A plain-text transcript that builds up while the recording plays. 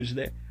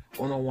there.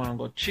 You don't want to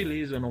go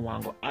Chili's, you don't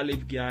want to go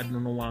Olive Garden,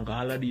 you don't want to go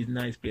all of these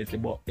nice places.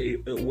 But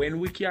when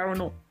we carry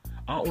on,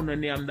 and you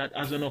name that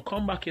as you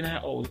come back in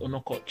our house,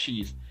 you cut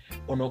cheese,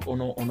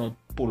 you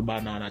pull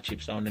banana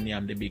chips, and you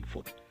name the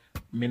Bigfoot.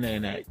 Me no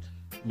night.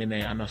 Me no,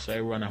 and so I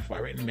run a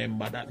foreign.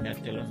 Remember that, me I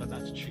tell you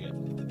that's straight.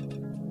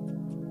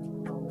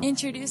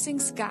 Introducing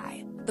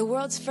Sky, the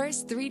world's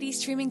first 3D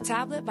streaming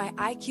tablet by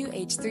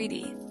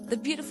IQH3D. The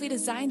beautifully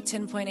designed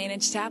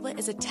 10.8-inch tablet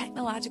is a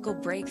technological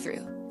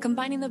breakthrough,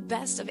 combining the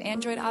best of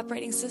Android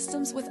operating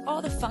systems with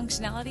all the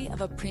functionality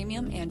of a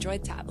premium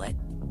Android tablet,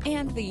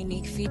 and the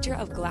unique feature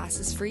of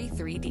glasses-free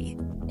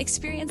 3D.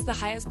 Experience the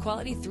highest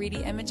quality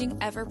 3D imaging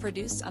ever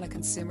produced on a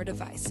consumer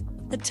device.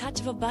 The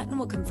touch of a button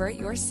will convert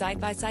your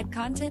side-by-side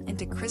content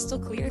into crystal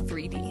clear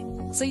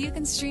 3D, so you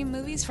can stream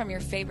movies from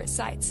your favorite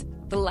sites.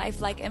 The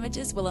lifelike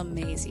images will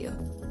amaze you.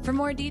 For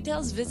more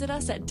details, visit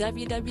us at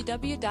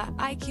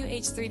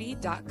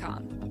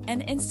www.iqh3d.com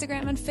and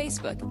Instagram and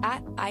Facebook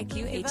at IQH3D. If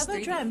you've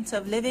ever dreamt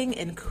of living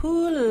in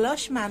cool,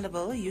 lush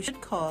Mandeville, you should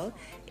call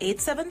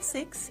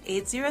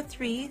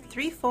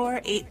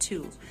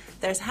 876-803-3482.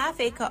 There's half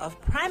acre of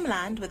prime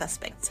land with a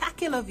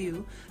spectacular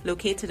view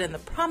located in the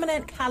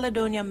prominent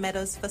Caledonia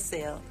Meadows for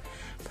sale.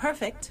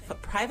 Perfect for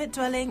private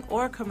dwelling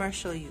or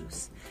commercial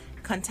use.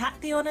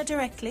 Contact the owner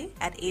directly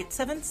at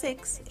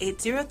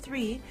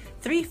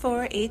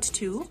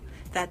 876-803-3482.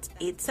 That's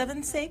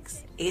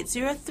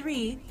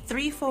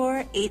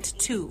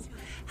 876-803-3482.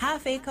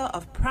 Half acre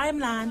of prime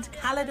land,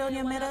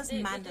 Caledonia Meadows,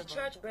 Mandeville. The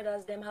church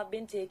brothers, them have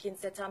been taking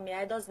set on me.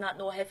 I does not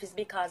know if it's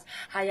because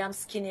I am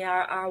skinny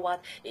or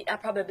what. I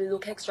probably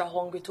look extra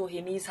hungry to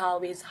him. He's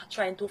always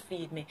trying to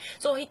feed me.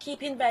 So he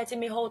keep inviting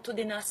me out to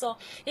dinner. So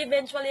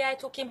eventually I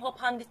took him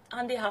up on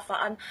the half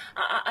and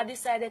I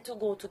decided to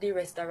go to the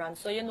restaurant.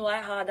 So you know I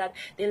had that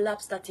the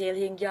lobster tail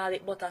in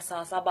garlic butter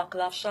sauce, a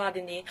buckle of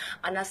Chardonnay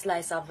and a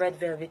slice of red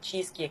velvet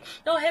cheesecake.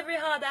 Now every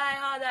hard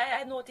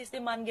I noticed the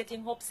man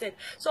getting upset.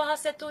 So I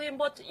said to him,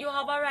 but you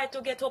have a right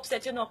to get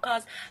upset, you know,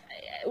 because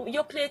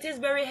your plate is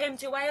very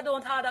empty. Why you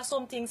don't order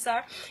something,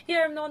 sir?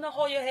 Here, no,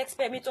 how you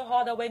expect me to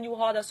order when you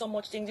order so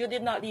much things? You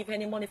did not leave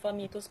any money for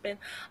me to spend.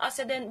 I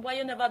said, then why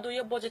you never do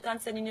your budget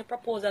and send in your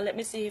proposal? Let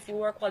me see if you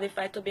were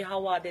qualified to be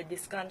awarded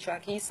this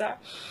contract, sir.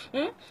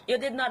 You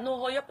did not know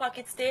how your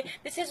pockets stay.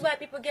 This is why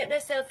people get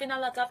themselves in a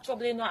lot of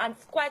trouble, you know, and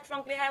quite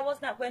frankly, I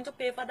was not going to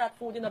pay for that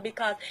food, you know,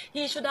 because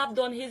he should have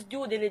done his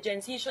due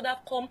diligence. He should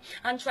have come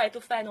and tried to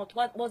find out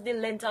what was the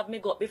length of me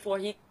gut before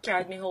he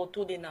carried me out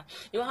to dinner.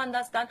 You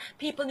understand?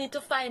 People need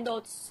to find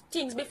out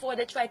things before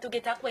they try to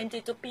get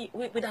acquainted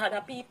with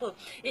other people.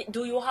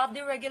 Do you have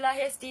the regular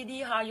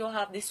STD or you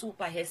have the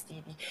super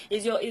STD?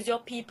 Is your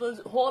people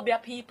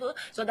Hobia people,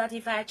 so that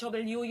if I trouble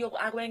you, you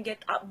are going to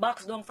get a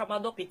box down from a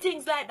dopey.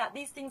 Things like that.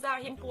 These things are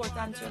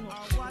important, you know.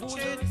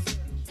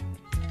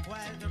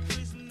 While the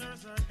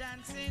prisoners are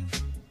dancing,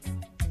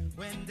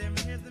 when them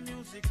hear the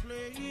music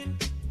playing,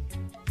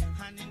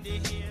 and in the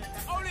ear.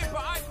 Only for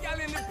hot gal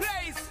in the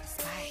place.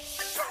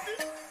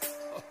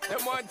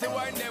 Them want to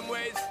wind them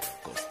ways.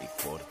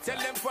 Tell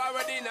them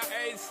forward in a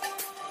ace.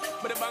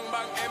 But the bang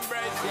bang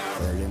embrace,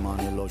 yeah. Early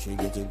morning low, she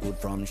get it good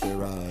from she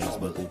rise.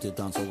 But put it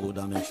on so good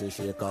and make she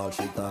shake all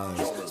she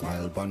ties.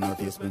 Smile upon her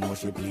face, me know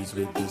she pleased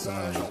with this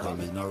eye.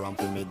 Coming around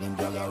to make them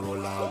gyal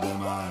roll out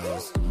them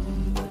eyes.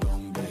 Go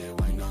down there,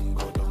 wine and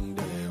go down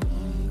there.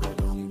 Go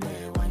down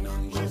there, wine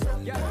and go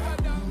down there.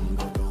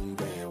 Go down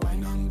there,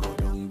 wine and go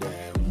down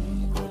there.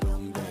 Go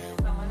down there.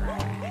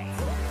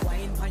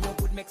 Wine pan your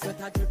good, make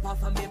sweat a drip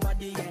off of me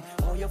body, yeah.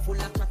 Oh, you're full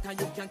of chat and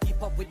you can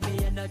keep up with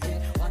me energy.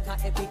 What a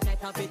epic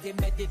night of it,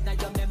 embedded in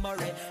your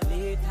memory.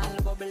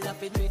 Little bubble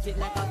up, it treat it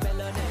like a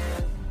felony.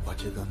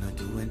 What you gonna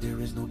do when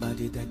there is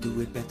nobody that do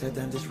it better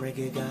than this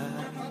reggae guy?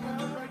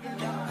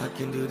 I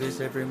can do this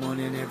every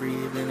morning, every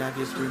evening. I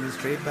just screaming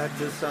straight back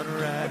to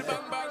sunrise.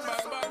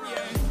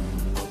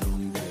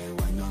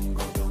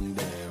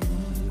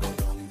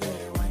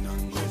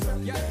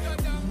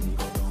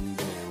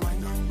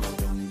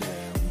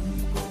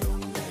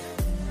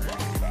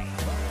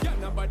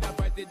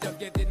 Just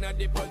get in a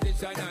the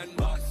position and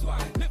boss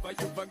one. Never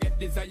you forget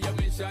this is your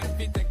mission.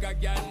 If you take a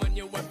girl, man,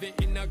 you want be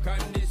in a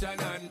condition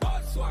and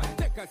boss one.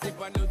 Take a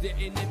sip and lose the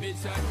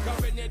inhibition.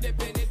 Cause when you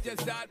dip in it, you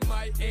start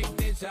my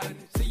ignition.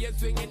 See you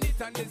swinging it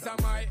and this is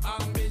my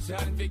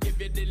ambition. We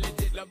give you the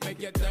legit love,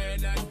 make you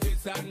turn and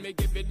twist and me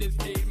give you the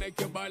speed,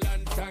 make you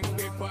balance and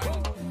grip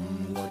on.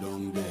 Go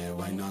down there,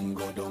 why not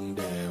go down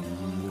there?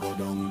 Go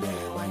down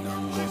there, why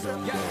not go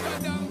down there?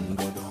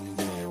 Go down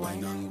there, why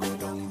not go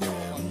down there?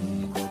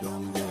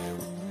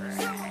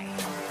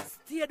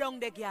 Stay down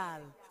there,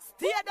 girl.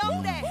 Stay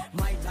down there.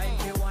 My time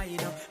to wine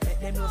up.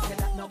 Let them know say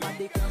that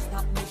nobody can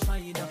stop me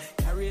shine.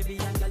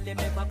 Caribbean girl, they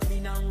never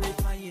clean and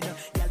refine.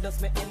 Girl,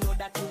 just make them know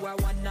that you are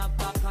one of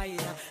a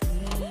kind.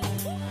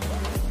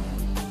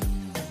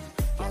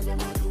 Girl, them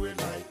a do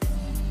it like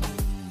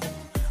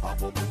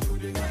up into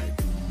the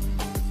night.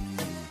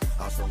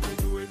 How some we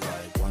do it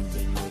like one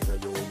thing we tell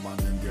you, man,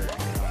 and get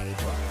me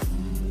hyper.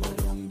 Go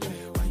down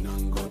there, why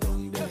not go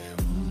down there?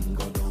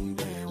 Go down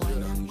there, why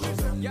not go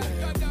down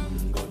there?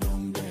 Go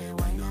down there,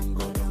 why not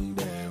go down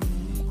there?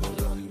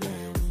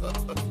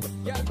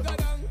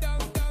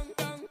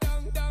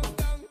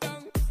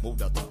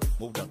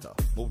 move that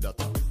up, move that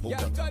up, move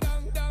that up.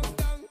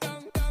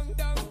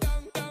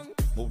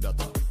 Move that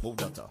up, move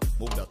that up,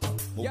 move that up,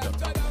 move that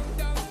up.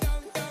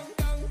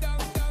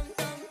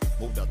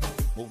 Move that up,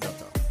 move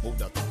that up, move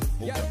that up,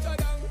 move that up.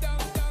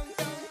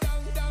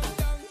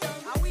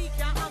 And we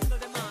can handle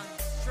the man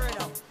straight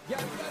up.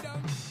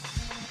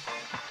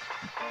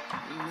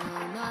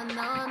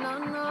 No.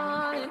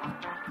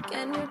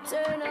 Can you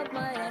turn up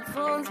my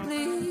headphones,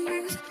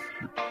 please?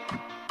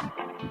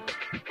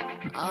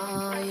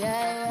 Oh,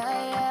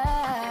 yeah.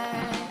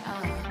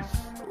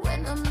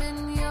 When I'm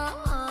in your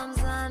arms,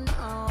 I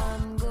know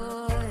I'm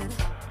good.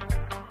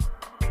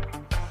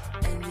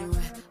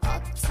 Anywhere,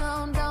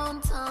 uptown,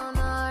 downtown,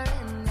 or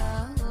in the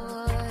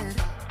hood.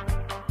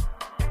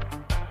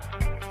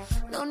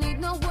 No need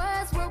no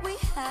words, what we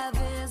have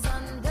is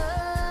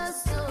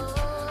understood.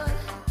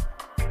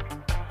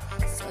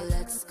 So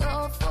let's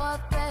go for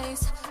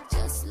pace,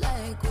 just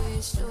like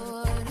we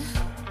should.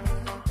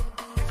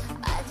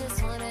 I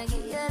just wanna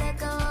give you the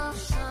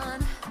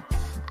commotion.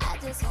 I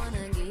just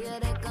wanna give you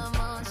the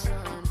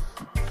commotion.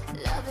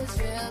 Love is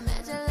real,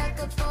 magic like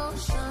a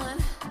potion.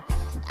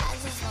 I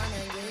just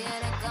wanna give you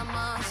the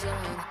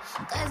commotion.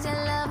 'Cause your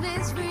love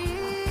is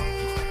real.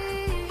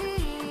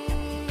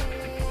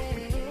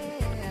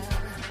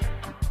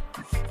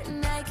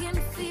 And I can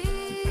feel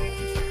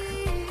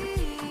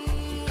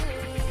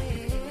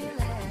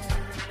it.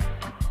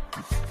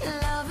 Your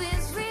love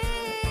is real.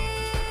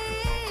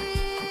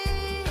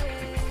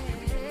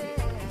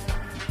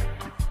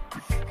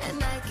 And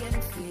I can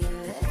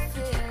feel it.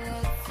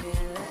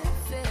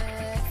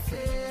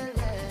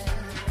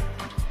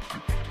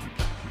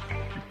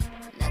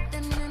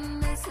 Nothing in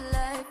this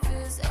life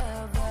is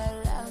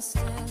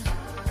everlasting.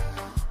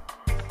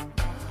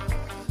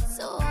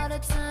 So all the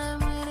time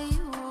with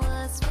you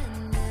I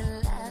spend it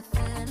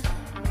laughing.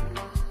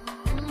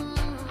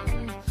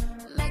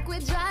 Make we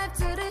drive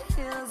to the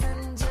hills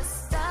and just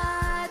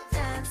start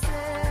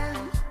dancing.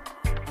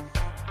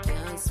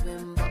 Can't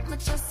swim but my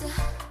trust you.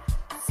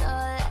 So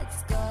let's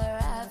go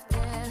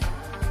rafting.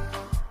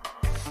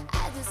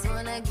 I just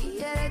wanna give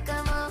you the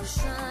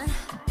commotion.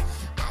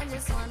 I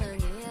just wanna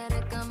give you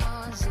the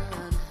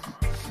commotion.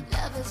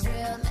 Love is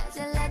real,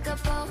 magic like a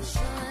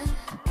potion.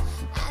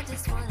 I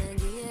just wanna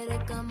give you the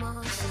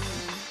commotion.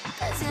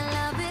 'Cause your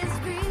love is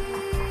real.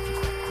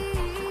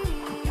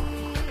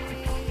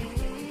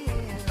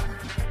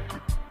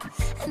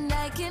 And I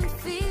can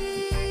feel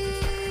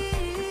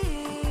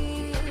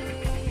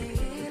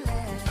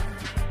it.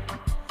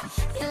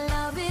 Your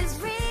love is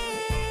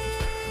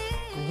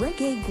real.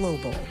 Reggae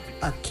Global,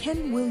 a Ken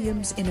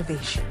Williams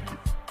innovation.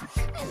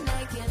 And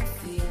I can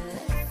feel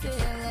it.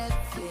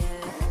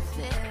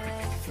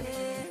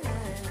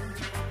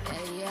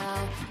 Yeah,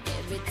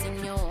 everything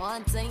you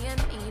want and you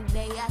need,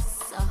 they are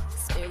so.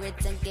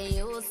 Spirit and can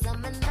use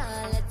some and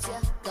I'll let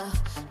you go.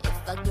 If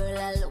a girl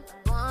I look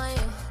on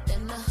you,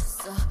 then I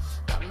so.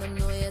 Come and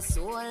know your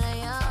soul and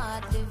your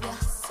heart, live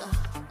your soul.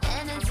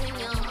 Anything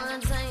you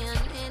want and you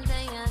need,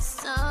 they are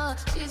so.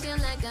 Treat you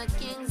like a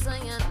king, so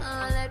you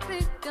know let me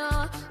go.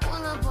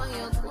 Pull up on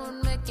your cool,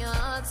 make your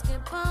heart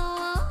skip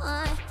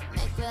away.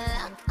 Make me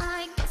look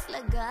like it's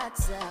like God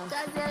so.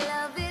 'Cause your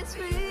love is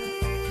real.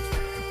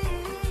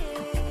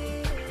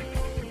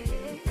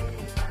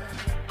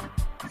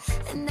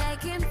 And I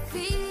can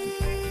feel it.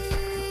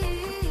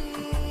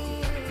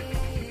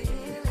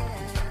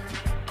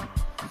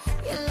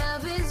 Your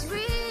love is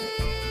real.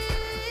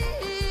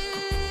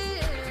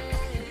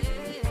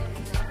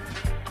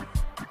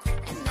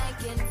 And I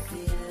can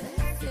feel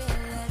it.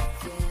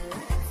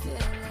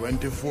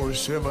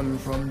 24/7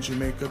 from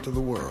Jamaica to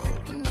the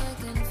world. And I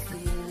can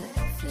feel it.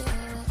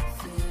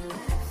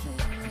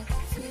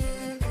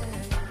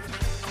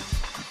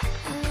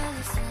 And I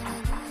just wanna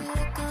give you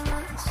the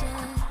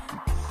commotion.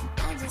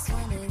 I just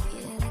wanna give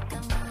you the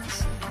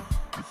commotion.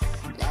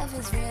 Love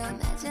is real,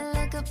 magic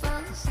like a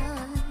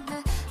potion.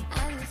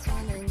 I just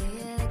wanna give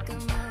you the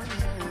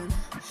commotion.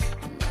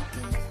 And I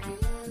can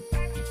feel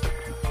it.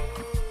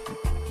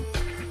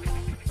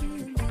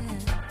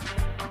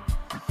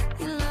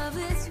 Your love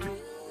is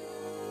real.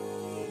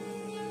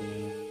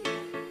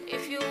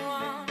 If you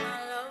want my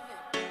love,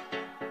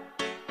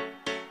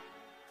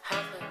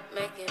 have it,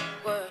 make it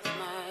worth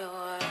my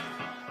while.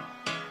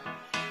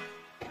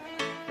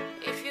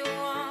 If you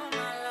want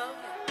my love,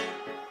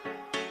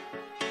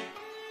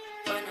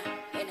 run it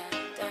in a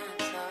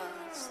dance hall,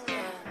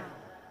 yeah.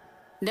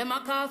 Them a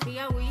call for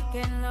a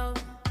weekend love.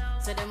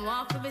 So them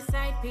want for the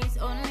side piece,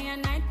 only a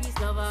night piece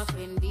love off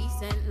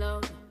indecent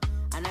love.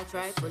 And I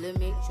try fully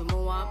make sure me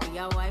want be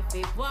a wife,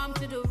 if want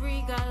to do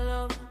regal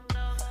love.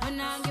 When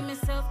I give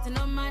myself to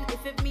no man,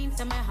 if it means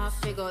I may have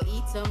to go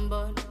eat some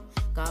bun.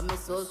 Cause my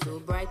soul too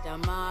bright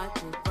and my heart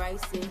too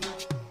pricey.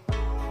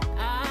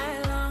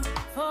 I long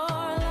for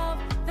love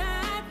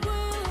that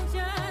will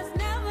just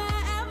never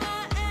ever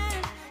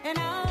end. And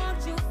I want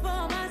you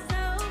for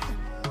myself.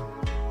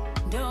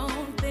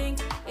 Don't think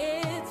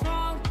it's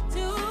wrong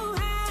to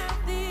have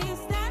these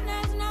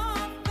standards, no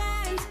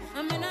offense.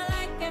 I mean I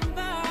like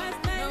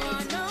embarrassment.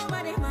 No,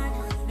 nobody man,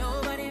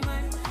 nobody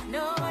man,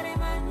 nobody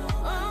man.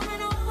 Oh, I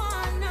don't want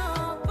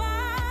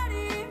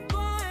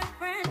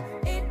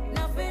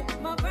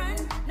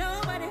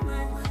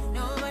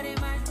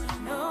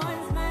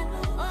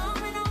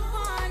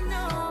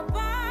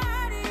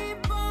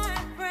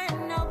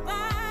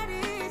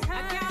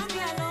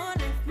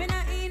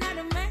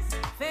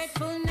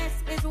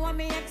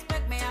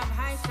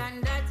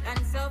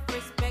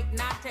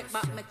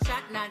back my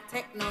chat, not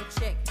take no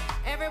check.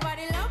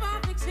 Everybody love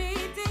after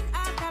cheating.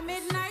 After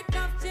midnight,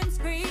 tough gym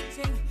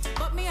screeching.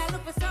 But me, I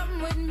look for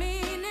something with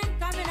meaning.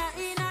 Coming out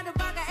in the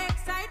bag of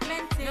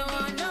excitement. No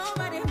one,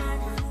 nobody man,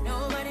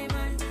 nobody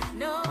man,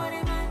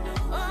 nobody man.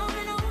 Oh,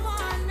 me no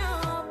want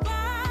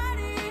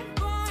nobody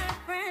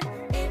boyfriend.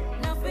 It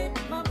no fit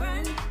my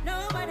brand.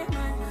 Nobody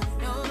man,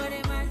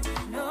 nobody man,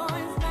 no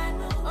one's man.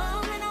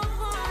 Oh, me no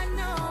want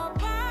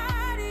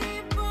nobody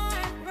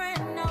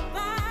boyfriend,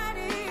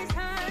 nobody's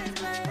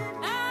husband.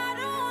 I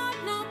don't want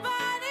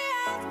nobody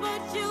else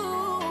but you.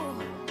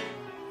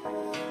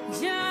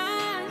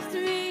 Just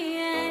me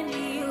and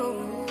you.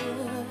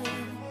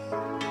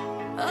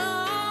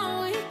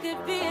 Oh, we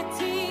could be a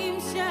team,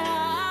 share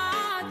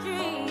our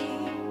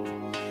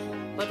dreams.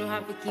 But we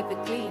have to keep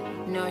it clean,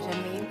 you know what I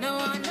mean? No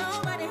one,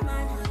 nobody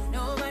man,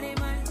 nobody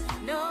man,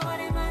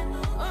 nobody man.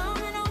 Oh,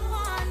 we don't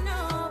want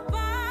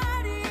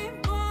nobody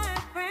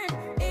boyfriend.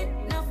 It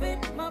no fit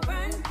my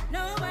brand.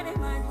 Nobody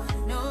man,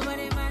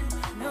 nobody man,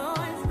 no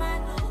one's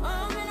man.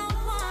 Oh, we don't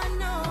want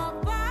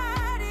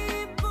nobody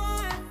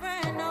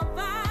boyfriend,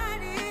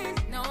 nobody's.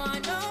 No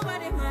one,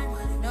 nobody man,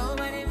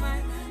 nobody man,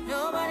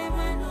 nobody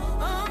man.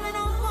 Oh, we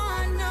don't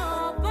want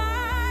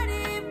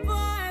nobody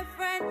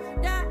boyfriend.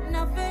 That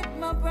no fit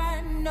my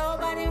brand.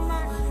 Nobody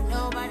man,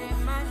 nobody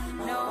man,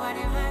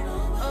 nobody man.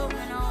 Oh, we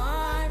don't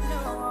want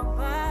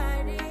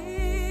nobody.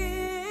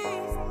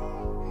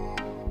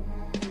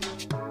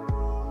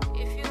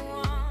 If you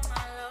want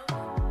my love,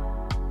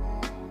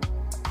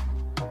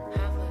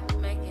 have to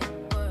make it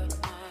worth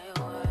my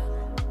while.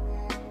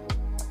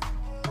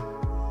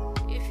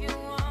 If you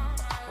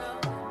want my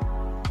love,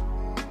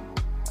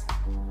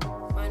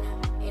 find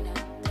out in a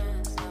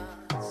dance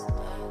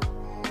style.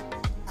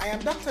 I am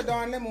Dr.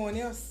 Dawn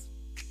Lemonius.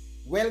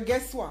 Well,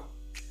 guess what?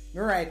 Me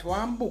write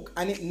one book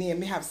and it name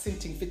me have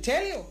something to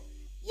tell you.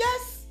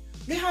 Yes,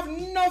 me have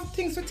enough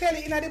things to tell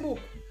you in the book.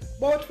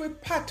 But we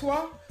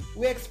patois,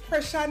 we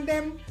expression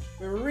them,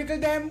 we wriggle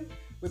them,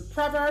 we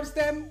proverbs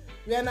them,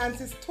 we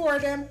announce store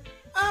them,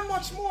 and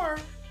much more.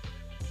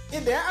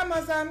 In their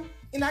Amazon,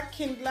 in a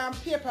Kindle and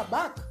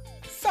paperback.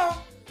 So,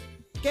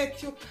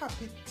 get your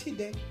copy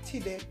today.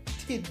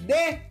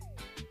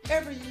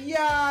 Every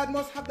yard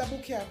must have the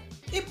book here.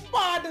 If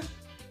bad,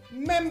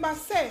 member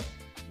say,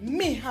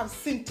 me have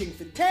something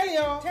to tell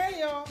you.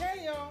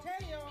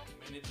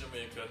 Many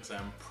Jamaicans,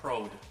 I'm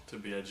proud to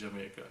be a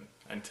Jamaican.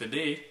 And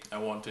today, I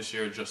want to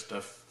share just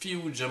a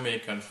few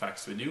Jamaican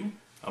facts with you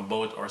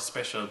about our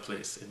special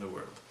place in the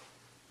world.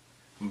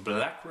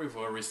 Black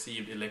River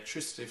received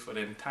electricity for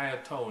the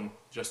entire town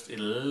just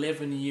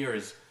 11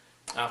 years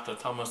after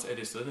Thomas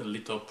Edison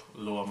lit up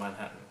Lower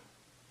Manhattan.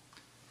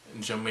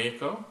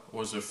 Jamaica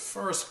was the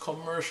first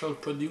commercial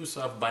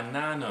producer of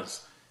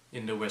bananas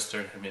in the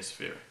Western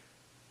Hemisphere.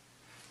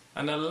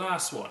 And the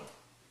last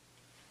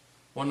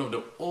one of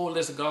the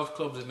oldest golf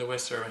clubs in the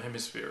Western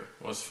Hemisphere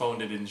was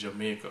founded in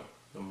Jamaica.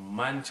 The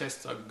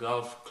Manchester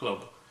Golf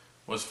Club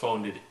was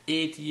founded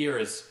 8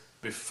 years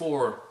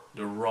before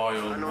the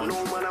Royal Montreal.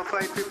 No man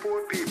fight for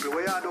poor people.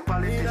 We are the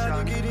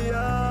politicians.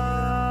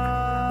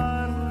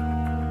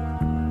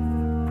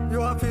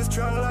 You have to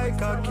strong like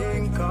a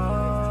king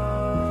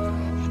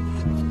Kong.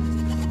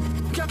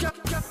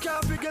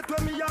 Can't forget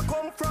where me a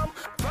come from.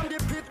 From the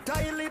pit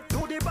toilet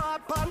to the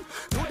bad pan,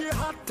 to the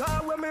hot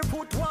tub where me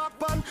put walk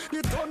pan,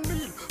 the ton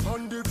meal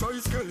and the fry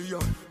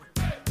scallion.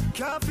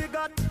 Can't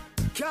forget.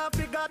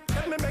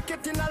 Let me make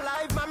it in a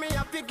life, mommy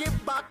have to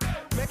give back.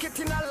 Make it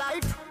in a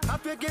life,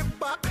 have to give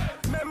back.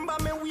 Remember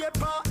me wait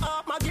for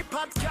up, Maggie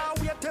Pat can't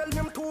wait, tell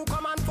them to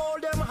come and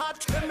fold them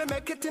hot. Let me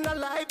make it in a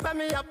life,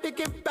 mommy have to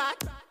give back.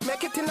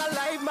 Make it in a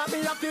life,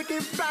 mommy have to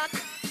give back.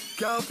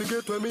 Can't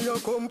forget where me a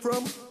come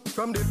from.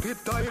 From the pit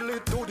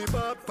toilet to the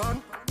bad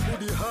pan, to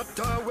the hot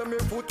tub where me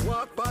put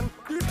walk pan,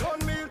 the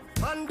ton meal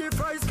and the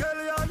fry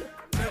scallion.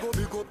 Me go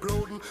big up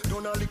loading,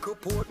 done a little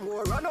port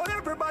more. I know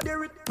everybody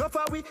rich, enough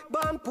of we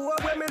born poor.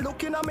 When me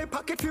looking at me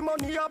pocket for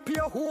money up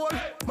your hole.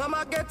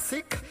 Mama get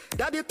sick,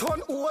 daddy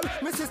turn old.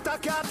 Me sister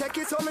can't take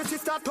it, so me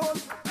sister turn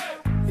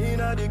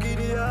inna the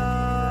Gideon.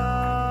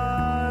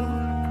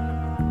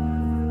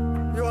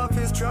 You have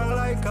to strong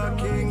like a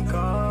king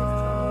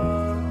Kong.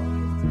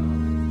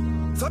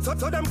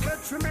 So them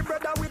catch me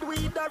brother with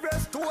weed the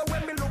rest too.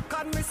 When me look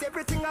at me, see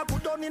everything I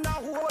put on in a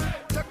hole.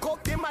 Take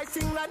up the mic,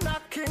 sing like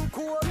Nat King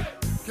Cole.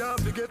 Can't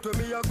forget where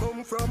me a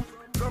come from.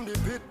 From the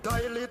pit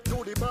toilet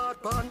to the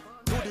bad pan,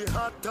 to the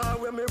hot tub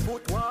where me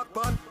put walk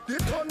pan, the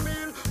ton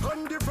meal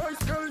and the fry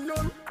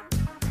scallion.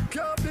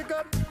 Can't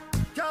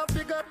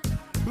forget.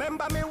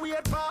 Remember me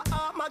wait for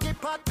Maggie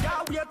Pat.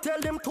 Can't wait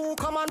tell them to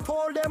come and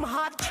fold them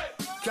hot.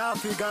 Can't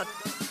forget.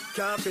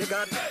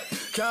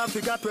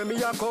 Where me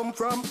a come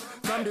from.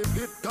 From the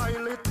pit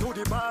toilet to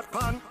the bad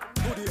pan,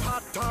 to the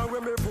hot tub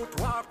where me put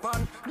walk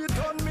pan, the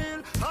ton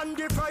meal and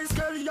the fry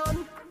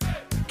scallion.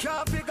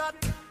 Can't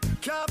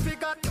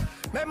forget.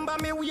 Remember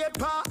me wait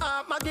for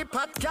Maggie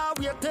Pat. Can't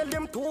wait tell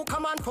them to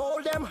come and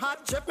fold them hot.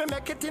 Chef me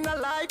make it in a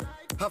life,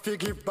 have to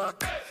give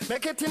back.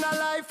 Make it in a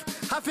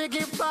life, have to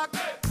give back.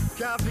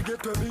 Can't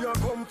forget where me a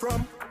come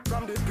from.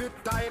 From the pit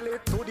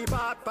toilet to the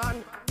bath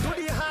pan,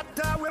 to the hot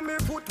tub when me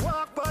put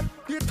walk pan.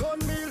 The ton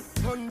meal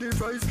on the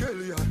dry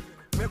scallion.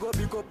 Me go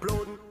big up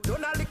loading.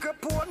 Don't a lick a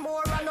poor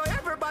more. I know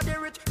everybody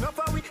rich. Not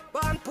for we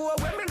born poor.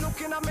 When me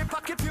looking at me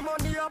pocket, the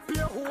money up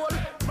here hole.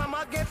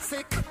 Mama get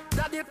sick,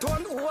 daddy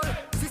turn old.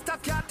 Sister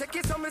can't take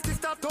it, so me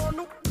sister turn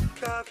up.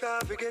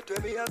 Can't forget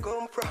where me a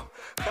come from.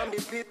 From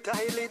the pit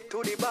toilet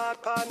to the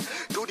bath pan,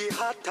 to the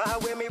hot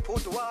tub when me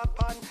put walk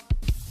pan.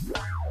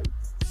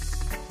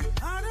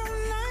 I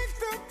don't like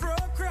to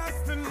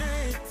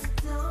procrastinate.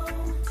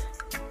 Don't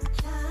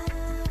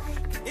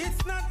like.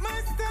 It's not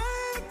my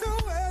style to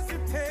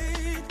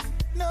hesitate.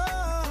 No.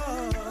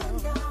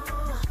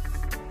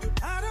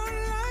 I don't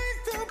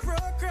like to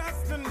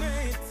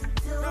procrastinate.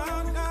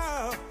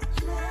 No.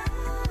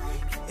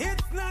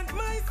 It's not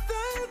my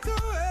style to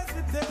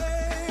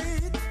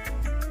hesitate.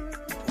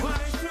 Why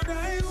should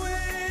I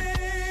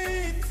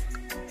wait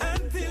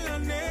until the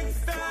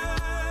next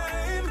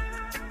time?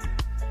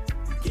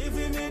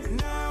 Giving it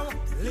now,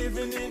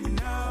 living it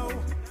now.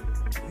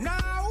 Now.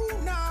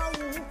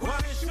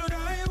 Why should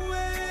I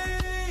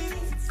wait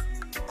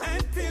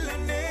until the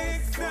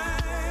next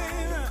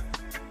time?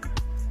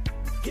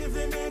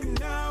 Giving it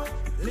now,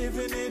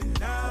 living it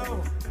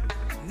now.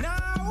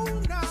 Now.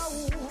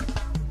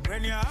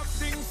 When you have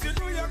things to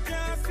do, you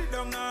can't sit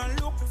down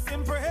and look.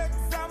 Simple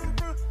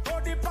example, how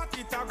the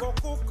pocket a go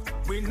cook.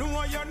 We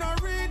know you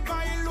not read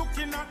by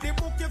looking at the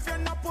book. If you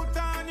not put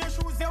on your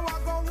shoes, you a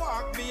go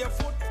walk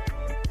barefoot.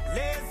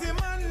 Lazy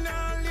man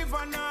now live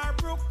on our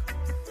brook.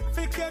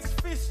 Fi catch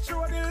fish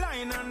through the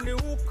line and the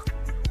hook.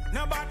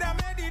 Nobody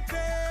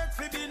meditate,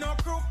 fi be no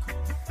crook.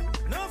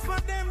 None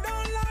of them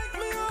don't like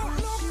me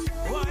outlook.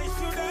 Why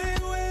should I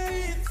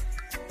wait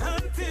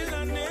until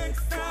the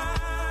next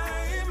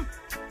time?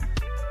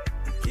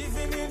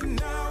 Giving it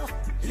now,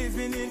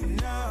 living it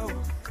now.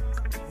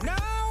 Now.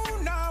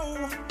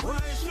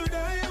 Why should I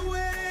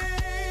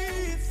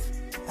wait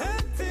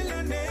until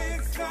the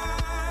next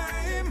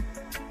time?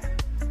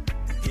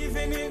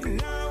 Giving it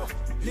now,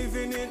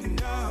 living it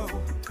now.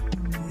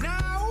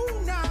 Now.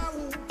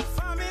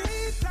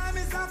 Family time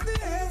is of the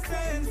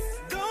essence.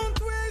 Don't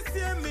waste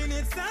your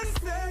minutes and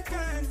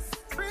seconds.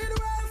 Read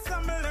well,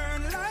 some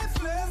learn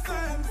life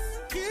lessons.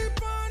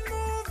 Keep on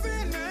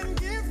moving and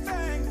give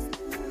thanks.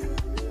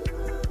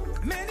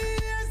 Many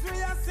years we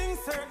have sing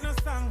certain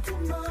songs.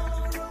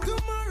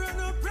 Tomorrow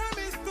no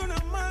promise to no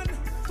man.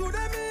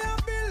 Today me a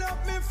build up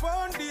me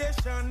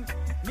foundation.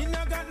 Me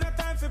no got no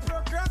time for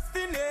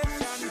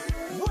procrastination.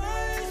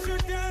 Why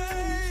should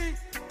I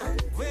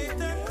wait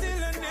until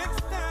the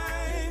next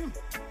time?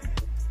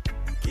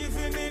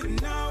 Giving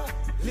it now,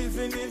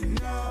 living it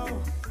now.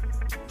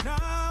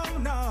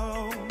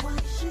 Now.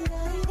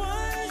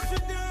 Why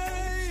should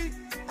I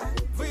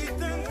wait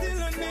until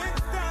the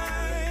next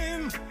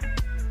time?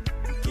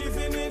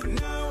 Giving it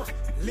now,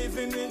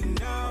 living it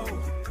now.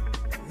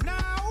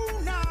 Now.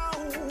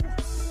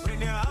 When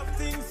you have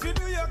things to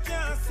do, you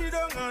can't sit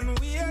down and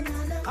wait.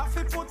 Have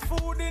to put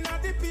food in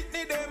at the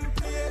picnic them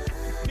plate.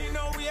 Me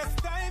no waste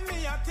time,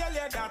 me I tell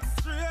you that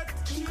straight.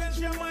 Change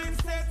your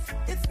mindset,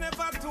 it's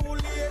never too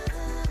late.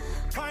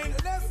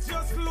 Mindless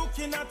just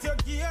looking at your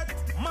gate.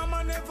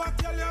 Mama never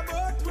tell you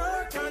about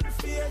work and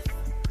faith.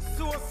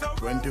 So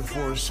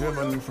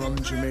 24/7 from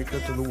Jamaica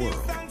to the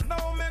world.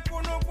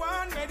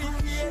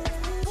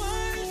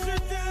 Why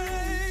should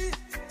I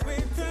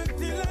wait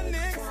until the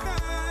next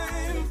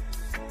time?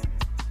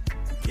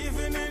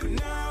 Giving it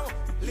now,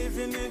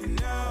 living it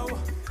now.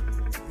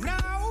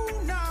 Now.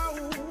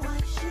 Why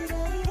should I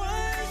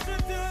wait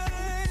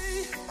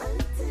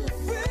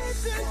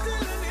until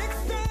the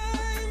next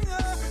time?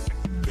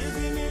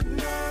 Giving it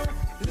now,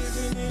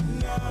 living it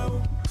now.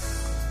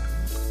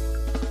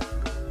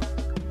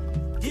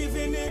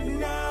 Giving it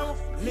now,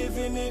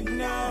 living it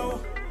now.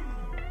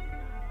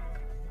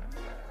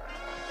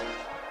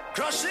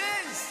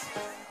 Crushes!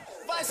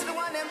 Vice of the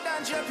one them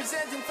done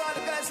representing for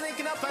the guys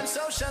linking up on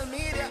social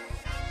media.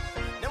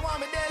 They want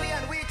me daily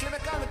and weekly, me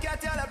call me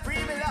cat y'all a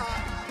pre-me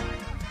lord.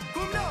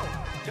 Come now!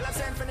 Till I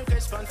send for the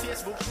crisp on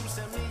Facebook, you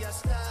send me a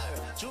star.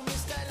 Through me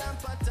style and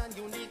pattern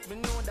unique, me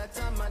know that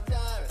I'm a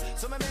dar.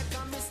 So me make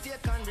a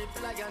mistake and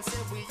reply and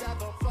say we a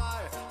go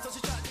far. So she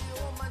shot the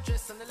home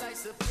address and the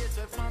license plate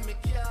where from me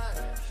car.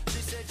 She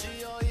said,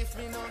 Gio, if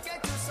me no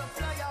get you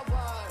supply a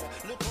war.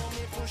 Look how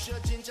me push your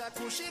ginger,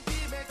 push it,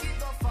 make it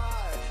go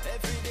far.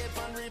 Every day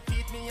pan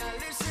repeat me and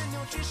listen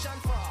nutrition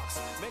facts.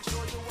 Make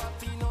sure you have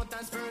peanut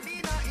and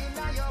spirulina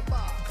in your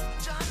back.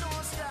 John no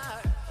star.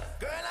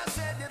 Girl, I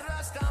said the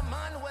Rasta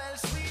man well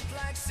sweet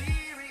like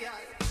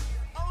cereal.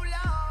 Oh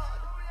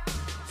Lord,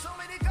 so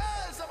many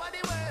girls over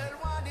the world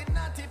want it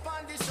not tip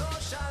on the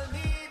social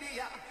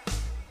media.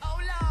 Oh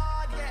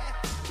Lord, yeah,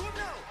 good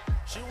now.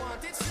 She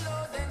want it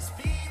slow then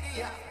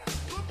speedy.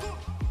 Good.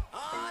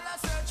 All I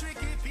search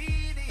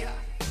Wikipedia.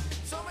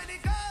 So many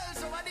girls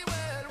over the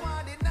world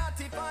want it not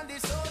tip on the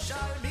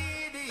social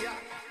media.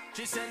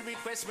 She said we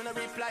request, me no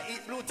reply,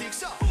 eat blue tick.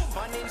 So,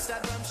 on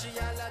Instagram, she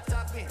all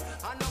attack me.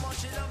 I know how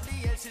she love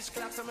the Elsie's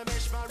clap, so me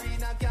mesh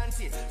Marina can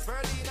see.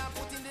 Ferlina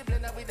put in the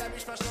blender with a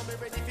rich mash, now me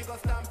ready fi go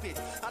stamp it.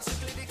 I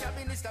strictly the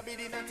cabinist, I be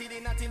the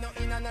natty, no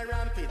in and a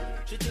rampant.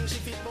 She think she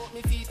fit bout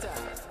me feet,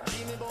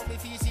 dreaming bout me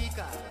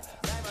physical.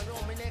 Diamond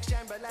round me next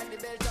chamber like the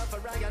belt of a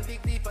Ryan.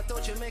 Dig deep, I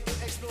touch you, make you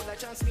explode like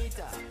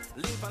transmitter.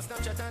 Link on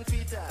Snapchat and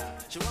Twitter.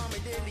 She want me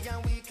daily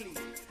and weekly.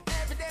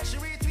 Every day she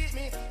retweet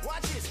me.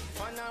 Watch this.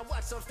 On her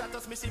WhatsApp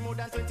status, me see more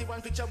than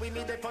 21 picture with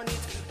me dip on it.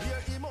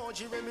 Your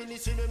emoji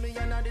reminiscing with me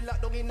and the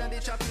lockdown in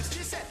the chappies.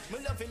 She said, me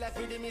love it like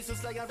me the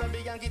misus like a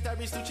Rambi and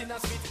guitarist to chin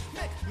and spit.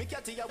 Make me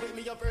catty ya wake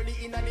me up early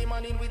in the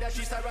morning with a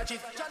she star ratchet.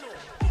 Jano.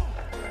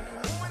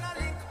 Woman a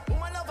link,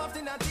 woman love of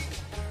the natty.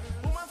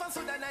 Woman from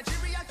Sudan,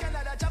 Nigeria,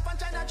 Canada, Japan,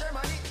 China,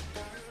 Germany.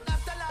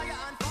 After liar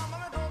and farmer,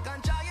 me broke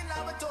and giant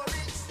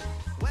laboratories.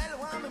 Well,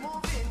 when me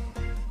moving,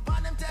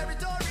 on them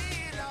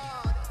territory,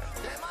 Lord.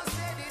 They must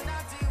say the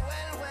natty,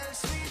 well,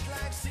 sweet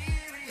like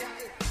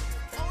cereal.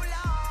 Oh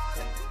Lord,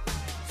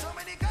 so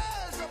many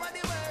girls over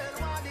the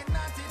world want the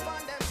natty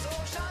on them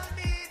social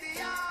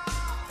media.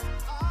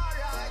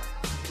 Alright,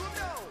 who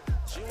know?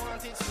 She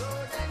want it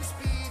slow then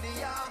speedy,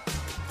 yeah.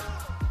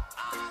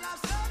 All of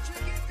such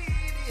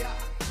Wikipedia.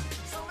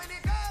 So many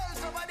girls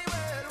over the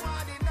world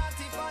want the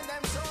natty on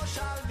them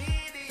social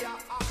media.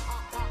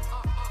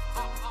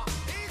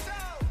 Peace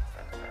out.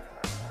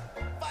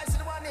 Vice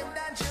the one named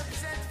Dan, she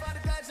represents for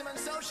the guys on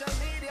social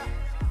media.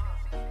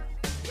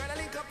 Gonna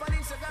link up on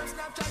Instagram,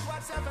 Snapchat,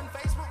 WhatsApp, and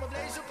Facebook. My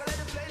blaze you, let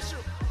it place you.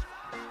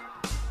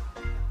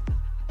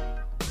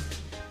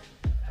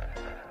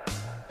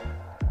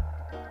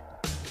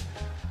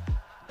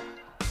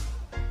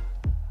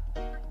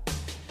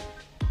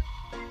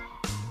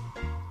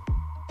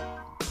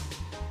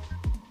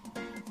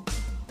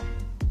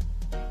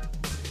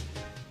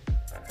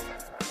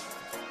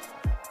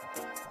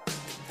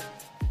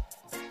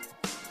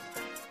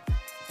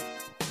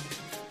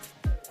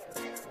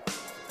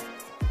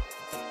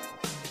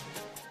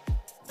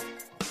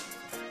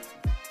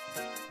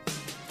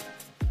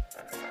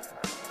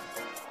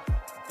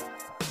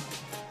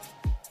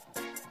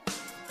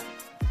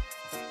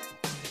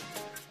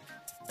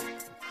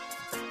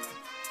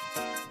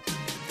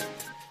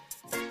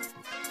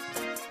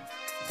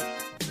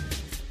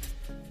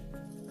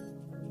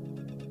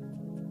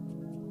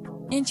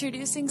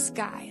 Introducing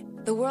Sky,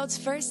 the world's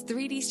first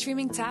 3D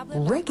streaming tablet.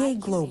 Reggae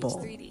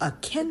Global, a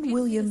Ken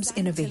Williams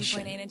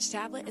innovation. 10.8-inch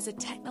tablet is a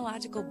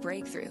technological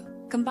breakthrough,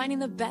 combining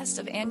the best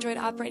of Android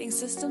operating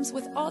systems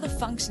with all the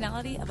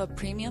functionality of a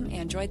premium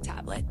Android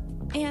tablet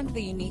and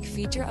the unique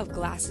feature of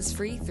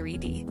glasses-free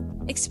 3D.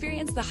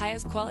 Experience the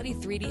highest quality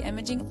 3D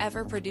imaging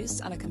ever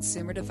produced on a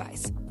consumer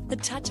device. The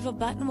touch of a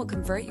button will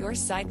convert your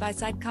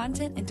side-by-side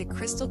content into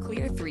crystal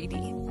clear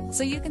 3D,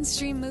 so you can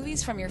stream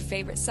movies from your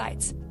favorite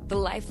sites. The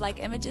lifelike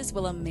images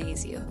will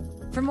amaze you.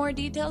 For more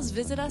details,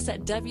 visit us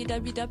at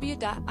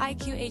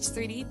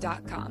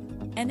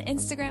www.iqh3d.com and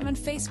Instagram and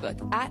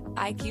Facebook at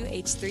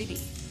IQH3D.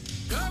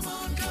 Come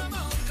on,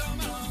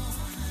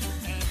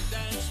 and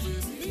dance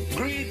with me.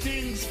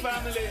 Greetings,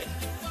 family.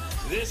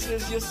 This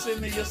is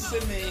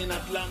Yosemite in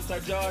Atlanta,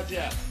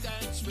 Georgia.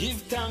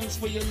 Give thanks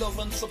for your love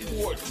and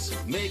support,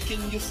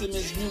 making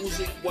Yosemite's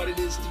music what it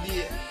is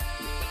today.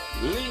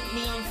 Link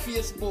me on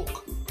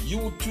Facebook,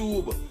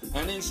 YouTube,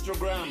 and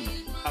Instagram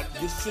at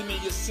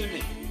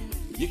Yosemite.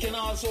 You can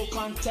also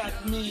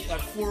contact me at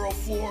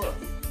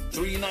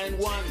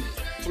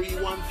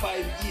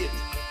 404-391-3158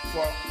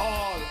 for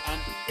all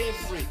and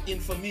every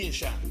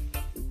information.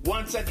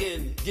 Once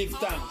again, give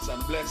thanks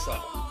and bless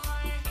her.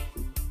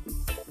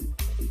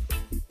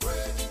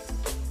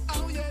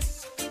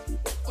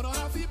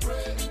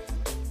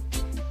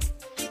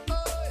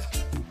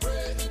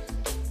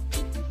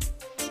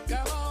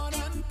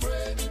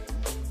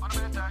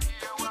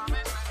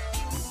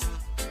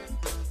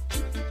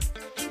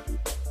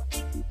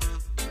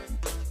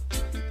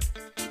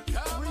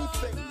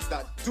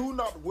 Do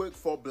not work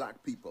for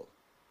black people.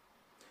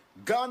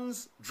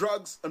 Guns,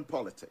 drugs, and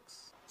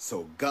politics.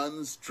 So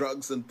guns,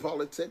 drugs, and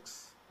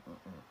politics?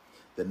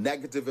 The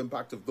negative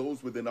impact of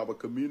those within our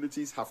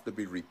communities have to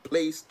be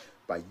replaced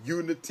by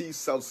unity,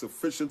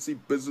 self-sufficiency,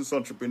 business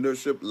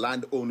entrepreneurship,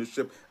 land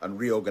ownership, and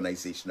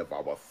reorganization of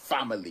our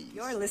families.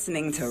 You're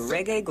listening to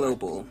Reggae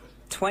Global,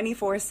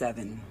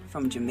 24/7,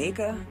 from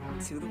Jamaica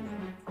to the world.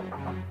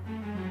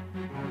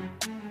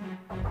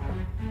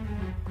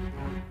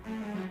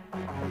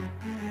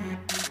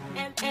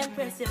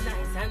 Empress, you're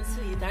nice and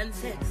sweet and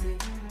sexy.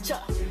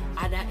 Cha,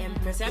 other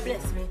Empress, you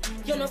bless me.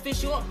 You know, fi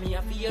show up me,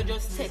 I feel you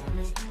just take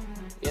me.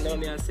 You know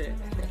me, I say.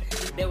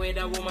 The way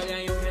that woman you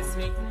impress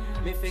me.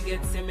 Me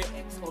forget, say me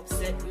ex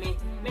upset me.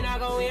 Me not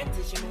go wait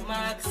till she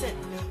mama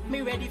accept me.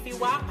 Me ready fi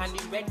walk on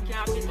the red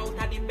carpet out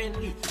of the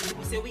Bentley.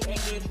 We say we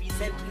engage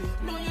recently.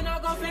 No, you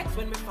not go vex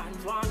when me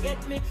fans want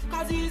get me.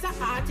 Cause he's an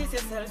artist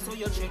yourself, so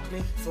you check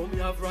me. So me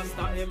have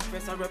Rasta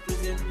Empress, I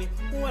represent me.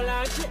 Who all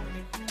I check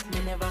me? Me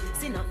never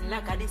see nothing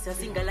like a this, a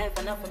single life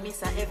enough for me,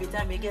 so every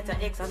time you get an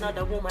ex,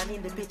 another woman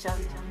in the picture.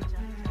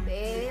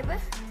 Babe,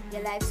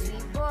 you like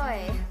sweet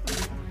boy.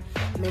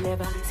 Me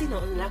never see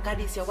nothing like a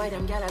this. Your why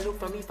them gyal a look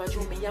for me for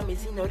true. Me and me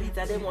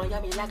senorita, them want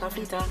ya me like a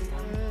flitter.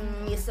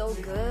 You're so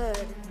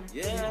good.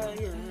 Yeah.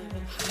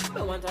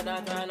 Me want a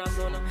daughter and a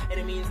son.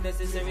 It means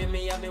necessary.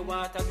 Me have me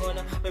water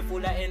gun. Me full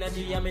of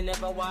energy and me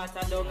never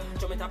water down.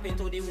 So me tap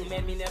into the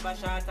women, me never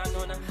short a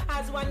none.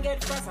 As one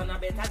get first and a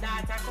better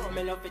daughter come.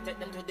 Me love to take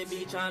them to the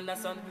beach and the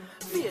sun.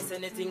 Face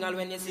anything all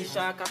when you see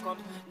shark a come.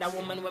 That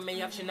woman when me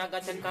have she not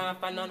got take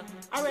half a none.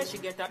 Alright she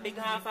get a big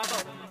half a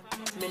bum.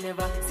 Me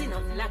never see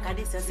nothing like a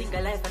this. A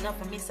single life enough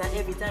for me. So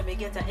every time me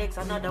get an ex,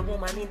 another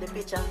woman in the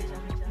picture.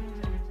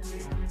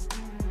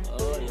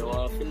 Oh, you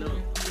want to know?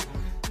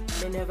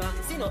 Me never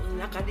see nothing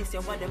like a this.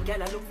 You want them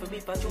gyal a look for me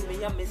for true.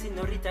 Me and me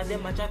senorita,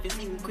 them a try to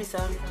see who Chris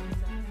are.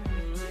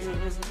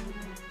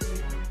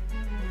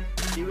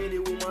 The way the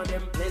woman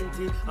them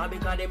plenty. I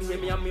because them way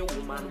me and me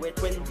woman we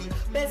 20.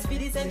 Best for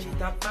this and she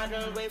top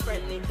model way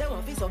friendly. They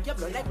want to suck your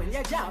blood like when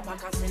you job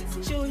back a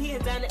sense. She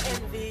hate and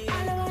envy.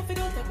 All I want to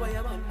do take away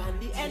your man pan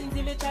the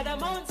envy. Me try the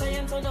mount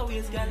science on the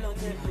ways girl not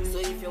temple. So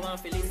if you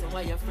want to listen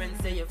what your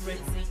friends say, your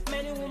friends see.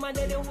 Many women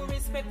they who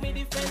respect me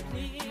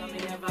differently. Me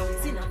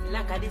never see nothing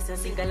like a this. A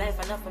single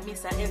life enough for me.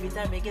 So every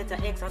time me get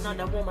an ex,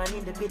 another woman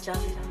in the picture.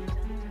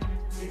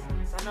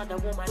 Another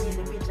woman in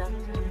the picture.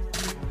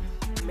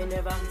 Me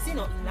never see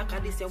nothing like a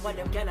this. You want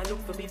them gyal a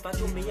look for me for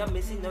true. Me and me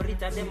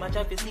senorita, them a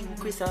try to see who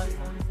Chris are.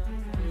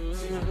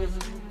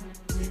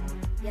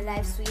 Your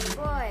life sweet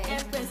boy.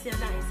 Empress, you're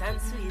nice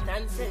and sweet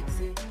and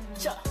sexy.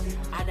 Cha,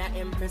 other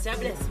empress, you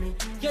bless me.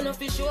 You know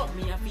fi show up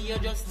me, I feel you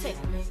just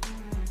take me.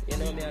 You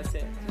know me I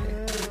say.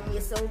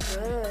 You're so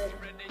good.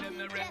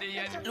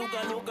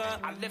 Luka,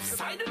 I left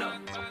side it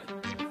up.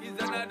 Here's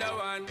another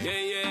one.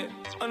 Yeah.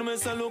 And me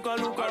say Luka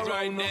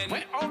right then.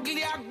 Where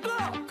ugly I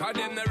go? Cause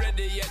them not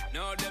ready yet.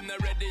 No, them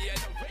not ready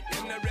yet.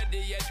 Them not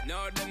ready yet.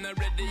 No, them not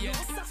ready yet.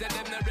 Say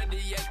them not ready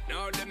yet.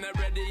 No, them not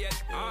ready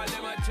yet. All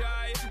them a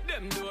try.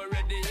 Them not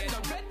ready yet.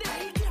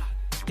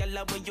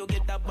 Girl, when you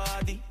get that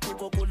body,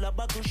 Coca-Cola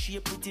bottle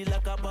shape pretty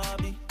like a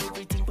Barbie.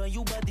 Everything for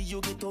you body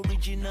you get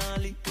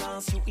originally.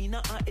 Class you in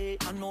a A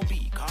and no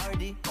B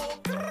Cardi.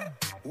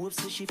 Hope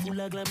say she full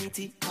of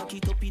glamity. Cock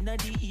it up in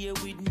the ear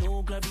with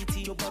no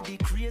gravity. Your body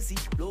crazy,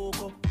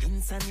 loco,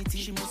 insanity.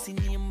 She must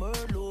name her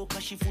low,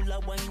 cause she full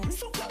of wine.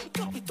 So clap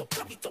it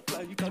up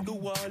like a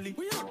Duwali.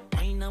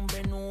 Wine and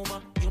bend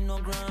over, you know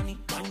granny.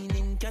 Wine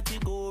in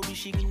category,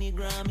 she give me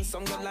Grammy.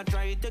 Some girl a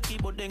try to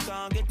keep but then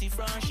can't get it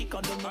from she.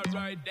 Cause them not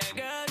right then.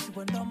 Girl,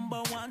 you a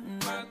number one.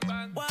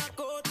 Walk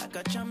out like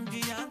a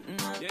champion.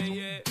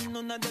 Yeah.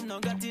 None of them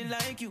not got it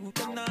like you.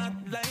 Them not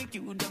like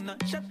you. Them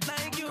not shot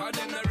like you. Cause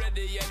them not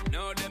ready yet.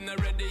 No, them not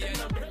ready yet.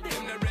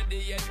 Them not ready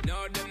yet.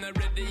 No, them not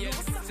ready yet.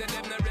 Say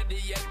them not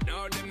ready yet.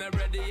 No, them not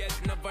ready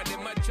yet. Nobody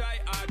might try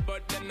hard,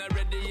 but them not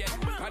ready yet.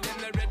 Cause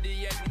them not ready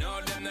yet.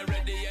 No, them not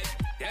ready yet.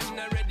 Them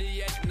not ready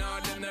yet. No,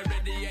 them not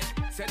ready yet.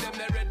 Say them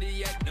not ready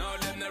yet. No,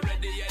 them not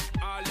ready yet.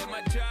 All them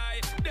a try.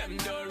 Them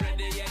not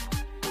ready yet.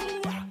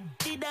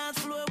 The dance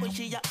floor when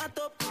she a hot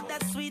up.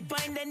 That sweet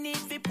wine they need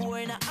fi pour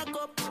in a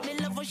cup. Me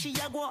love how she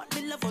a go,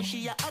 me love how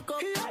she a hack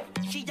up.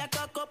 She a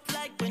cock up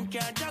like when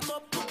car jack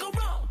up. Look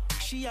around.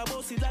 She a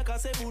boss it like a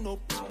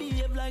 7-up.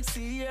 Behave like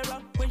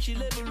Sierra when she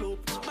level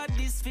up. But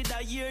this fit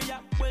a year, yeah,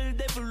 well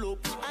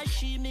developed. And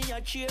she me a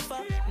cheer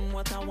for.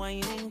 What a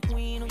whining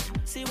queen.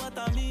 See what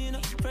I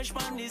mean? Fresh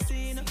on the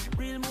scene.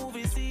 Real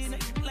movie scene.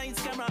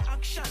 Lights, camera,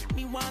 action.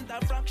 Me want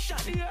a fraction.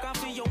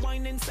 Coffee your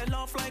wine and sell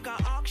off like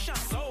an auction.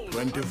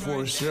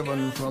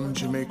 24/7 from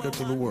Jamaica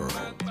to the world.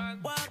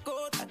 Walk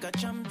out like a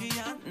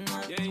champion.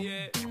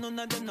 Yeah. None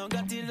of them not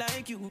got it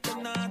like you.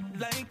 Them not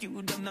like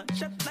you. Them not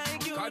shot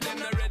like you. Cause them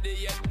not ready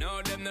yet.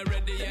 No, them not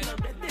ready yet.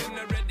 Them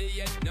not ready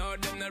yet. No,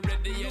 them not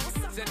ready yet.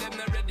 Say them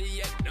not ready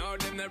yet. No,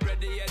 them not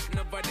ready yet.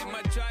 Nobody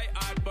might try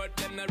hard, but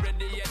them not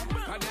ready yet.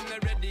 Cause them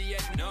not ready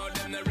yet. No,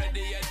 them not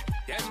ready yet.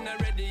 Them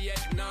not ready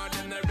yet. No,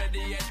 them not ready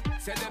yet.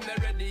 Say them not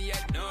ready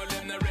yet. No,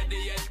 them not ready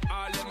yet.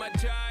 All them a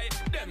try.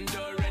 Them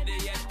not ready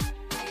yet.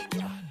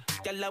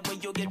 Girl,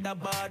 when you get that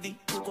body,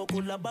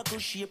 Coca-Cola bottle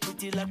shape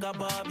pretty like a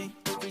Barbie.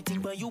 Everything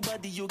by you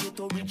body you get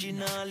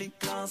originally.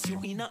 Class you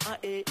in a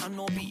A and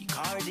no B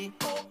Cardi.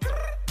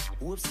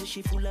 Hope say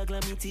she full of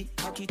glamity.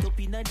 Cock it up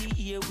in the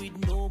ear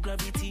with no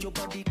gravity. Your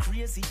body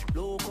crazy,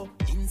 loco,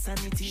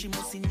 insanity. She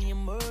must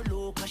name her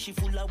low, cause she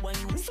full of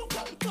wine. So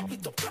clap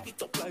it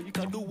up like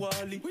a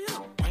Duwali.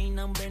 Wine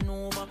and bend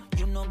over,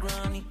 you know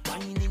granny.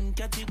 Wine in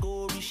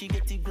category, she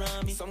get it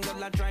Grammy. Some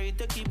girl a try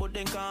to keep but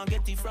then can't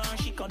get it from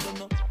she. Cause them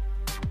no.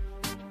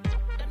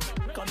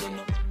 Cause them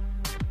no.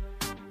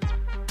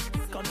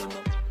 Cause them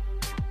no.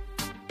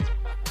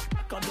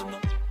 Cause them no.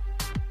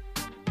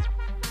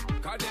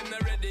 Cause them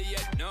not ready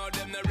yet. No,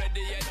 them not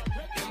ready yet.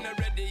 Them not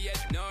ready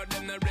yet. No,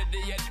 them not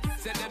ready yet.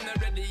 Say them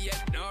not ready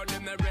yet. No,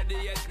 them not ready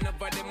yet.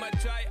 Nobody might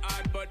try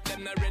hard, but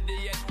them not ready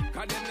yet.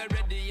 Cause them not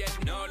ready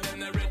yet. No, them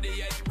not ready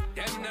yet.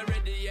 Them not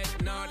ready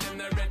yet. No, them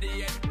not ready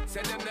yet.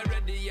 Say them not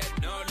ready yet.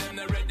 No, them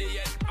not ready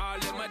yet. All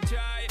them a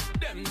try.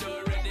 Them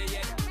not ready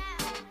yet.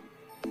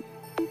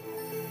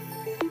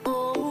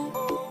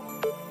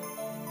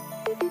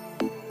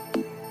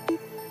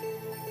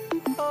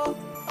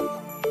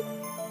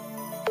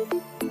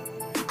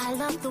 I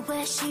love the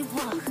way she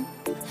walks.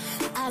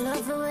 I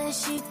love the way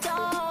she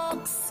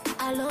talks.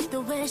 I love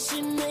the way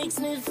she makes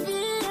me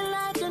feel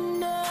like I've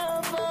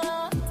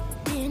never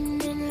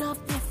been in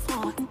love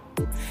before.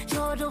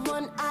 You're the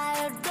one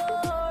I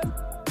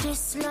adore.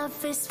 This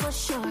love is for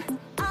sure.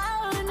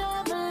 I'll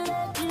never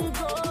let you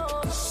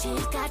go. She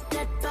got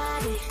that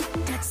body,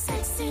 that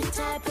sexy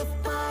type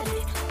of body.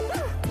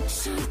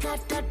 She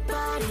got that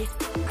body,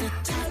 the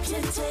type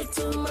you take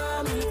to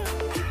mommy.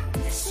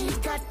 She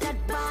got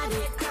that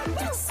body,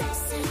 that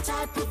sexy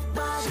type of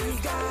body.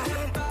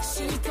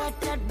 She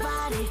got that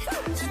body,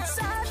 the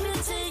type you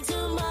take to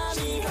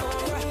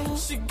mommy.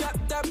 She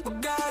got that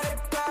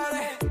Bugatti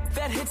body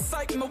that hits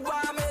like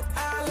Muhammad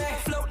Ali.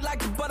 Float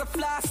like a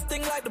butterfly,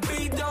 sting like the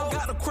Beatles.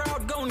 Got the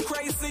crowd going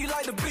crazy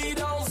like the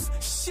Beatles.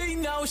 She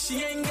knows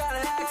she ain't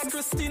gotta ask.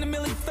 Christina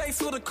Milian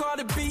face with a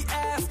Cardi B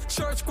ass.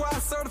 Church choir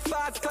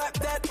certified, clap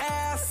that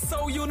ass.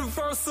 So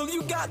universal,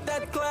 you got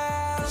that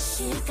class.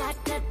 She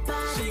got that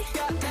body, she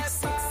got that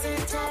sexy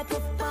type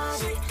of body.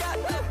 She got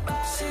that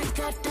body, she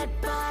got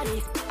that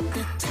body,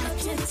 the type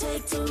you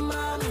take to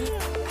mommy.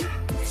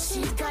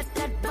 She got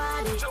that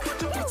body,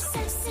 that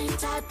sexy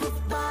type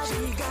of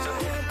body.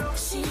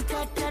 She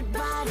got that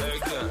body,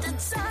 the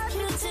type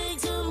you take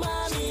to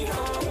mommy.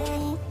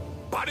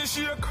 Body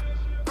shake,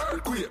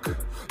 earthquake,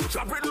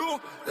 drop it low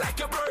like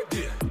your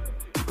birthday.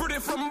 Pretty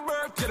from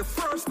birth to the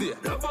first day.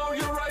 Love how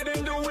you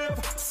riding the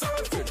wave,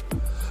 surfing.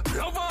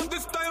 Love all the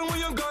style when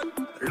you got.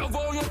 Love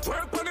how you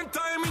twerk on the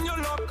time in your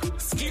luck.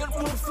 Skate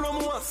move from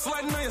one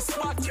slide on your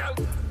spot, girl.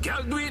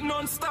 Girl, do it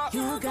non-stop.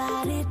 You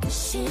got it.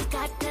 She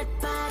got that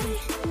body,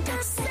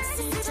 that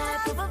sexy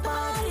type of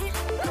body.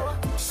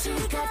 She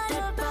got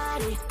that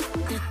body,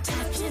 the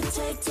type you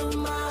take to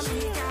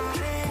mommy.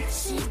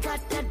 She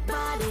got that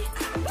body,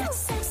 that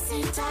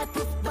sexy type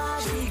of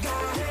body.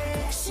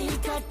 She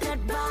got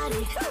that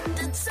body,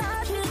 the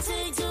type you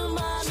take to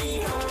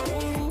mommy.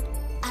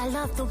 I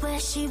love the way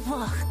she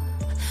walks.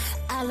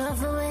 I love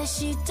the way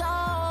she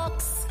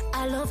talks.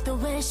 I love the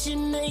way she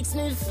makes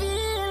me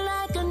feel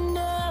like I've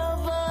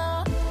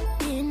never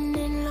been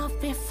in love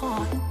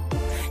before.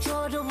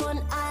 You're the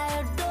one I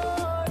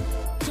adore.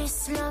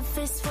 This love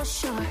is for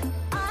sure.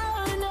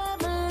 I'll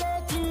never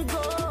let you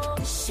go.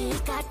 She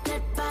got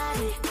that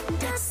body,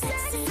 that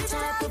sexy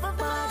type of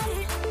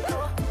body.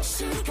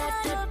 She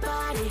got that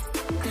body,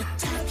 the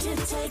type you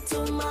take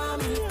to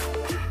mommy.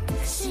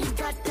 She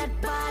got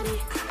that body,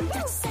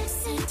 that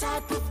sexy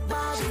type of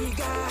body.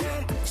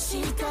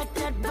 She got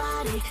that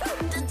body,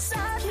 the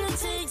type you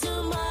take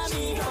to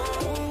mommy.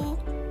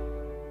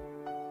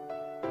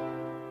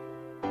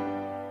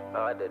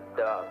 Oh, the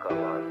darker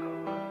one.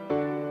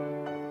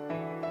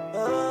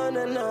 On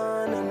and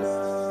on and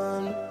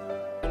on.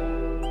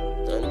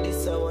 And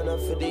this I wanna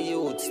for the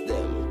youths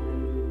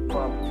them.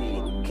 Poppy,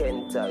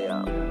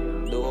 Kentaya,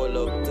 the whole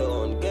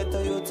uptown. Get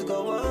the youth to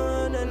go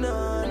on and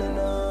on and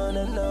on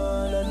and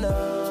on and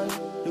on.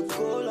 Look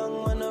how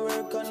long man I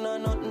work on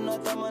and nothing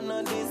not a man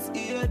at this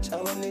age. I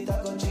want it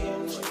to go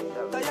change.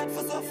 Tired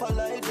for suffer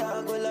like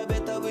dog. Well I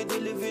better with the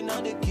living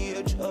on the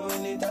cage. I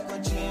want it to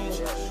go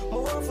change.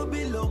 More want to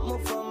build up my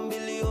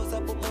family house.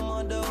 I put my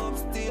mother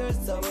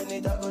upstairs. I want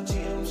it to go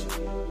change.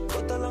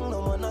 But along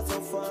no man not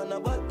so far. Now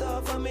but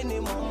off a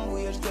minimum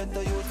wage. Get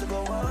the youth to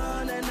go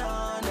on and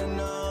on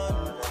and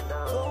on.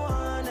 Go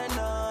on and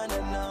on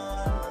and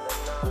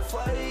on.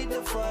 Fight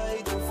the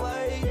fight, to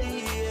fight the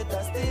hate.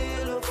 I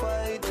still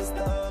fight the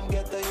storm.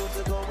 Get the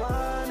youth to go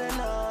on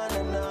and on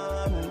and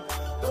on.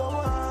 Go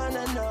on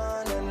and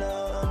on and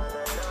on.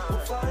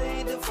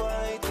 Fight the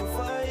fight, to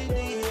fight the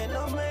hate.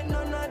 No make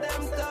none of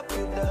them stop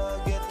you,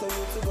 dog. Get the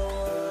youth to go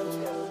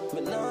on.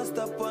 Me nah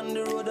stop on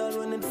the road all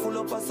when it full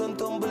up of some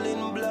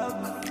tumbling block.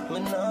 Me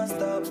nah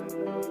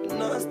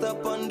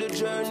stop on the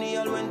journey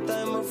all when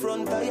time in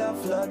front of your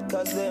flat.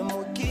 Cause them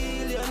will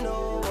kill you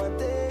know and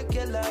take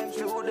your life.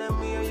 Show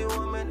them here you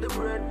want make the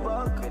bread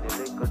back.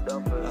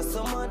 And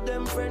some of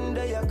them friend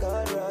they a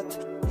call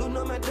rat. Do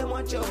not make them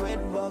watch your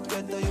head back.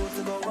 Get the youth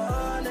to go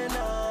on and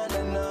on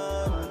and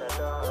on.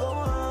 Go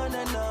on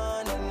and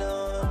on and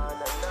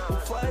on.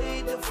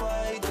 Fight the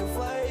fight, to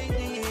fight the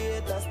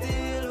hate. I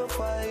still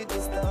fight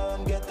the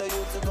storm. Get the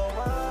youth to go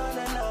on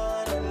and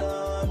on and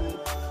on.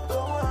 Go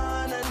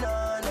on and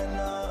on and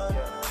on.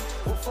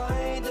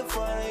 Fight the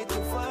fight, to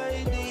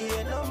fight the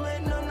hate. No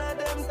make none of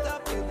them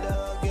stop you,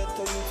 dog. Get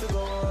the youth to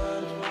go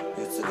on.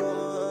 Youth to go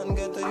on.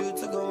 Get the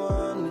youth to go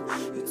on.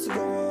 Youth to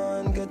go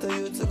on. Get the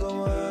youth to go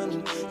on.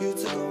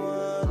 Youth to go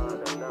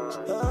on.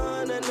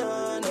 On and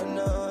on and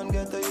on.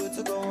 Get the youth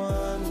to go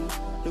on.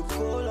 Look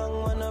how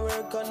long man I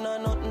work on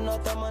and nothing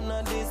not a man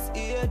at this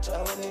age. I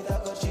want it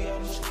to go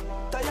change.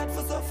 Tired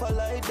for suffer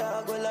like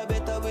dog. Well I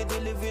better with the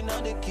living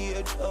on the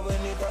cage. I want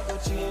it to go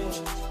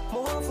change.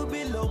 More want to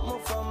build up my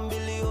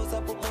family house.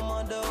 I put my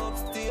mother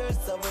upstairs.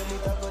 I want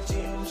it to go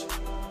change.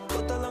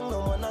 But along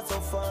no man not so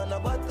far. Now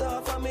but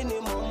off a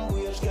minimum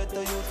wage. Get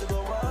the youth to go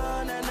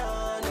on and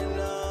on and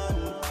on.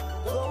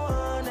 Go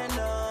on and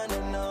on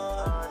and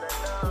on.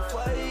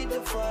 Fight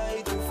the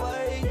fight, to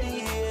fight the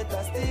hate.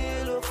 I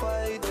still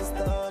fight the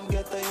storm.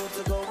 Get the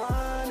youth to go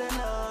on and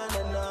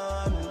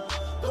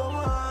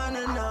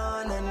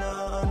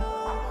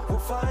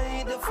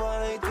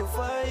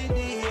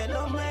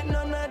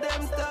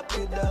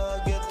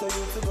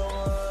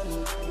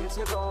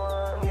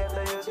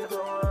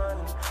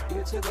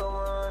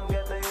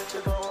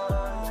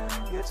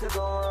to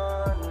go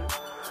on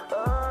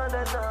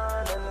and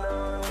on and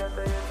on. Get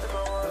the youth to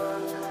go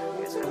on,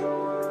 used to go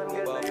on,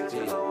 get the youth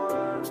to go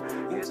on,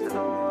 used to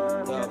go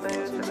on, get the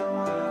youth to go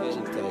on,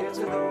 used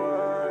to go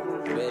on.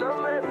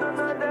 Don't let none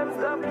of them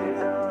stop me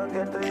now.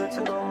 Get the youth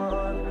to go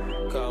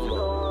on, come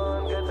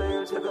on, get the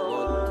youth to go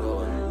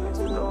on,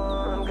 used to go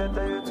on, get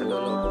the youth to go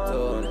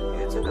on,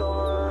 used to go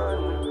on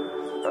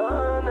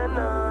and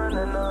on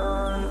and on.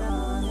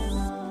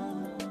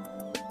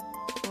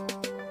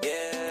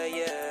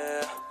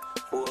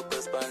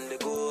 Focus on the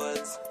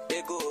goals,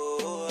 like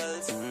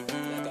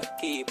a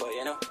keeper,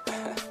 you know.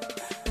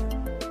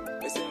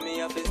 Listen, me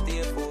have to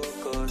stay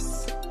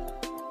focused,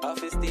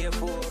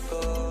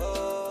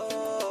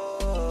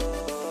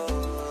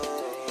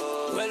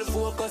 Well,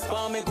 focus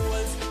on me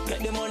goals. Get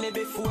the money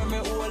before me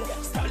hold.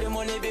 Start the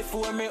money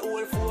before me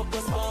hold.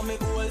 Focus on me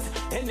goals.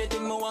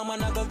 Anything me want,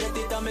 man, I go get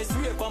it. I'm a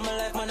straight for my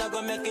life, man, I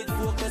go make it.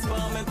 Focus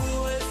on me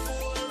goals.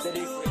 Say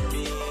different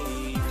me.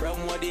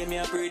 From what day me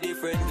I pray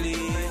differently.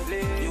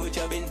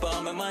 Future been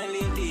for my mind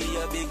lately.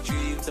 A big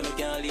dream, so me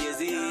can't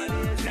lazy.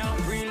 Now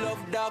pre-love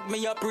dog,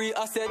 me a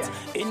pre-asset.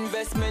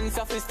 Investments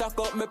have to stack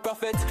up me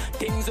profit.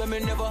 Things when me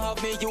never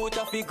have, me youth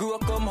have to grow,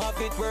 come have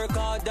it. Work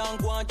hard and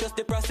go on, just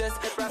the process.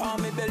 For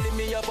me belly,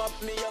 me up.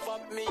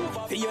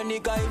 For your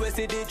nigga, I will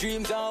see the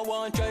dreams and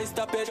want try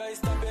stop it.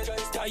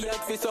 Tired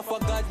fi suffer,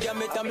 God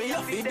damn it. And me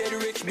have to dead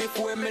rich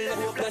before me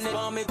left planet.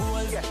 For me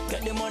goals,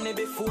 get the money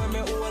before me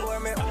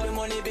hold. Start the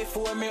money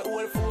before me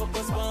hold.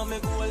 Focus on me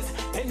goals.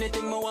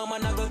 Anything me want,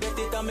 man, I go get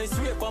it. I'm a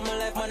straight for my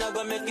life, man, I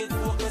go make it.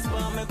 Focus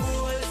on me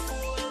goals.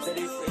 So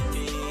different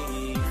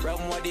me.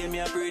 From what day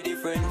me I pray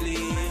differently.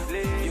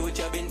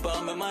 Future been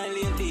for my mind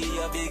lately.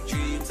 A big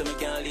dream, so me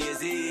can't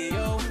lazy.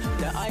 Yo,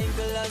 the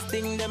eyeglass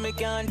thing that me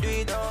can't do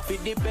it. If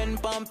it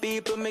depend on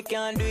people, me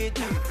can't do it.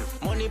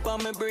 Money for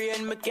my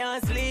brain, me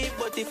can't sleep.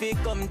 But if it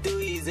come too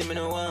easy, me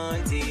no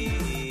want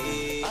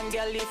it. And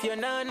girl, if you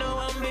not no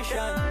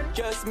ambition,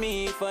 trust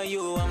me for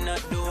you, I'm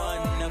not the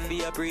one. I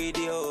be a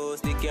pretty house,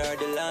 take care of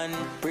the land.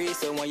 Pray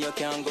someone you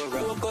can't go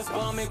wrong. Focus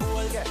on me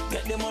goals,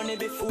 get the money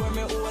before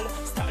me hold.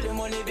 Start the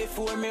money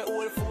before me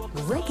hold.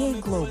 Reggae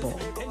Global,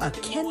 a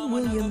Ken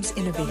Williams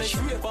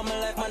innovation. For my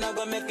life, man, I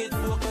go make it.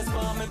 Focus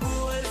on me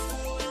goals.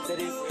 Say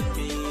different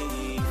me.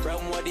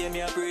 From what day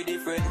me I pray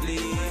differently.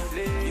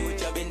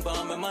 Future been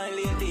for my mind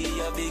lately.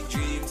 A big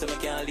dream, so me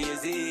can't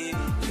lazy.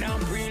 Now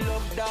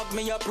pre-love dog,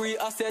 me a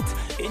pre-asset.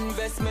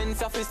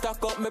 Investments have to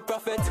stack up me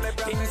profit.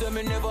 Things when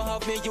me never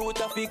have, me youth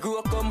have to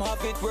grow, come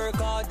have it. Work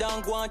hard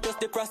and go on, just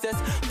the process.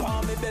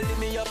 For me belly,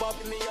 me up.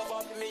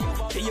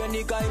 For your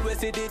nigga, I will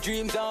see the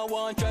dreams and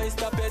want try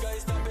stop it.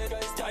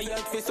 Tired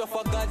fi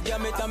suffer, God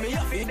damn it. And me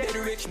have to dead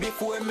rich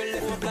before me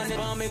left the planet.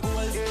 For me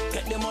goals,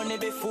 get the money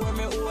before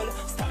me hold.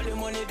 Start the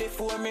money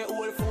before me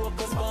hold.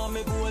 Focus on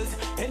me goals.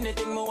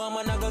 Anything me want,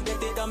 man, I go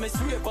get it. I'm a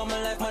straight for my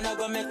life, man, I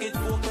go make it.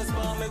 Focus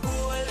on me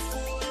goals.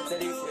 So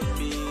different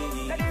me.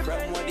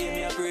 From what day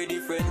me I pray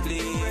differently.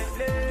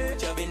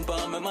 Future been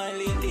for my mind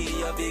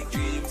lately. A big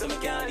dream, so me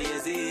can't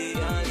lazy.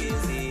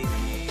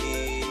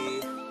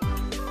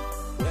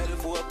 Well,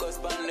 focus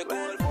on the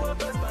goal.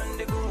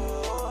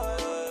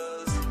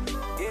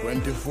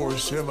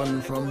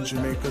 24/7 from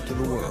Jamaica to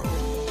the world.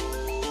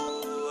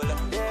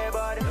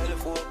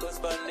 Focus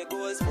on the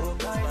goals.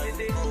 Focus on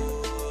the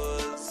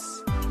goals.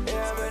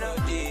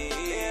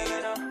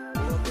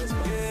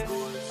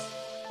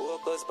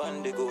 Focus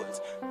on the goals.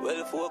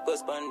 Well,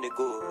 focus on the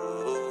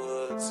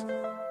goals.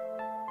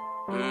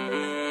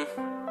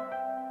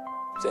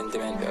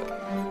 Sentimental.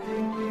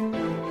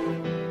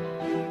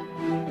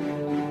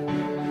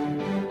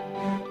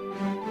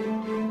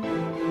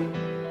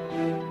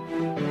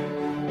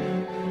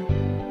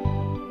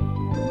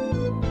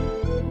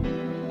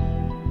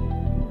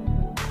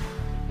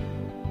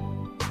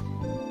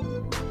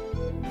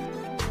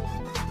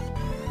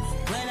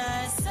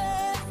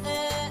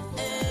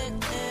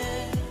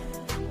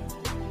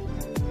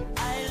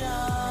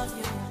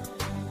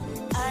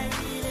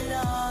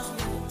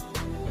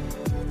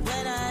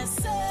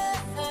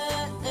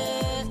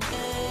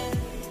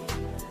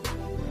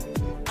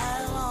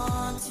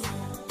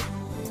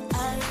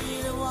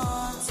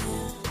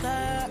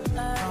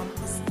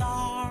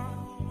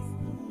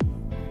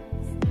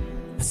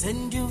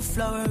 Send you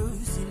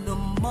flowers in the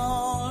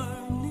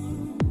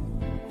morning.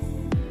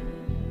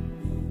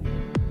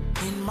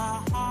 In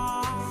my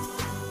heart,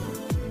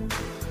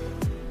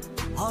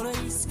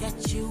 always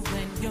get you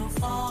when you're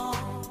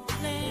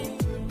falling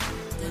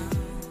down.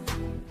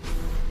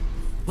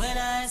 When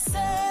I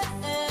say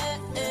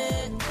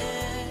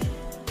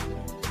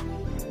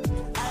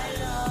I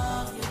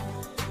love you,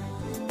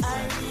 I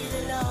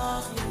really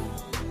love you.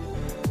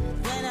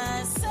 When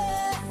I say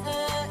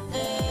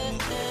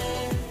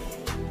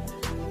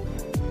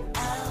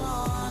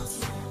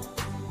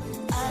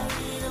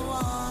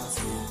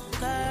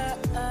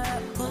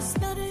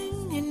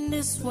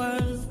this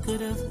world could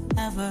have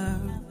ever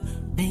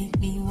made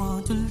me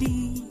want to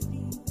leave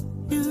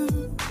you.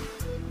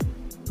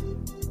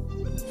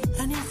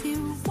 And if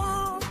you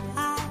want,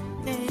 I'll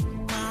take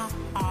my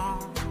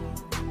heart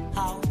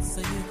out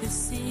so you can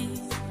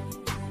see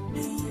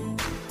me.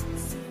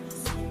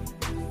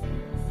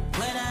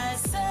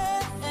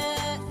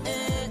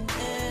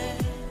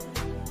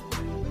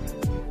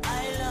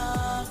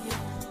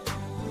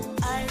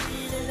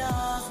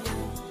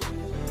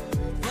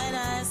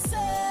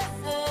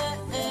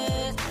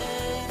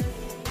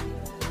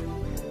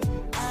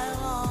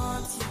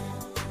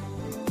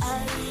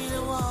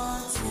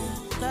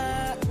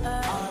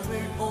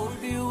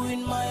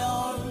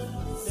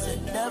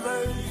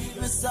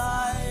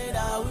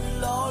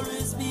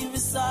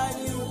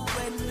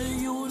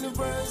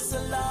 first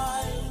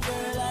alive,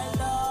 girl, I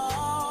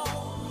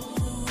love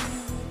you.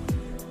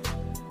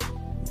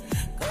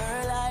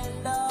 Girl, I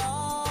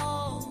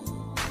love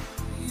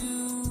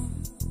you.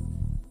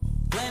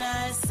 When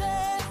I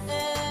say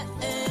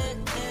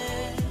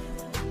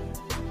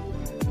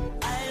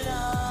I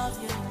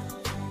love you,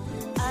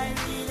 I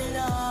really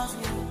love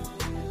you.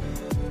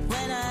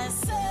 When I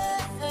say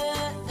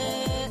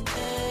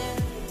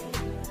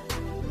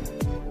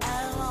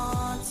I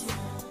want you,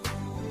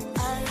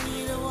 I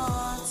really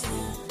want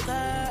you, girl.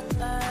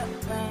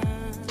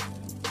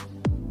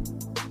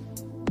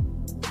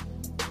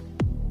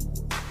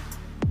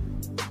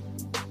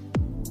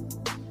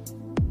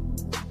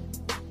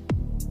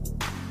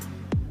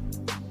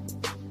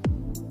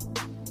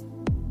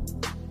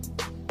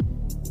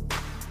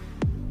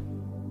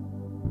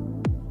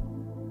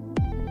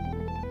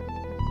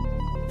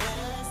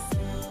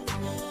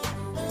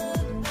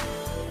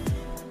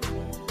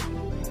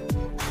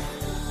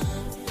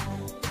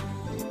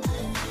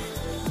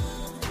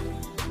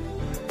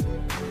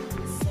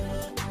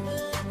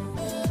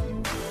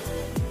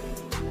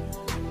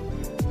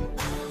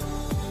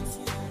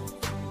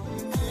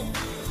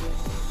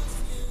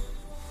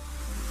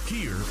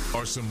 Here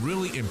are some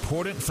really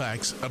important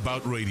facts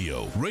about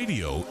radio.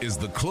 Radio is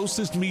the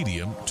closest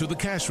medium to the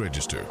cash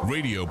register.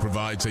 Radio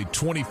provides a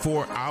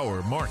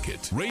 24-hour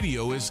market.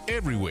 Radio is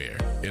everywhere,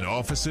 in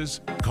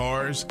offices,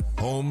 cars,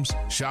 homes,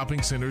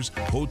 shopping centers,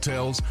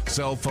 hotels,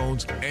 cell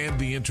phones, and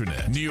the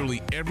internet.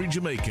 Nearly every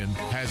Jamaican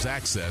has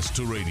access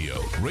to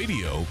radio.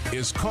 Radio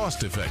is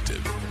cost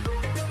effective.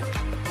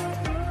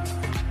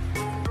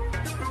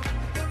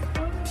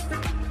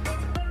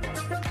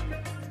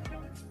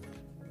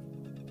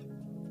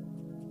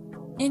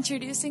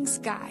 Introducing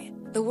Sky,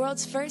 the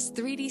world's first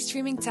 3D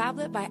streaming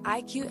tablet by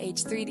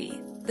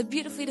IQH3D. The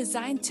beautifully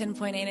designed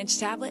 10.8-inch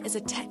tablet is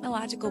a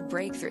technological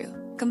breakthrough,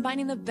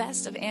 combining the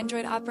best of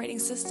Android operating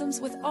systems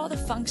with all the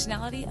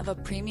functionality of a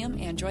premium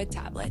Android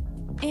tablet,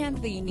 and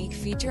the unique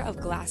feature of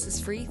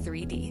glasses-free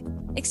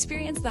 3D.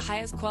 Experience the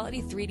highest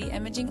quality 3D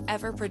imaging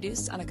ever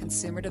produced on a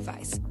consumer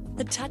device.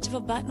 The touch of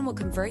a button will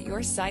convert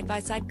your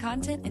side-by-side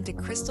content into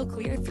crystal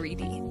clear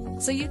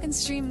 3D, so you can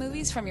stream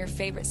movies from your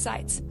favorite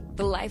sites.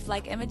 The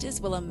lifelike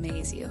images will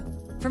amaze you.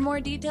 For more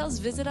details,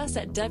 visit us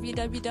at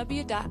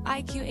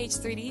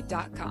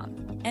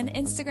www.iqh3d.com and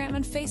Instagram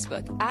and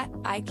Facebook at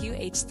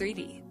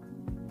IQH3D.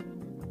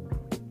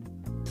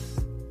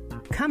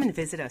 Come and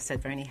visit us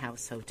at Verney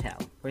House Hotel.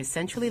 We're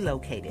centrally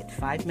located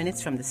 5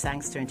 minutes from the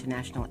Sangster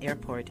International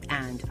Airport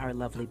and our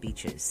lovely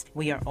beaches.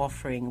 We are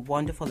offering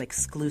wonderful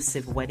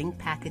exclusive wedding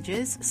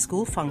packages,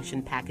 school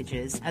function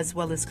packages, as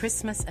well as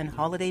Christmas and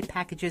holiday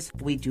packages.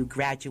 We do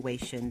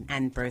graduation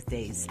and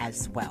birthdays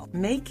as well.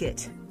 Make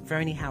it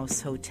Verney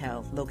House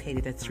Hotel,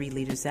 located at 3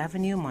 Leaders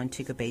Avenue,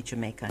 Montego Bay,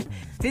 Jamaica.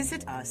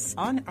 Visit us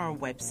on our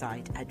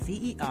website at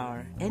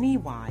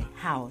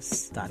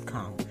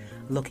verneyhouse.com.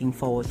 Looking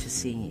forward to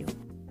seeing you.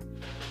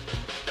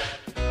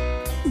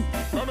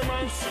 Well,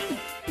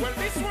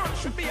 this one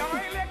should be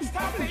highly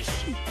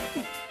established.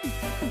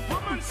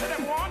 Women say they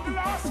want the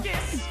last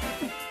kiss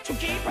to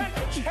keep and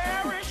to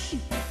cherish.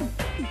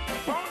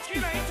 Bounce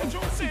Killer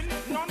introducing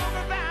none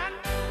other than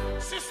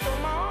Sister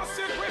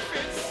Marcia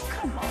Griffiths.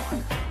 Come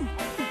on.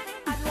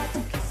 I'd like to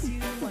kiss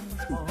you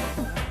once more.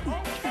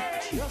 Okay.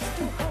 Just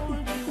to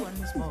hold you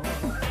once more.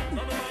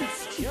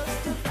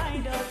 Just to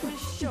find out for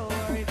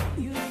sure if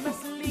you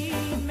must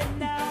leave me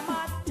now,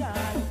 my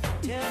darling.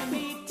 Tell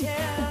me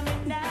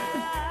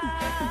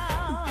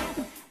now.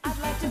 I'd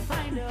like to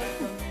find out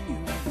from you.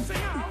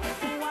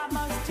 Why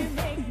must you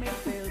make me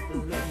feel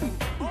blue?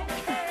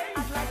 Okay.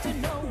 I'd like to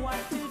know what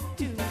to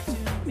do to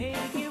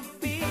make you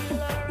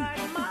feel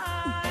alright,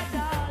 my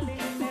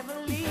darling. Never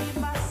leave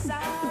my side.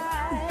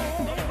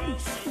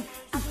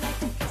 I'd like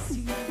to kiss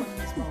you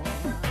once more.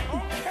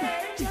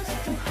 Okay.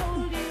 Just to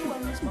hold you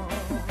once more.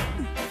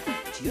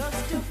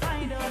 Just to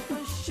find out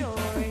for sure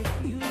if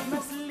you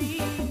must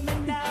leave me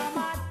now,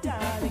 my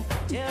darling.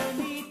 Tell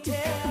me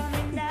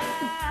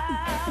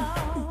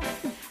now.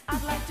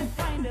 I'd like to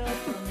find out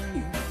from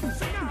you.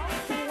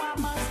 Why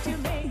must you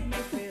make me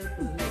feel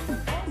blue?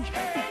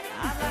 Okay.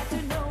 I'd like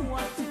to know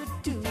what to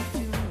do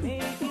to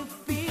make you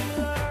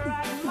feel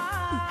alright,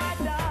 my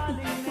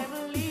darling.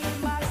 Never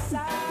leave my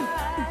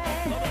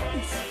side.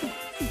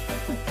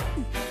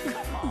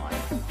 Come on.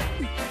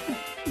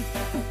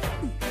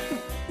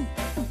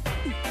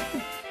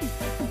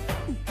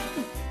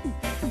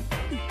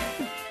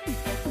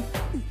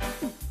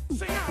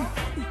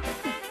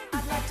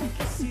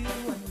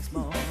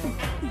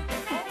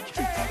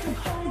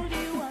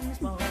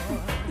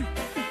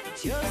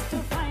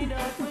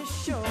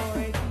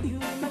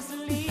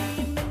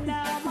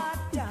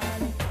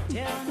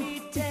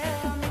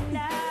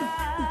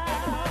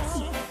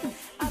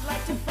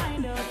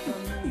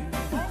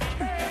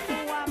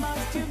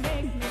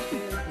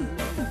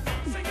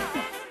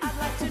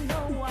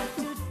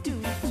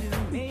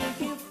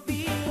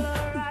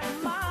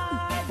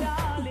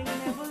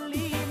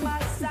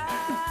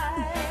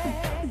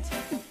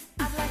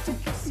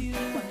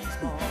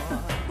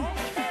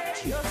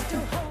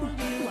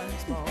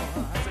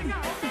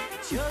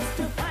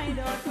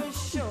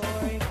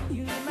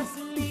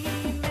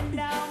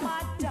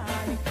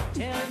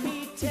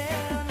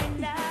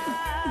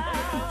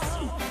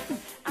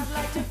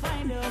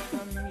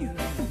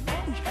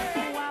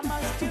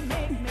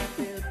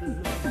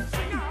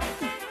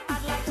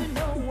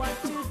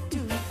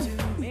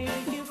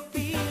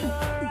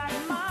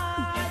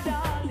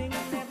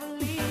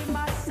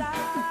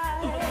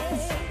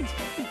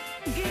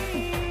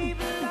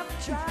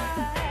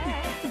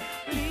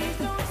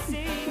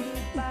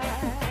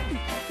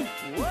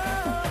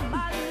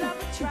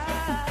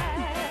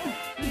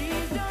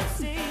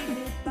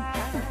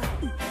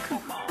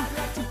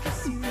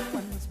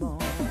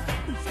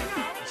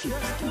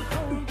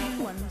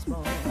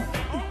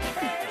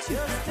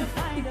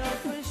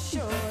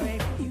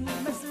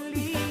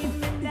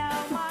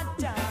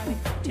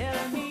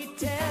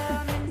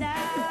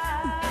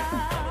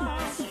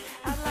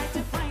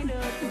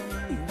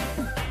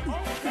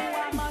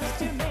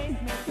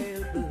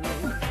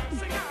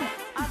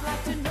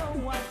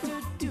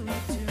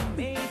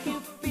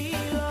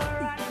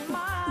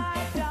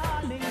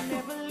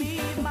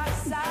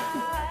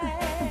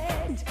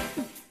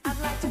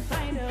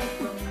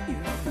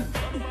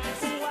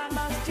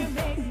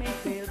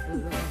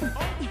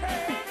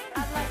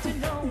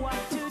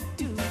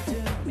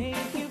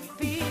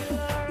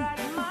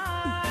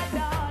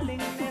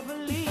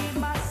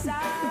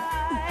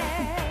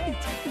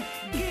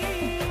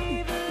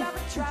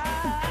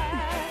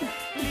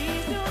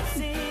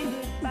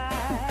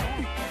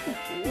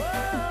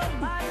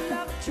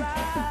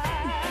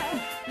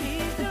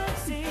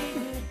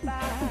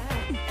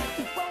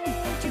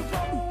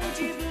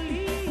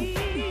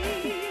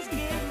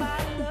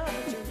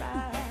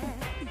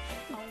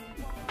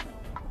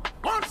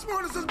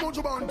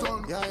 Buju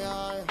Banton.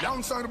 Yeah.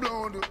 Alongside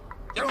blood.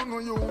 You don't know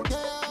you.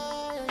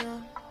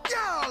 Yeah.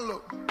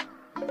 Girl.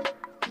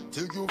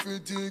 Take your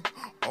fatigue,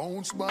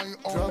 ounce by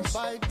ounce. Drop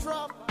by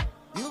drop,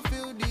 you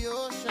feel the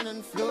ocean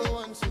and flow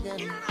once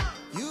again.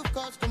 You've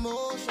caused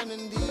commotion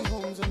in the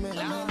homes of men.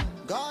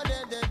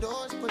 Guarded their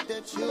doors, put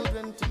their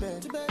children to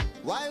bed.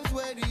 Wives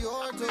wear the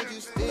oar, told you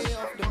stay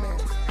off the men.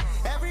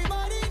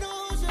 Everybody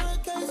knows you're a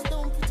case,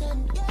 don't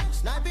pretend.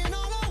 Sniping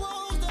all the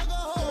walls, dug a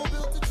hole,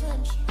 built a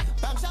trench.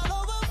 Banks all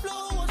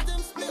overflow, watch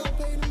them spill,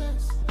 pay the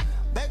mess.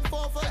 Beg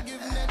for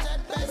forgiveness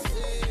at best,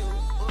 say,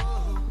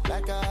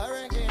 like a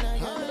hurricane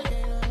again.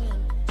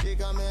 She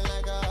coming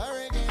like a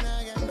hurricane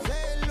again.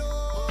 Say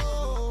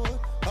low,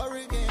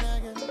 hurricane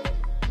again.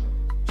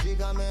 She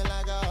coming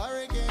like a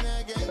hurricane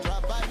again.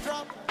 Drop by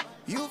drop,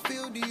 you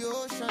feel the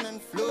ocean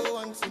and flow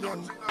once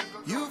again.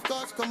 You've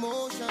caused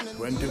commotion and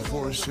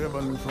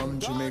 24/7 from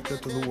Jamaica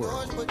to the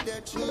world. put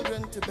their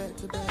children to bed.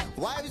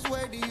 Wives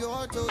wear the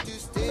oar, told you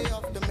stay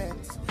off the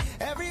meds.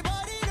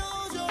 Everybody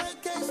knows you're a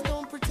case,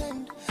 don't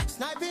pretend.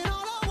 Sniping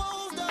all our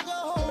walls, dug a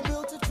hole,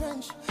 built a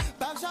trench.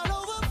 Bags all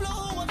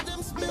overflow, watch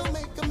them spill,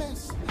 make a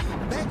mess.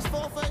 Begs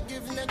for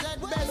forgiveness at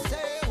best,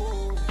 say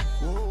oh,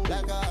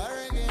 like a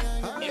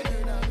hurricane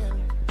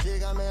again. She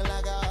got me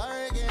like a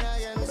hurricane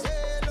again.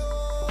 Say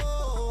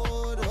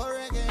Lord,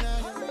 hurricane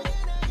again.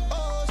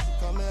 Oh, she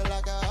coming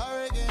like a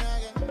hurricane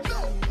again.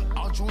 I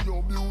show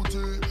your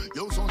beauty,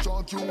 you're such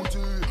a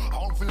cutie.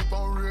 I'll flip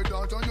and read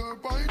that on your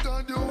point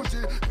of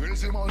duty.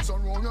 Crazy man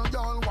surround your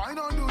girl, why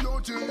not do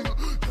your thing?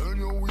 Turn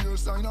your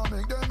waistline and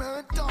make them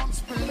head top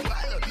spin.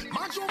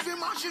 Match off him,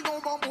 mash it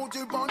over, put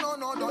it on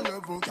another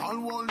level.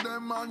 Can't hold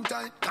them man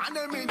tight, can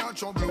them in a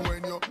trouble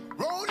when you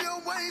roll your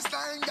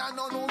waistline. Can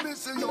no know me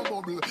see your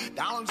bubble.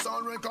 Dance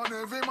and reckon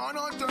every man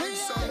on turn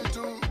side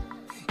too.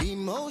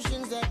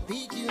 Emotions that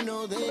peak, you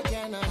know they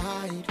cannot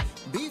hide.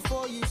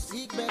 Before you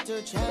seek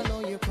better,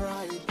 channel your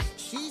pride.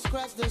 She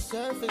scratched the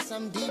surface,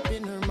 I'm deep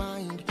in her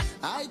mind.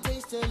 I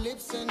taste her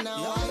lips and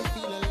now I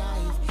feel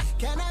alive.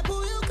 Can I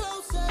pull you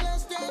closer?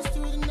 Let's dance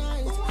through the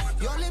night.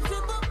 Your lips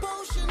with a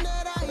potion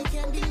that I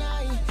can't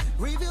deny.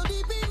 Reveal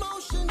deep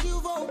emotions,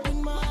 you've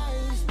opened my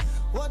eyes.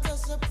 What a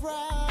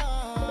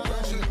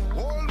surprise. She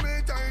hold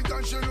me tight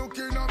and she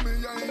looking at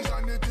me eyes.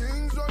 And the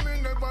things that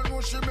me never know,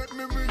 she make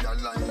me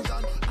realize.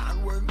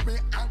 And when me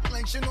act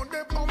like she know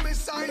they on me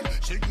side,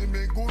 she give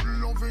me good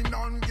loving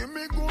and give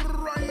me good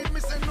ride. Me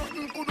say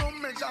nothing couldn't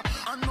measure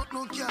and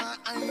nothing can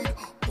hide.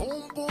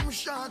 Boom boom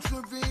shots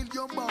reveal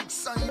your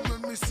backside.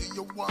 When me see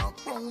you walk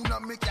round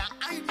and me can't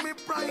hide me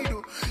pride.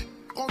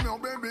 Come here,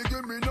 baby,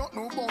 give me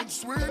nothing but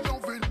sweet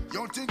loving.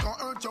 You think I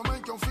hurt you,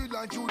 make you feel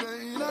like you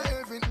there in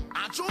heaven.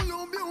 I show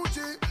you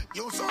beauty,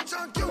 you're such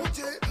a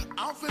cutie.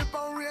 I feel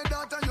parade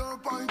that at your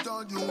point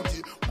of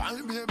duty.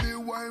 Why, baby,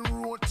 why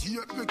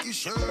rotate, make it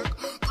shake?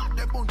 Got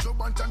the bunch of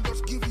bunch and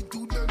just give it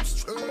to them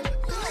straight.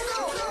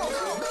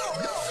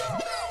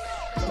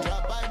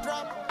 Drop by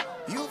drop,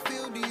 you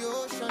feel the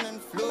ocean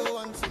and flow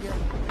once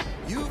again.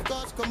 You've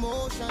caused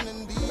commotion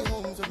in the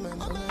homes of men.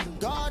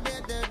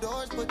 Guarded their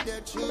doors, put their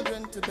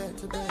children to bed.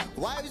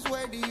 Wives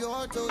wear the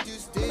oar, told you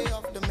stay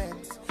off the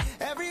meds.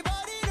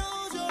 Everybody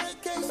knows you're a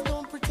case,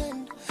 don't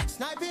pretend.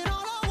 Sniping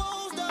all our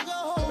walls, dug a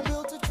hole,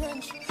 built a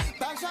trench.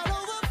 Bags all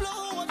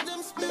overflow, watch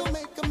them spill,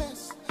 make a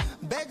mess.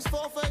 Begs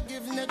for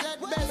forgiveness at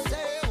best,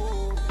 say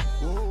oh,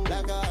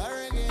 like a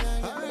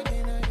hurricane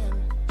again.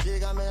 She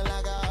got me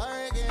like a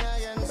hurricane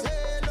again.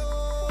 Say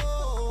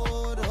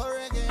Lord,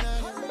 hurricane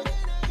again.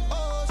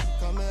 Oh, she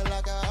coming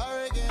like a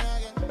hurricane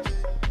again.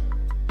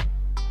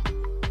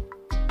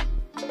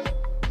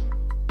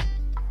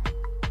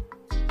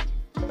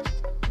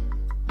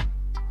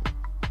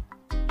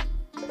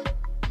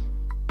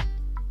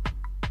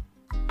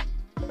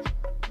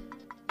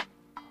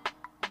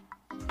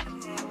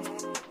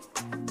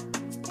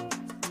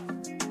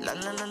 La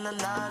la la la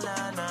la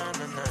la la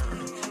la la.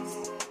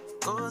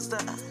 Costa,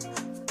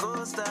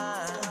 Costa,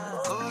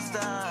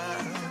 Costa.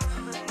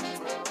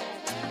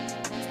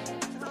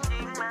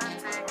 King man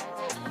thing,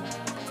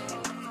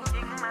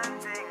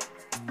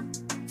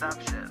 top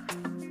shelf.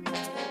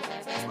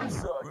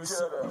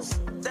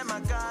 Them a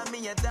call me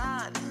a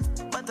Don,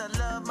 but I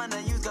love man I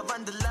use up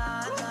on the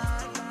line.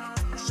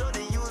 Show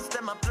the use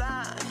them a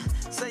plan.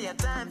 Say a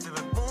time for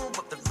me move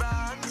up the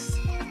rocks.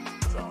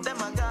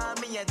 Them a call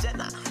me a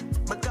Jenna.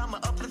 Become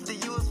an uplift the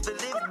youth to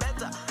live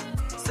better.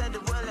 Said the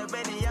world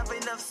already have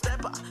enough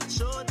stepper.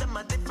 Show them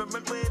a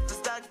different way to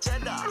stack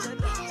cheddar.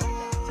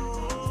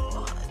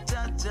 Ooh,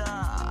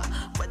 cha-cha.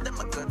 But them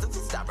a go to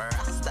stop a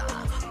rasta.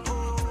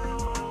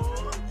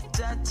 Ooh,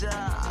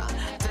 cha-cha.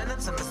 Tell them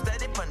some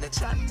steady on the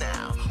chat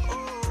now.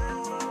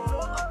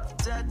 Ooh,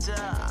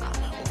 cha-cha.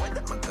 When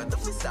them a go to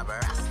stop a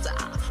rasta.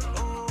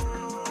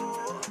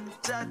 Ooh,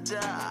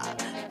 cha-cha.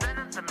 Tell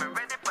them some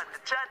ready on the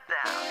chat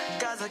now.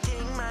 Cause a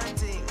king man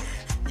thing.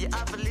 You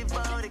have to live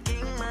how the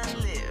king man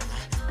live.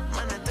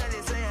 Man, I tell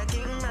you, say a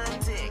king man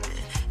thing.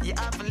 You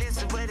have to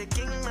listen where the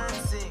king man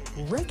sing.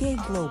 Reggae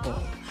Global,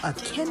 a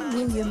Ken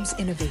Williams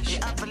innovation.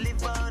 You have to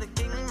live how the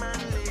king man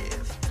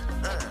live.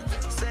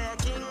 Say a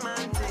king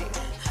man thing.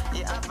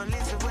 You have to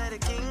listen where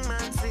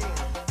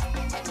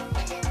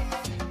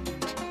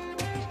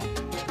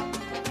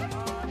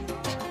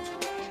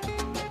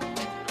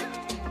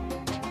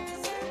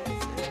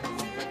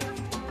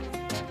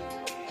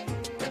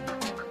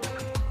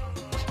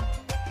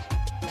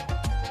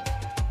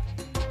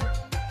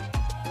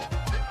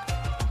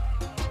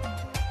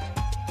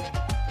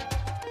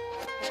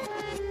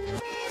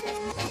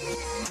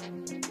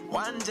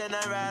One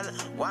general,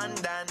 one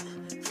Dan.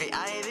 Fi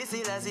I this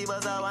as he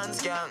was a one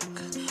skunk.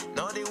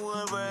 Now the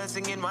whole world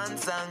singing one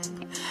song.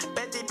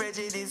 Petty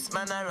prejudice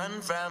man I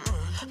run from.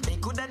 Me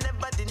coulda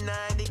never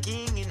deny the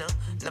king, you know.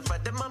 Now for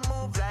them I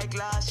move like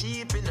lost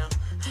sheep, you know.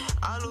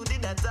 All who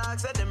did that talk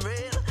said them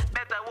real.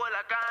 Better hold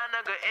a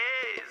corner go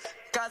is.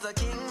 Cause a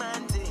king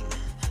man thing.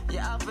 You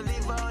have to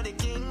live how the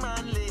king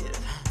man live.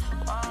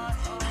 Oh,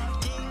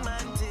 king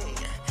man thing.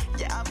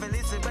 You have to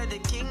listen where the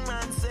king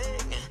man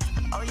sing.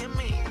 Oh, you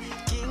mean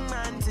king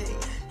man thing.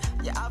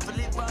 You have to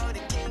live how the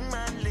king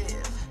man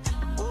live.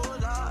 Oh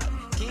Lord,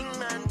 king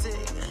man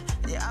thing.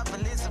 You have to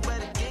listen where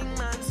the king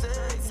man sing.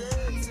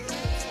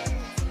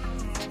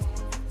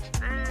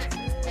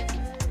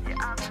 You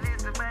have to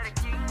listen where the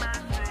king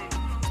man sing.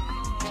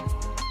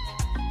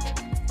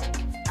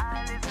 I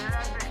listen,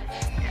 I say.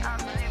 You have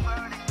to live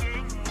how the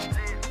king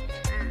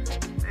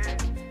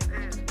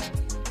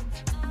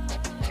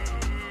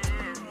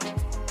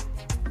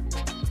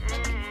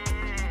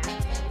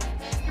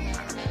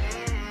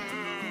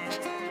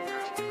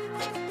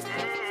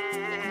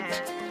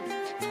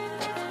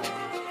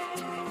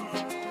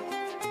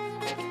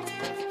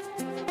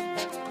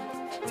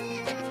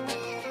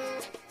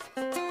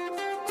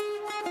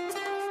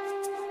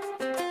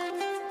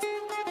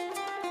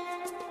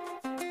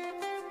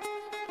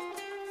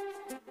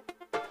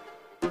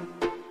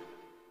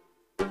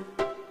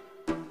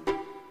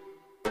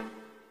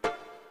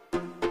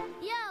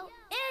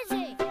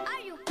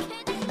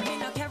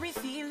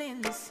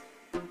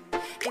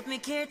Me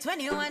care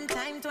 21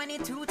 time,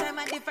 22 time,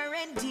 a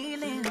different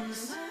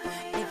dealings.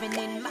 Living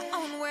in my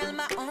own world,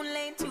 my own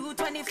lane,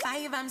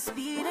 225, I'm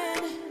speeding.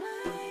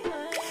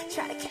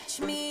 Try to catch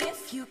me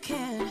if you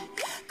can.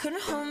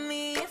 Couldn't hold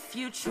me if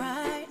you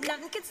try.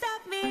 Nothing can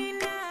stop me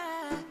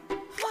now.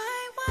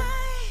 Why?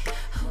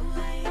 Who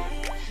I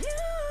am?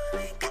 You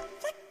ain't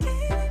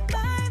complicated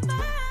by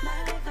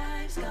my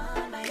vibes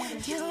gone, my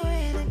energy. Your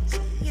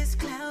energy is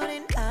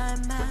clouding my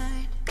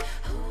mind.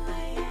 Who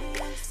I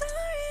am?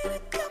 Sorry to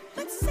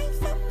compensate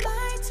for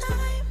my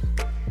time.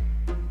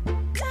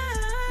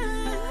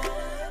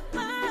 I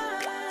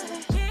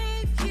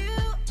gave you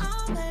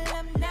all the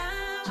love,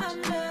 now I'm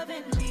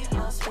loving me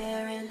all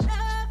sparing.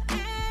 Love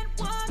and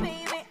war,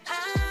 baby,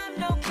 I'm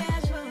no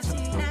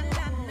casualty. Nah,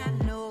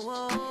 no.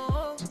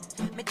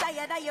 Me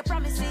tired of your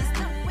promises,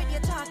 done with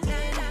your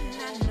talking.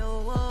 Nah,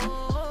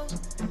 no.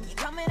 You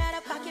coming out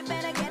of pocket,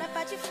 better get up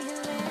what you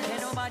feeling.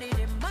 Ain't nobody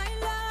in my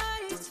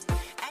life,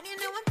 and you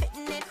know I'm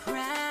fitting it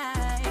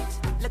right.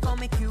 Look on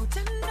me cute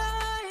and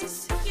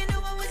nice, you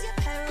know I was your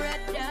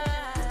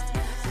paradise.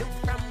 Look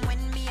from when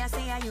me I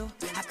say you,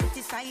 I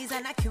criticize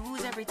and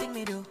accuse everything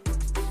me do.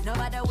 No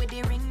matter with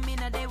the ring, me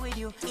not there with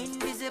you.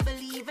 Invisible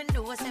even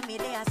though I say me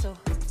there so.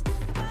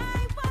 Why?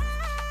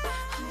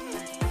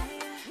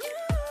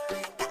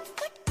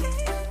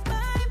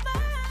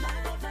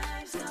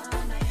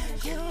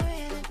 Your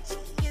energy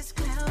is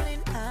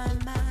clouding my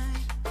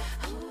mind.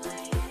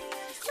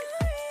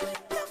 Sorry to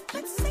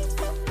compensate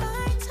for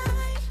my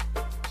time.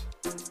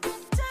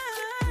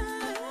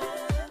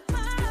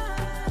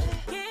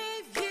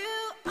 Gave you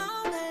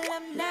all the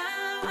love,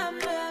 now I'm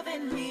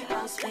loving me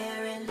all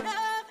sparing.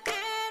 Love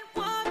and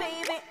war,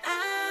 baby,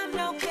 I'm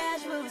no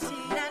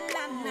casualty.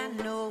 Nah,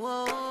 no.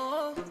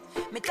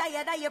 Me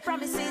tired of your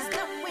promises,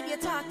 done with your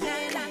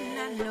talking.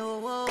 Nah, no.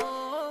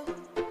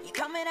 You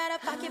coming out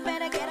of pocket,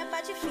 better get up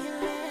what you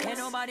feeling. Ain't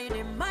nobody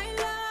in my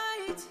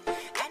light,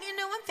 and you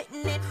know I'm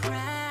fitting it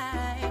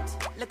right.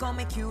 Look on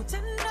me cute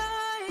and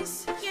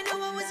nice, you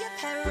know I was your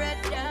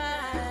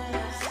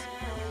paradise.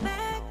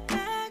 Back,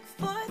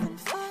 forth and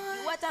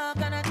forth. You a talk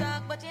and a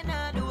talk, but you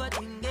not do a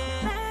thing,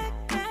 yeah.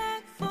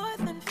 Back,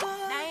 forth and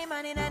forth. Now you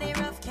man inna the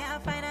rough,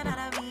 can't find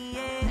another me,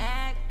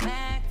 yeah.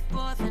 Back,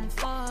 forth and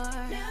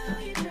forth. Now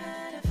you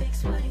try to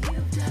fix what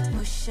you've done.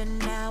 Pushing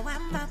now,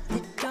 I'm out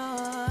the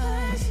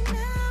doors.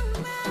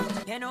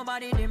 Ain't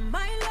nobody in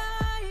my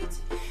light,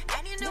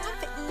 and you know I'm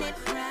fitting it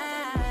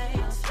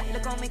right.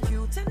 Look on me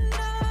cute and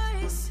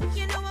nice,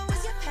 you know I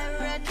was your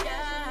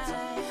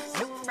paradise.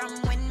 Look from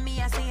when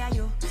me I say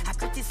you, I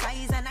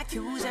criticize and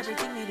accuse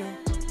everything me do.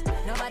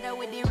 No matter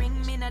with the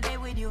ring, me not there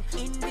with you.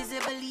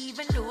 Invisible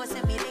even though I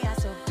say me there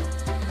so.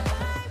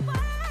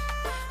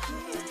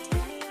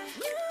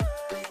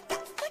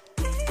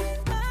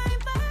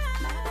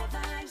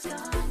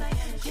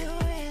 Your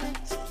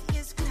energy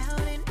is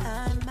clouding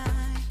my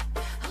mind.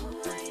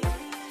 Sorry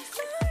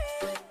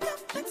to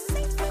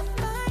compensate for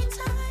my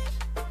time.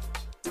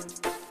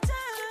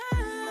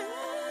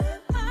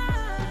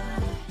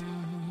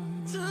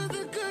 To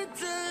the good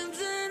times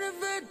and the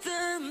bad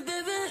times,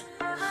 baby.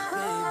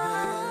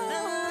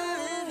 Never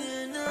leave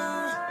you, no.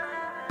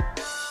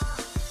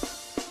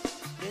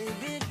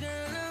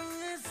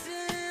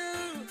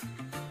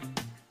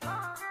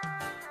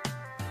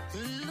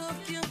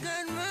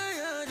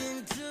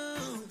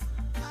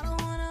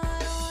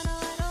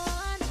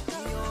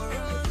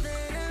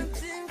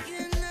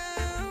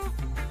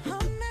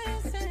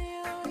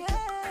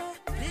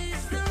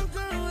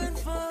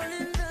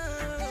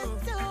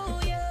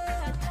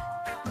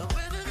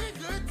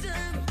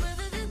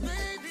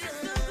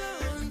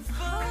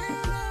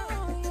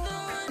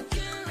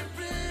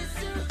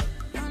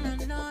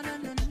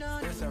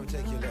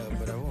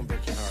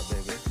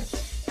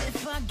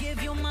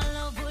 give you my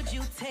love, would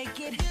you take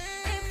it?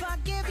 If I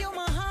give you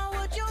my heart,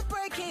 would you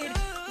break it?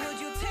 Would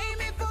you take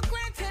me for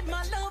granted?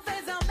 My love,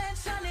 as I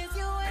mentioned, is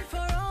you and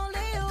for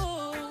only you.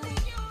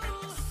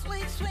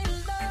 Sweet, sweet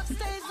love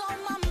stays on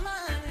my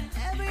mind.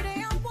 Every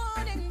day I'm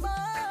wanting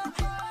more.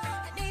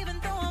 And even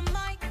though I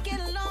might get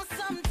lost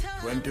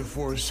sometimes,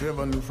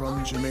 24/7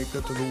 from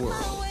Jamaica to the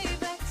world. way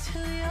back to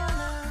your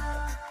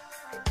love.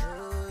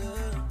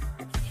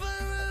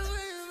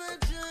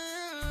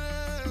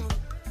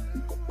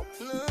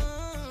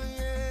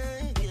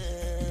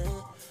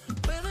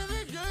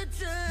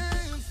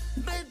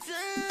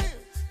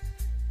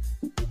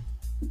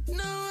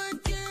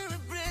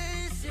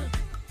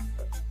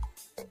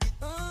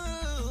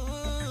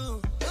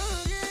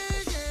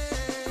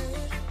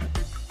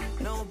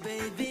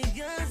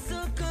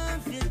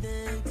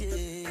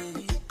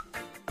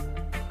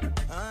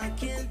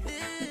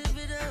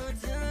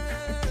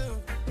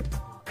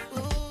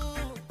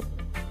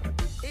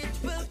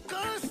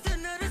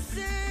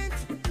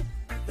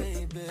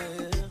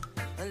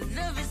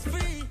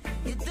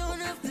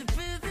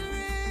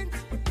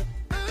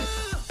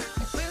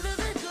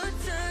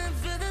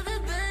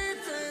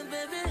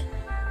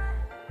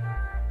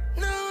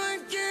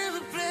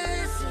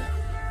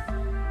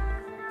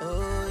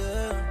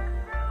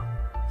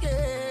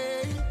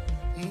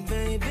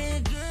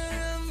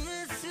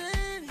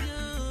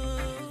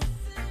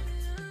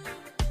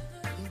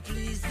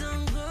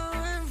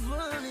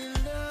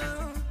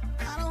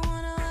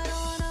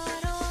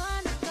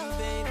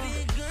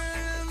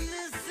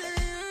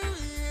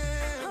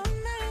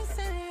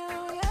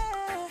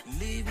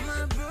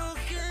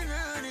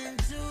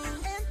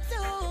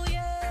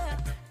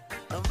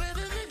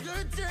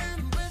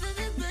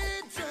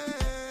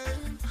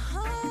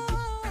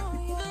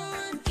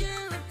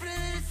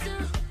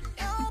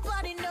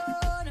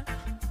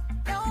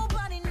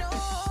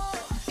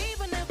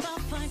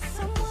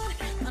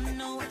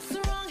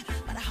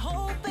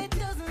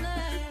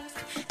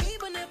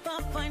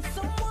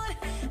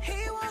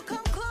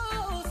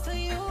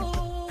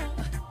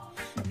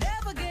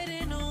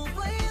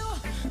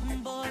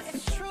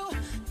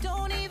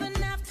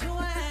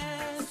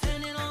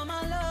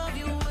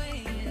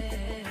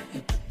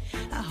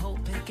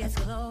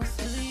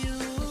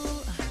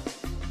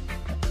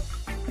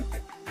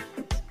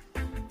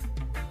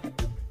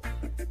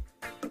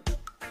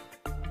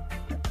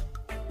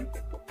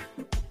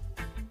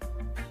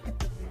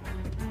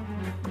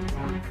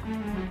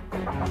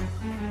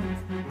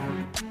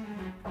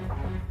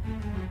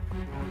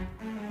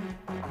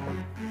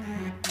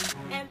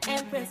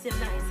 Empress, you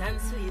nice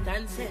and sweet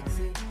and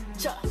sexy.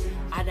 Cha,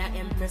 other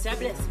Empress, you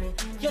bless me.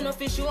 You know,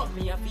 fish you up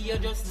me, I feel you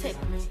just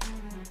take me.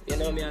 You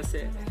know me, I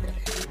say.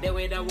 The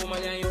way that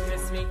woman you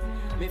impress me.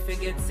 Me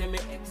forget, say me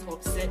ex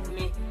upset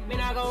me. Me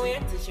not gonna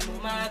wait till she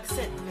mama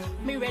accept me.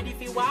 Me ready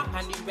fi walk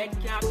on the red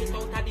carpet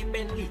out of the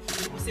Bentley.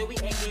 You say we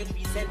engaged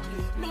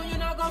recently. No, you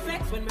not gonna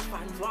vex when me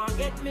fans won't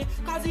get me.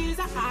 Cause he's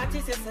an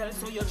artist yourself,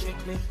 so you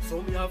check me.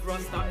 So me have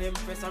Rasta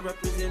Empress, I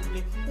represent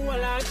me. Who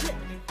all I check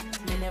me?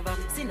 Me never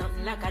see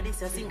nothing like a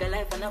this, a single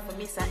life enough for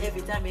me, so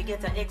every time you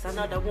get an ex,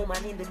 another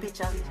woman in the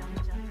picture.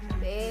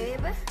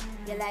 Babe,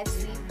 you like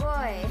sweet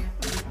boy.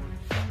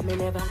 Me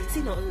never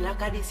see nothing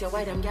like a this, your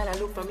white them gyal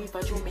look for me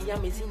for you, me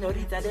and me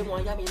senorita, them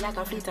want me like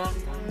a flitter.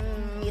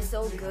 You're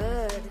so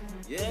good.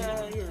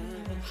 Yeah.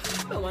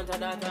 I want a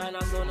daughter and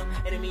a son.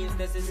 It means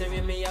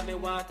necessary, me have me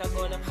water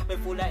gun. Me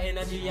full of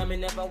energy and me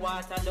never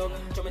water down.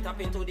 So me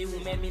tap into the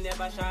woman, me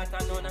never shot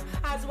a none.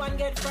 As one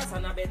get frost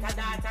and a better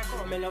daughter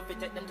come, me love to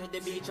take them to the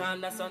beach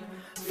and the sun.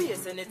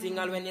 Face anything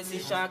all when you see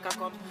shark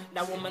come.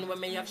 That woman when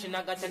me have, she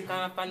not got take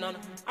half a none.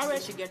 Or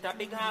she get a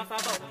big half a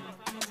bum.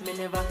 Me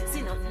never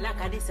see nothing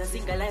like a this, a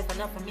single life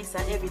enough for me, so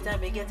every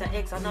time me get an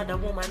ex, another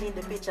woman in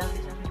the picture.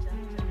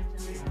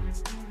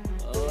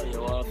 Oh,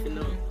 you want to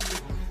know?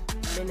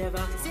 Me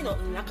never see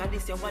nothing like a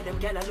this, you want them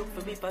gyal look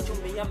for me for you,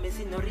 me and me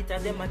senorita,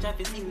 them a try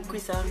to see who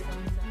Chris are.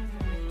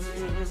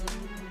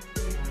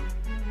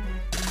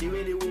 The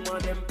way the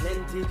woman them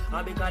plenty,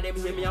 all because them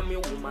hear me and me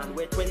woman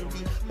we're 20.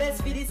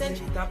 Best for the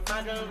century, top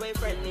model way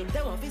friendly.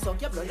 They want to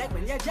suck your blood like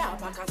when your job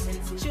back a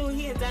sense. Show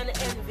hate and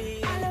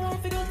envy. All I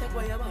want to do take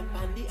away your man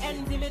pan the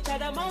envy. Me try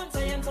the mount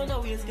science on the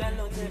waist, girl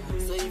not temple.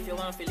 So if you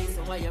want to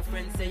listen what your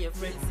friends say, your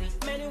friends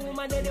see. Many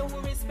women they who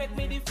respect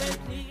me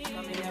differently.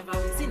 Me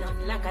never see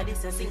nothing like a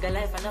this, a single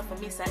life enough for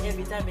me, so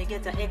every time me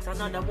get an ex,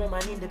 another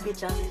woman in the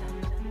picture.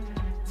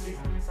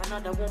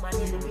 Another woman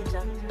in the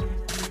picture.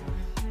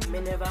 Me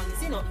never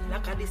see nothing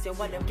like a this, you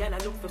want them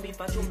gyal look for me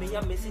for you, me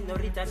and me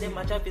senorita, them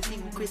a try to see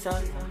who Chris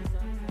are.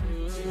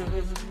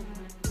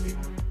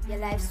 You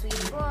like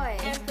sweet boy.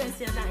 Empress,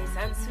 you nice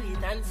and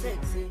sweet and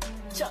sexy.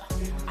 Cha,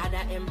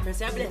 other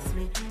Empress, you bless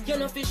me. You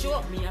know fi show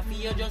up me, I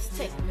feel you just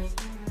take me.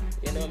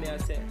 You know me I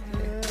say.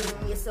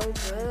 You're so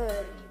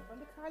good.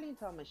 Arlene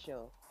Thomas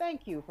Show.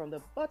 Thank you from the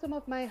bottom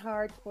of my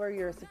heart for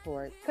your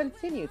support.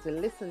 Continue to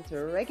listen to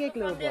Reggae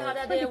Global. The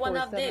other day, one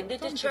of the 24/7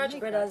 from church Jamaica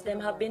brothers to them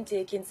the have world. been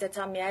taking set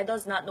on me. I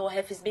does not know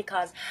if it's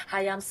because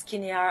I am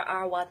skinny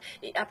or what.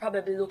 I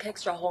probably look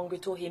extra hungry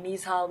to him.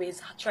 He's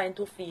always trying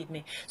to feed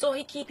me. So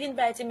he keep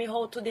inviting me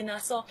out to dinner.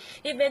 So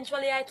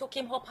eventually I took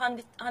him up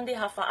on the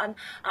offer and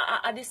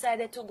I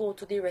decided to go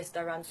to the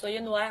restaurant. So you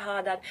know I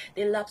ordered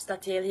the lobster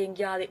tail in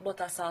garlic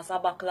butter sauce, a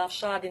buckle of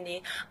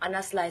Chardonnay and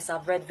a slice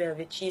of red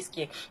velvet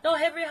cheesecake. Now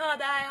every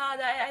order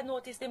I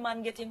noticed the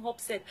man getting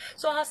upset.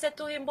 So I said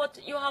to him, but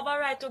you have a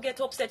right to get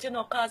upset, you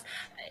know, because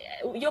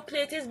your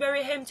plate is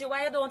very empty.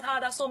 Why you don't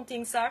order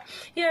something, sir?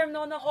 Here,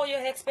 no, how you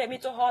expect me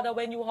to order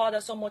when you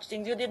order so much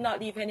things? You did not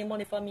leave any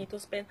money for me to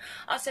spend.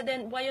 I said,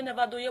 then why you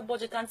never do your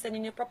budget and send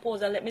in your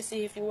proposal? Let me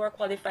see if you were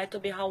qualified to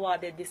be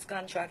awarded this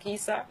contract,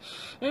 sir.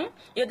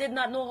 You did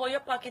not know how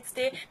your pockets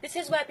stay. This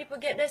is why people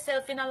get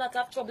themselves in a lot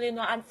of trouble, you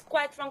know, and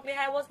quite frankly,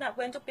 I was not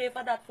going to pay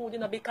for that food, you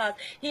know, because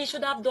he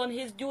should have done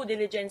his due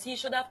diligence. He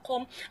should have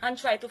come and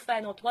tried to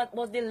find out what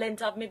was the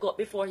length of me gut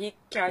before he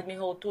carried me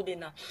out to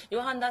dinner. You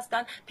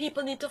understand?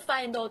 People need to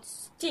find out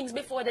things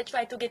before they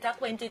try to get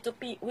acquainted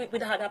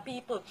with other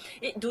people.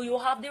 Do you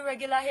have the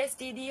regular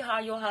STD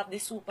or you have the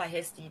super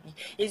STD?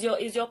 Is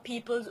your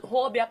people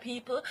Hobia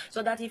people,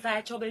 so that if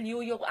I trouble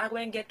you, you are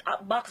going to get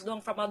a box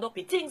down from a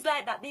dopey. Things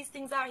like that. These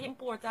things are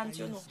important,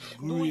 you know.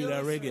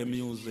 Gorilla reggae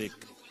music.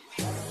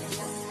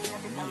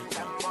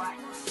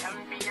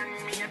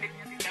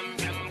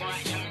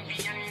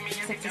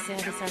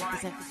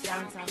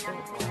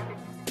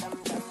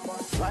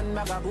 One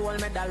bag of gold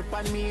medal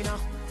pan me now.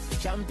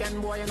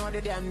 Champion boy, you know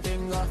the damn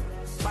thing.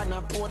 Pan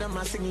a podium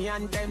and sing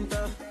anthem.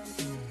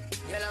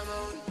 Yellow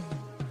moon.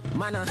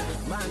 Man,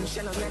 man,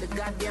 shell on the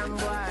goddamn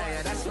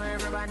boy. That's why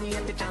everybody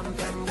at the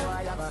champion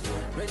boy. Have a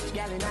rich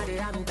gal in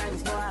the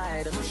Hamptons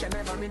boy. The bush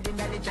never been in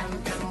the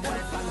champion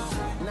boy.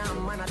 Now,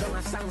 man, I don't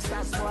have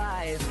songsters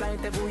boy.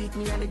 Flight every week,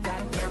 me and the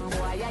goddamn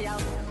boy. Yeah, yeah.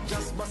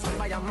 Just bust up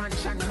by a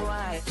mansion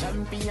boy.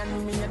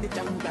 Champion, me and the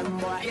champion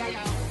boy. Yeah,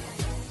 yeah.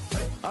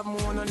 I'm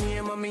more no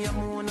name and me, I'm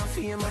more no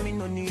fame and me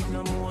no need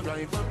no more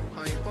driver.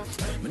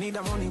 Me need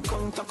a money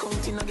counter,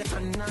 counting I get a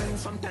 9.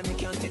 Sometimes me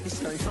can't take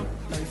this life up.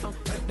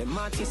 The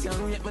artists you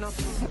rate me no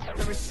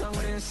every song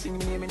when they sing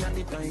me name in at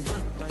the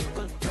title.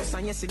 Plus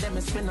and you see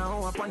them spend a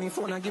hour upon the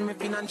phone and give me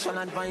financial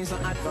advice or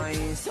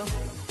advice.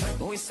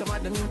 We some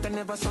of them youth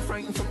never so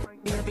frightened for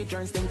me every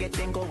chance them get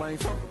them go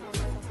wife up.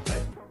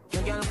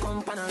 Your girl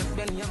come pan her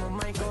belly, I'm a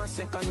mic go a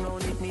second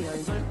round with me,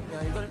 I go.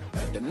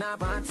 The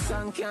Nava hot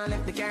song can't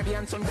left the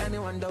Caribbean, sometimes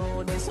you wonder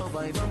how they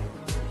survive.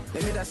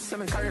 They need a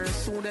 7 career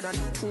soon, that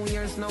 2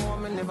 years now,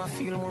 I never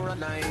feel more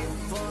alive.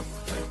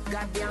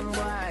 Goddamn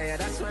boy,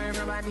 that's why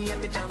everybody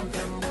at the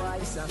champion boy.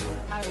 So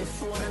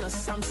iPhone and a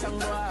Samsung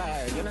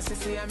boy. You know,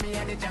 see me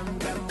at the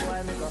champion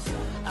boy. Me go,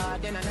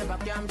 then I never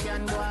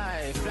champion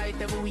boy.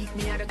 Flight every week,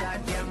 me at the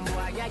goddamn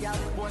boy. Yeah, yeah,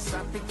 post a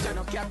picture,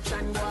 no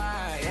caption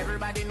boy.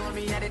 Everybody know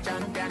me at the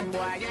champion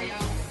boy. Yeah,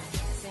 yeah.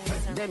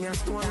 Them your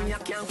story, I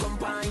can't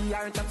compare. You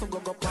have to go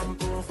come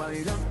profile.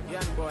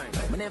 Yeah, boy.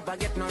 Me never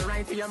get no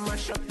right for you,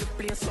 mash up the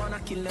place, so I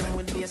kill them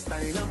with their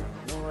style.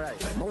 No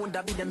right. Me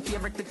woulda be them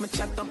favorite if me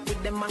chat up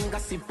with them and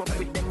gossip up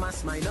with them and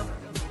smile up.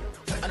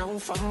 And I who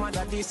for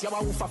mother this, you a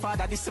who for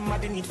father this,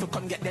 somebody need to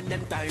come get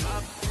them time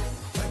up.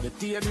 The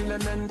table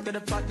element to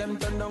the pot, them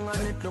turn down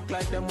and it look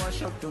like them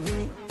wash up to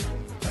me.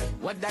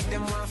 What that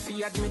them want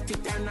fi admit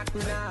it or not,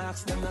 me nah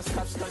ask them to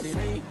stop studying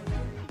me.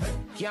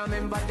 Can't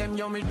remember them,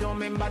 yo, me don't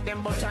remember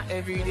them, but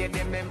every day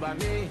they remember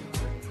me.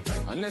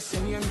 Unless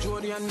you name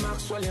Jody and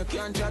Maxwell, you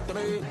can't chat to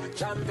me.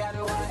 Champion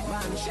boy,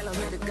 man, shell on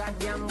with the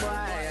goddamn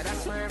boy.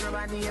 That's why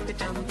everybody at the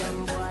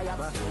champion boy.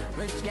 Have a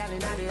rich gal in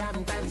the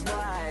Hamptons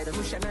boy. The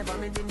bush never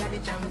made in the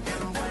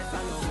champion boy.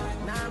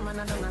 Nah, man,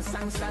 I don't know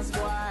songsters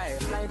boy.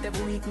 Flight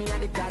every week, me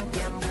at the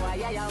goddamn boy.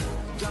 Yeah, yeah.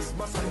 Just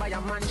bust up by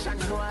a mansion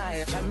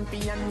boy.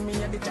 Champion, me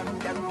at the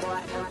champion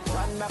boy.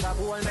 One bag of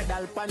gold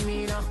medal pan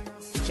me now.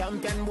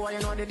 Champion boy, you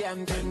know the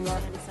damn thing.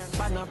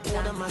 Pan a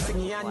podium and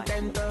sing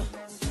anthem.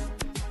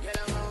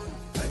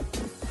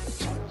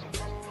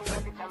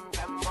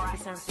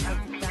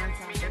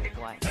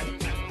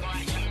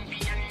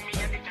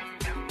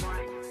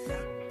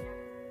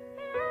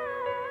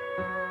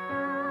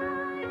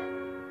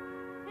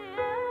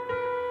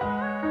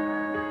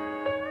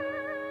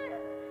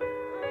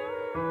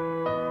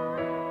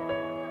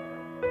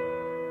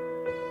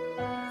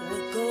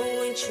 We're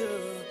going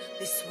through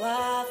this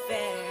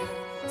warfare,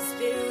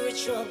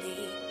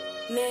 spiritually,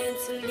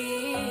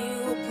 mentally,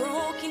 we're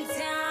broken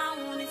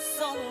down in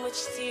so much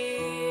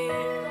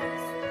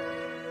tears.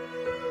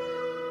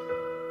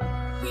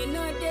 We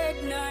not dead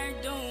nor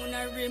down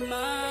or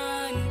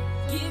remand.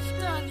 Give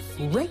thanks.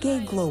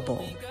 Reggae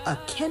Global, a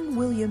Ken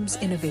Williams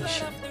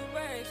innovation.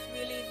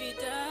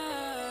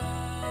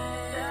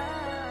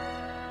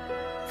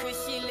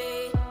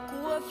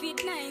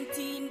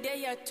 COVID-19,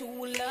 they are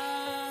too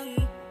long.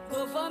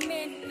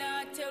 Government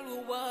not tell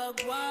you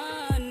what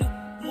one.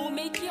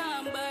 Mummy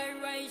can't buy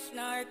rice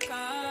nor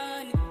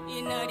corn.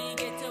 In the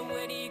ghetto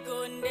where they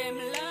gun them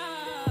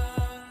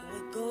long.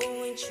 We're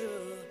going through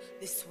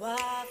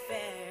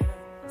warfare.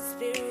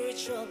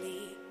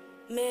 Spiritually,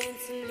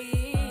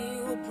 mentally,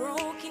 we're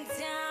broken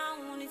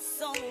down. It's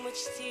so much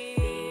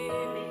tears.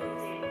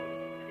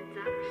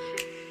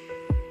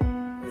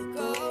 We're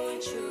going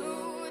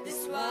through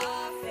this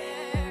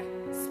warfare.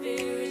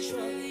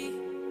 Spiritually,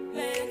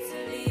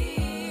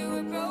 mentally,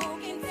 we're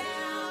broken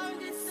down.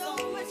 It's so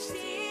much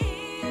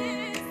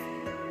tears.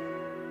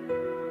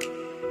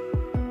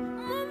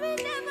 Mommy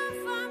never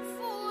found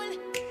fool.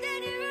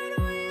 Daddy run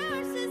away,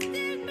 horses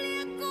still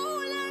play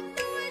cool. And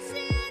do what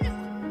she do.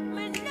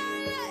 Me not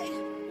lie.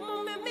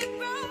 Mommy, me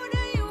proud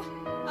of you.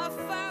 I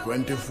found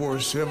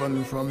 24/7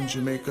 from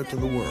Jamaica to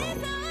the world.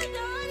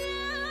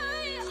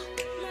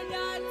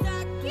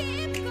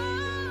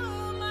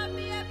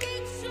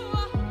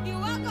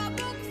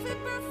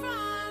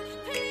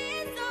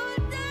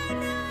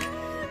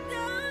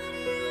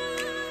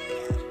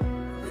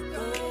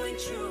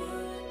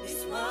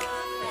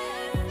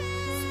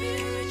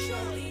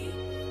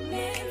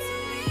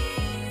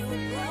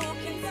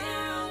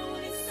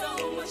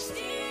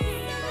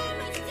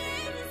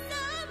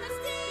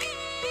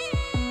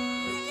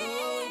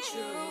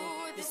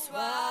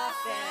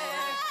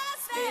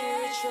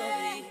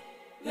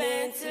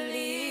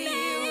 Mentally,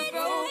 we're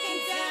broken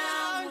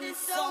down. There's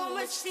so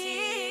much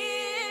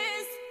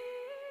tears.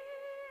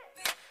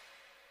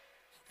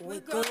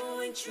 We're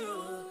going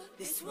through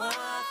this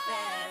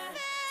warfare.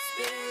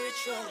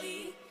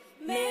 Spiritually,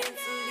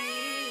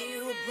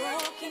 mentally, we're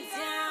broken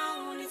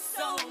down. There's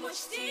so much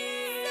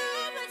tears.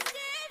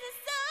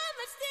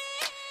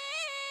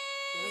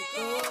 We're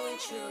going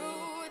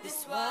through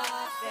this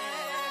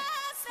warfare.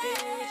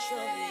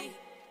 Spiritually,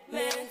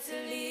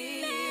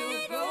 mentally,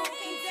 we're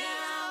broken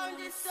down.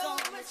 There's so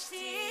much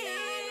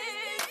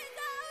tears.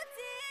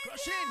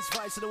 Crushins,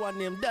 voice of the one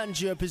named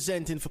Danji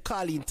representing for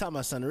Colleen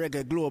Thomas and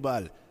Reggae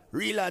Global.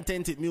 Real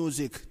authentic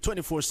music,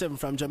 24/7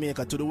 from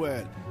Jamaica to the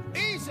world.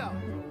 Ease up.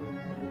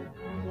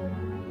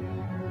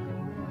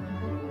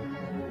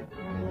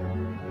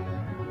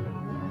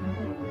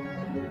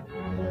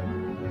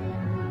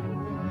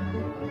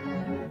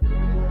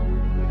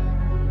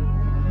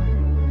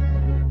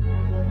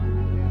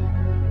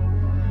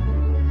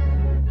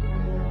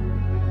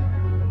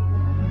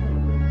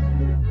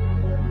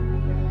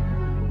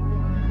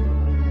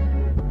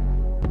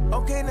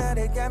 Okay, now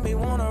they got me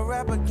wanna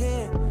rap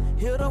again.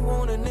 Heal the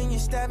wound and then you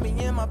stab me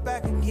in my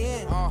back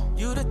again.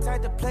 You the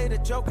type to play the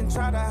joke and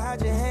try to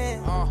hide your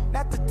hand.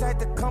 Not the type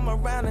to come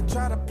around and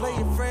try to play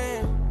your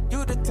friend.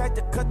 You the type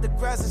to cut the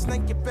grass and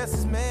snake your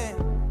bestest man.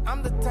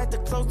 I'm the type to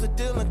close the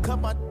deal and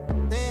cut my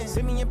then.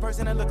 See me in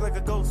person, I look like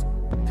a ghost.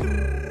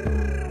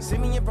 See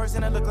me in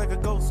person, I look like a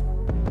ghost.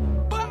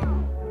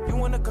 You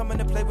wanna come in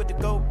and play with the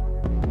goat?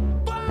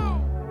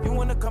 You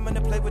wanna come in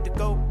and play with the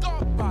goat?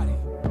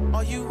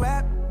 Are you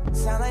rap?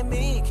 Sound like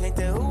me, can't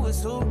tell who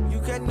is who. You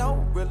got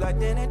no real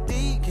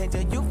identity, can't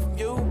tell you from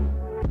you.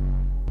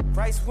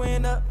 Price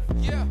went up,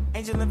 yeah.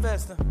 Angel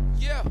investor,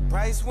 yeah.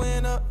 Price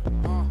went up,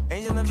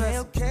 angel investor.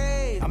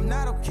 Okay, I'm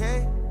not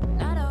okay.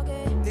 Not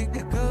okay. Think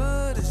you're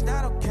good, it's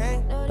not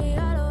okay. Okay,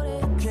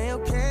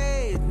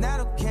 it's not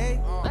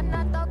okay. But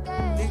not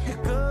okay. Think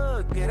you're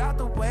good, get out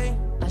the way.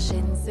 I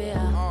shouldn't say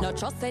no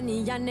trust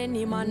any and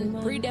any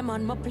man. Pre them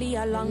and my play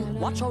along.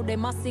 Watch how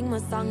them a sing my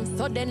song.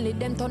 Suddenly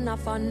them turn a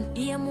fan.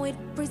 Aim with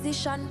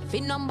precision.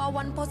 Fit number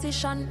one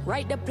position.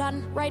 Write the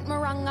plan, right me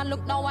wrong. And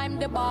look now I'm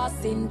the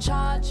boss in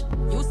charge.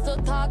 Used to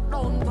talk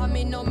down for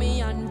me, know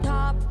me on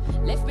top.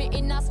 Left me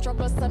in a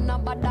struggle, so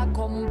nobody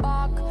come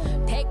back.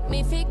 Take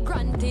me for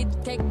granted,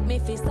 take me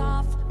for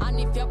soft. And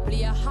if you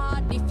play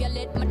hard, if you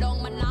let me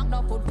down, man knock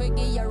no foot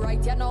figure you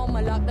right. You know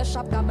me lock the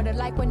shop, got me the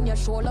like when you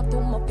show up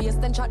to my face,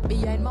 then chat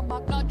behind my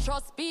back. Not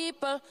trust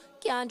people,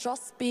 can't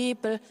trust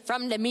people.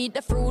 From them eat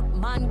the fruit,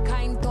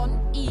 mankind turn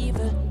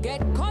evil.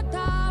 Get cut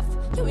off,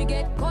 you will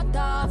get cut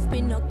off.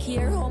 Me no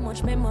care how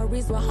much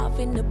memories we have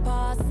in the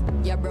past.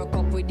 You broke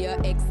up with your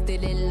ex,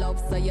 still in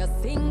love, so you're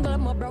single.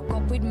 Me broke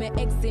up with my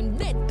ex, him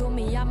dead to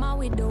me, I'm a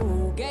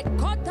widow. Get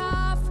cut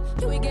off,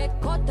 you will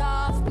get cut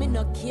off. Me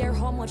no care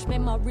how much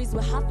memories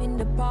we have in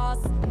the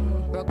past.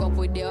 Broke up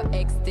with your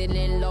ex, still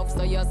in love,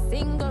 so you're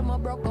single. Me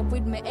broke up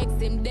with my ex,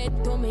 him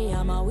dead to me,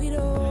 I'm a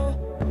widow.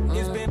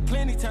 It's been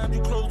plenty times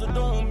you closed the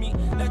door on me.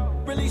 That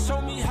really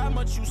showed me how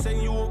much you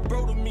say you were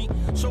bro to me.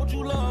 Showed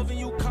you love and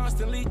you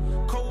constantly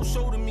cold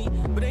shoulder me.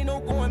 But ain't no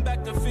going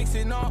back to fix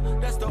it, nah,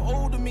 that's the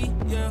older me,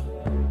 yeah.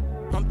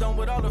 I'm done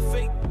with all the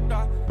fake,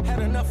 I had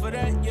enough of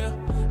that, yeah.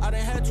 I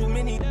done had too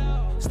many,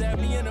 stab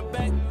me in the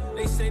back.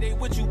 They say they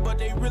with you, but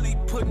they really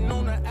putting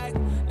on the act.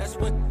 That's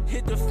what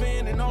hit the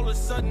fan and all of a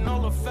sudden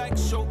all the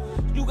facts show.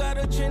 You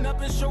gotta chin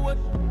up and show a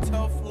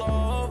tough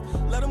love.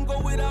 Let them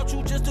go without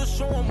you just to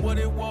show them what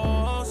it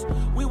was.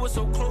 We were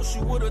so close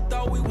you would've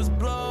thought we was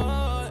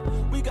blood.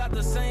 We got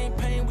the same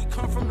pain, we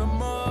come from the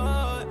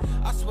mud.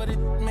 I swear it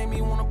made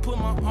me wanna put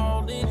my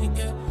all in it,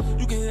 yeah.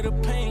 You can hear the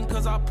pain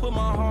cause I put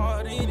my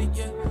heart in it,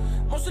 yeah.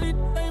 Most of these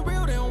ain't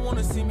real, they don't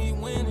wanna see me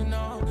winning,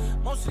 no.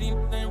 Most of these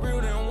ain't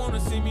real, they don't wanna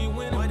see me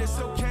winning. But it's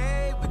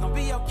okay, we gon'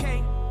 be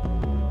okay.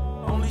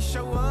 Only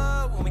show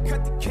up when we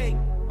cut the cake.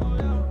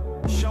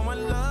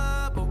 Showing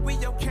love, but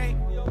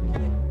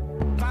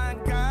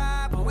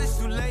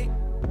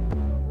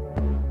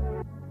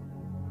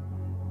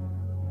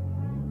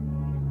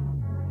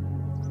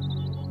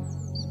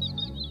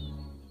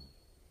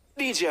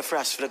DJ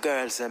Frost for the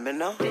girls, and me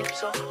know. Dip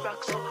so,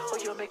 rock so, oh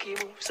you make it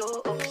move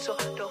so, up so,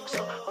 down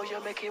so, oh you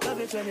make it move.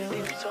 Love it when you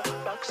dip so,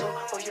 rock so,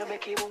 oh you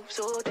make it move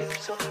so, dip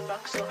so,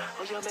 rock so,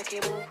 oh you make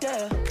it move.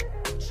 Yeah,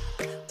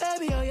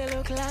 baby, how you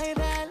look like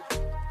that?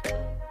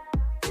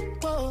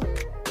 Whoa,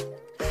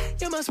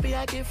 you must be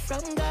a gift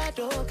from God,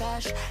 oh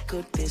gosh,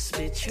 could this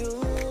be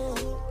true?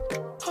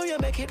 How you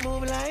make it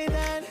move like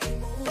that?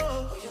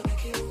 Oh,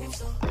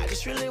 I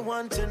just really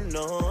want to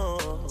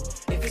know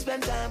if you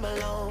spend time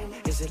alone.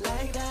 Is it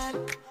like that,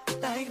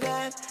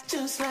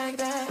 just like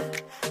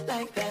that,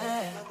 like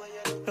that?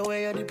 The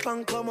way you dip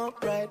and come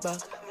up right back,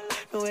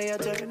 the way you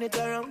turn it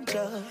around,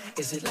 just.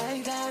 Is it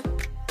like that,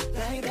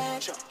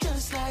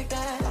 just like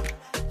that,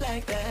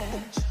 like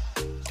that?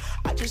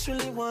 I just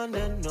really want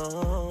to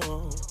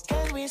know.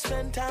 Can we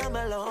spend time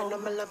alone?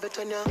 I'ma love it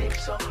when you dip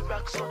so,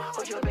 rock so,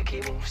 oh you make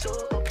it move so,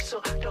 up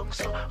so, down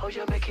so, oh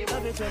you make it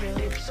move. Love it when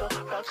you dip so,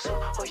 rock so,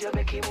 oh you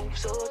make it move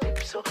so, dip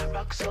so,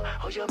 rock so,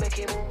 oh you make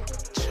it move.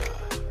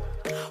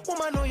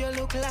 Woman, know you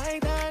look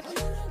like that.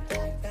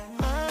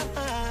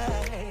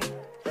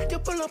 You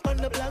pull up on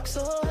the block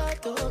so hard,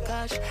 oh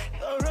gosh,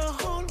 you're a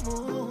whole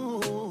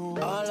mood.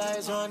 All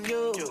eyes on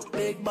you,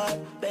 big bad,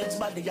 Benz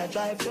body I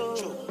drive through.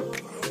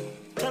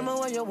 Tell me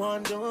what you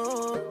want to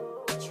do.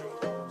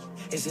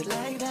 Is it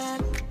like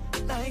that,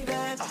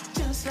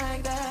 just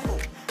like that,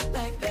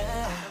 like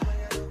that?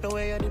 The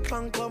way you dip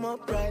and come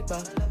up right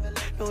back,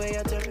 the way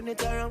you turn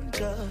it around,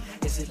 just.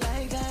 Is it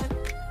like that,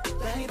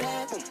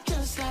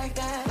 just like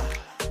that,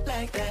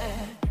 like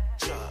that?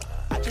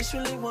 I just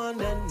really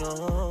wanna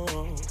know.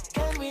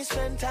 Can we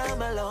spend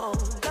time alone?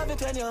 Love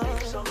it when you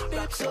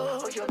dip so,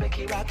 oh you make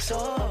it rock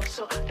so,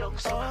 down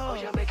so, oh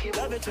you make it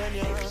love it when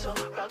you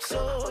rock so,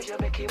 oh you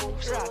make it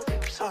move so,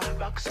 dip so,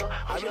 rock so,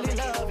 I really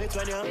love it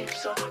when you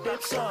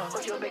dip so,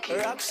 oh you make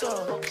it rock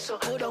so,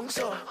 go down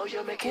so, oh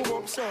you make it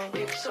move so,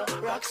 dip so,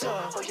 rock so,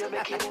 oh you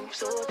make it move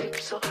so, dip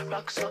so,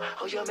 rock so,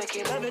 oh you make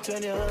it love it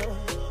when you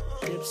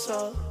dip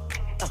so,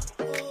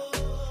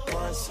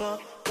 one so,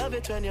 love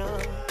it when you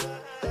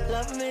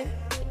love me,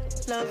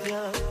 love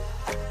you.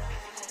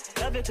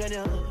 Love it when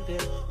you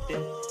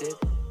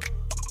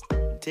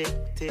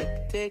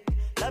tick.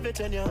 Love it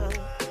when you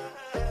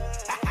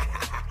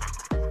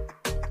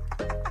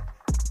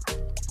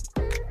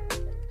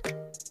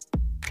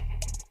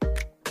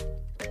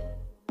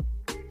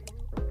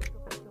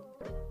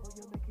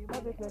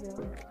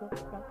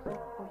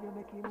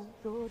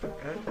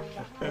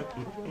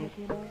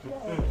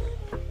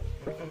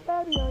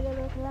baby, how you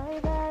look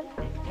like that?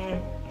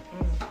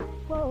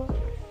 Whoa,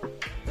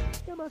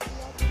 you must be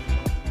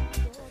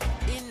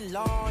in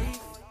life,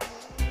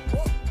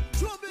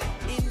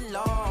 in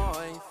life,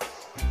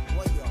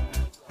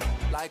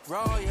 like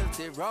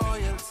royalty.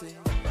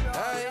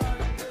 Hey,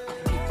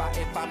 if I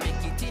ever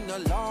make it in a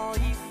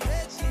life,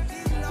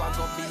 you are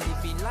gonna be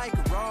living like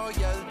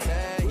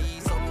royalty.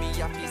 So me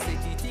happy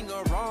set it in a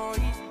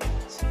right.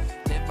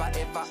 Never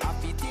ever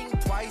happy think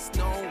twice,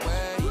 no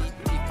way.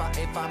 If I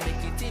ever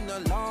make it in a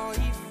life,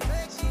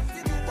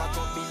 you are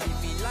gonna be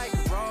living like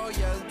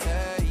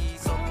royalty.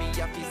 So me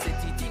happy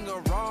set it in a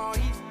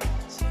right.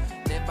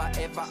 Never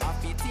ever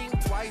have to think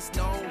twice,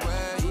 no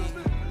way.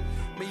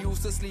 Me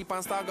used to sleep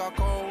on Stagger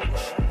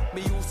Coach.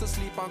 Me used to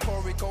sleep on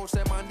Corey Coach.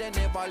 Them and they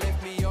never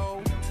left me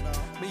out.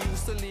 Me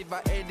used to live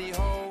at Eddie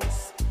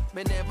House.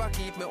 Me never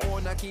keep me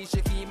own a key.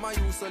 She keep my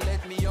used to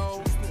let me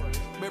out.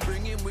 Me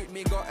bring him with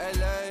me go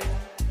LA.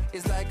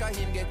 It's like a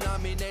him get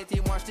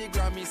nominated. Watch the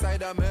Grammy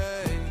side of me.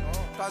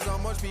 Cause how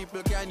much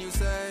people can you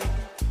say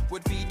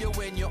would feed you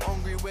when you're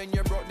hungry, when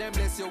you broke them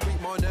bless you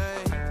with money?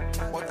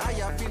 But I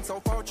have been so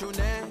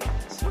fortunate,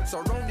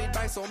 surrounded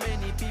by so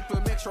many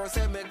people, make sure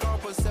say me go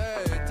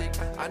pathetic.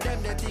 And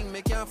them they think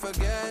me can't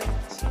forget.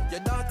 Your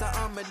daughter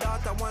and my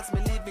daughter wants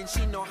me living,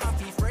 she no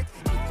happy fret.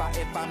 If I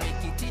ever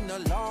make it in a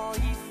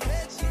life,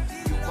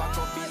 you are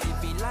gonna be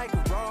living like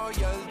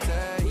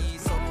royalty.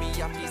 So me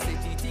happy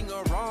set it in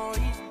a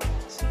right.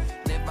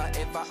 Never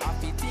ever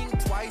happy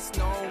think twice,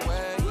 no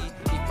way.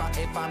 If I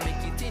ever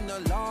make it in a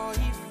life,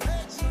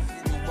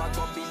 you are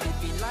gonna be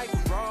living like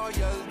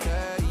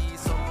royalty.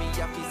 So me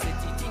happy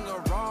set it in a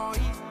right,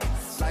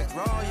 like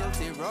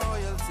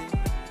royalty.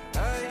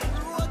 Hey,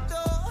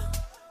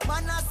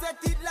 man, I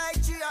set it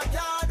like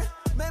G-A-God.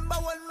 Remember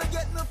when me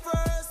get me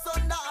first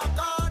under a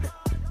God?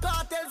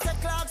 Cartels the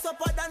clocks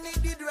up and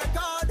it did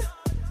record.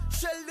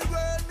 Shell the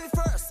world me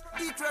first,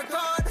 it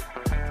record.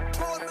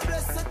 Call me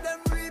blessed, them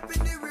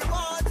reaping the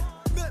reward.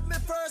 Make me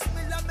first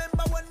meal, I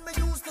remember when me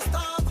used to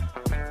starve.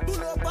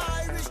 Pull up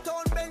Irish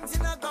town Benz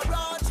in a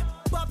garage.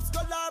 Pops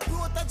Scholar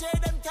protege,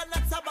 them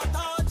cannot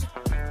sabotage.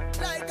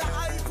 Like a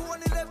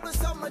iPhone 11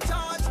 summer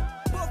charge.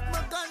 Buff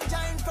my ganja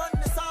in front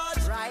the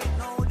Sarge. Right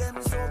now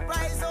them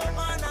surprise, oh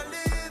man I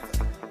live.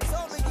 So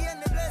me gain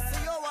the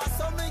blessing, you are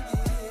so me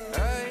give.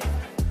 Hey,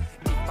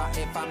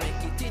 if I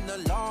make it in a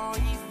life,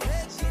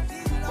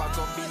 you are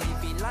gonna be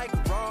living like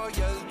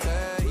royalty.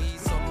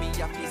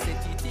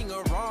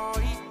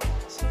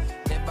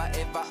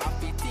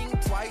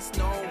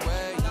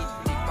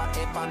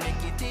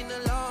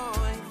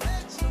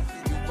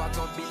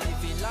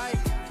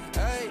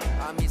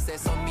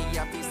 So me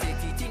happy say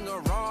the thing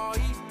alright.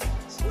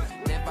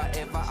 Never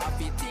ever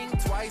happy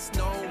think twice,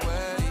 no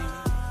way.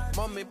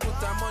 Mommy put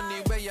her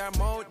money where your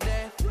mouth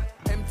there.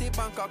 Empty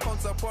bank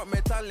account support me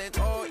talent,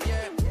 oh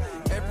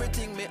yeah.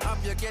 Everything me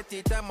have you get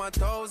it time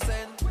 1,000.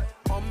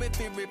 On me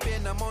feel repay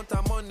the amount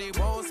of money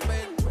won't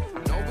spend.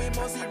 Now we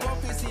must see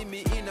rough to see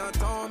me in a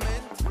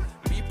torment.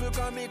 People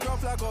call me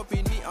gruff like up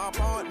in the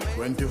apartment.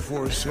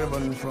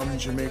 24/7 from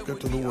Jamaica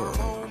to the world.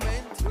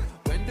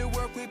 When the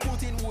work we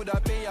put in would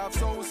have pay off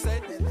so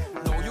set.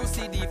 Now you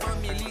see the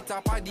family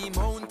top of the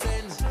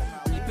mountain.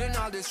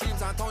 People all the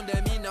streams and turn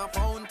them in a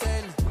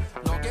fountain.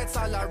 Now get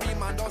salary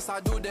man does I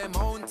do them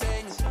own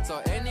thing.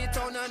 So any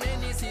town and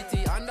any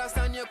city,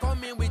 understand you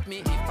coming with me.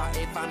 If I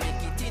ever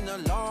make it in a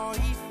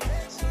life,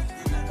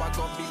 you are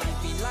gonna be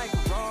living like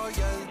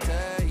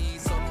royalty.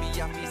 So me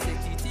happy say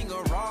the thing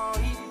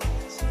alright.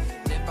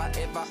 Never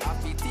ever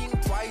happy think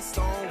twice,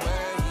 don't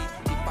worry.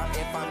 If I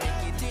ever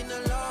make it in a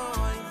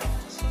life,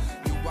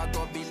 you are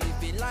gonna be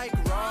living like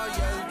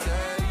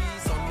royalty.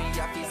 So me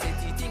happy say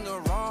the thing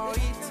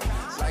alright.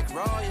 Like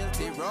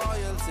royalty,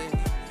 royalty.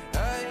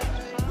 Hey.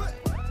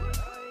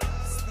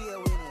 Stay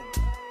winning.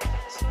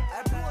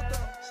 I brought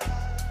up,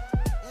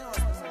 you know,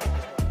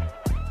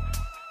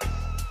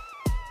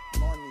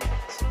 money,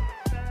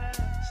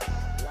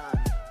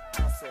 land,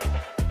 asset.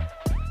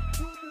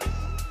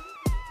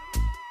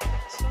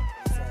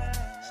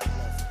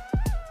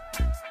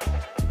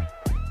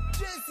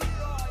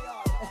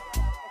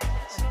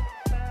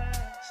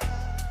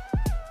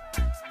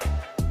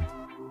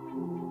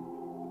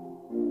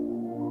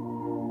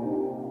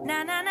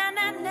 Na na na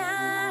na na,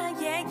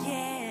 yeah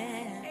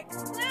yeah.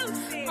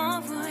 Exclusive.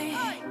 Oh boy,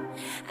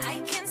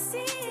 I can see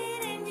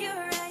it in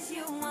your eyes.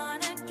 You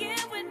wanna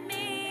get with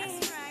me.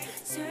 That's right.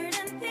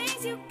 Certain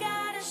things you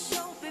gotta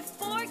show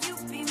before you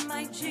be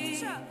my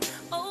G.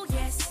 Oh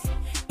yes,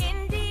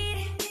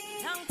 indeed.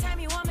 Long time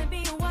you want me be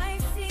your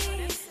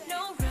wifey.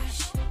 No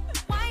rush,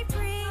 why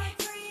free?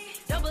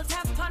 Double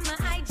tap on my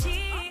IG.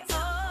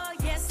 Oh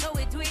yes, so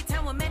we do it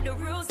and we make the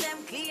rules. Them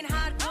clean,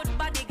 hard, good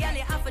body, girl.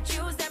 You have to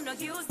choose them, not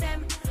use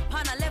them.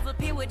 On a level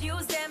P would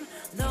use them.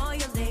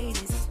 Loyal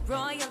ladies,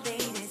 royal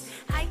ladies.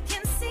 I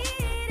can see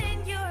it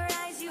in your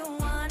eyes. You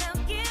wanna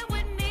get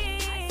with me.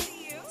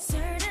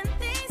 Certain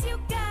things you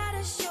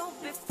gotta show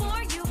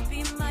before you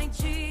be my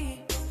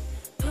G.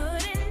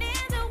 Putting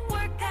in the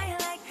work, I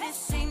like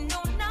this. Ain't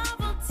no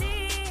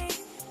novelty.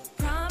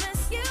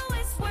 Promise you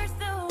it's worth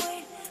the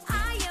wait.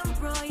 I am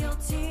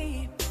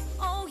royalty.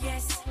 Oh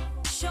yes,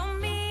 show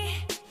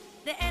me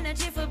the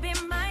energy for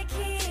being my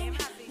king.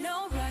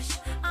 No rush,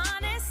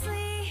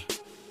 honestly.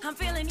 I'm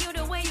feeling you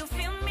the way you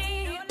feel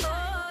me.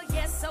 Oh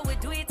yes, so we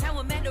do it and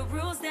we make the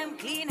rules. Them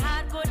clean,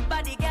 hard, good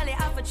body, girl, you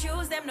have to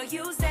choose them, no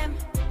use them.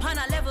 On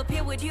a level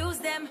P would use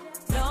them.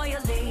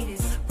 Loyal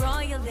ladies,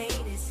 royal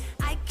ladies.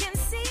 I can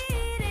see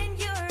it in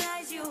your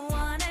eyes. You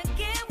wanna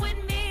get with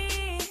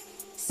me.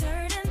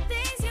 Certain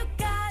things you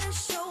gotta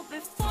show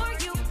before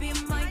you be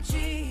my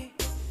G.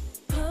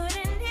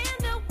 Putting in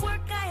the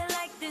work, I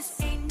like this.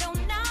 Ain't no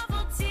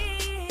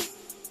novelty.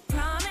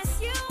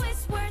 Promise you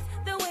it's worth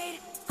the wait.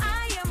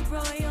 I am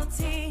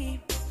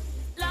royalty.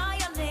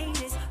 Loyal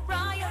ladies,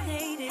 royal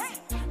ladies.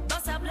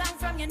 Boss a blank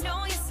from you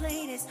know you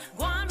ladies.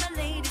 Go on my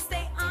ladies,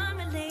 stay on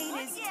my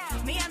ladies.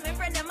 Me and my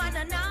friend them on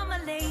the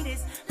normal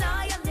ladies.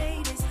 Loyal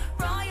ladies,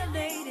 royal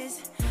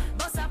ladies.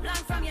 Boss a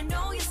blank from you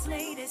know you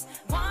ladies.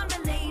 Go on my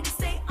ladies,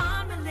 stay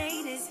on my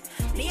ladies.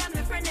 Me and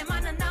my friend them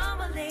on the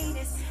normal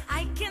ladies.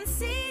 I can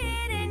see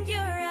it in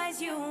your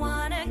eyes. You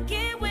wanna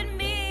get with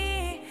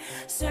me.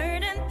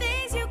 Certain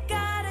things you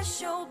gotta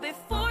show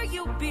before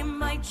you be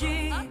my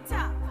G.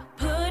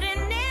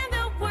 Putting in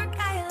the work,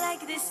 I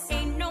like this.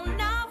 Ain't no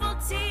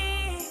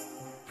novelty.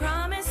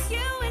 Promise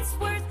you it's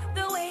worth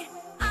the wait.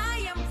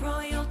 I am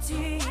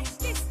royalty. Watch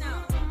this now.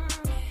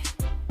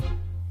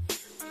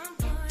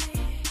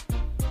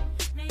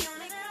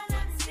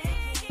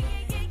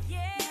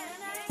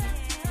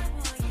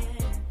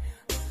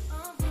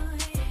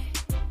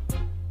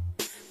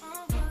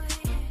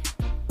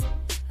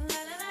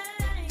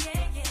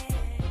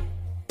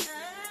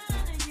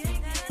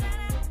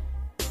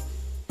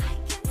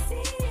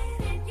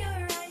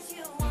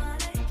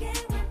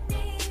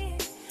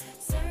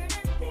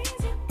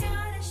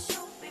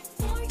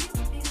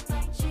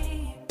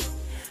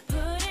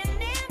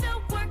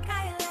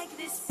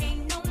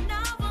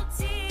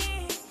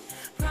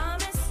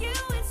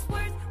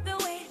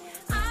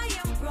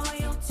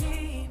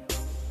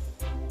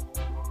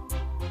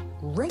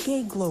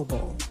 Reggae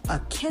Global, a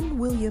Ken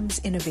Williams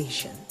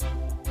innovation.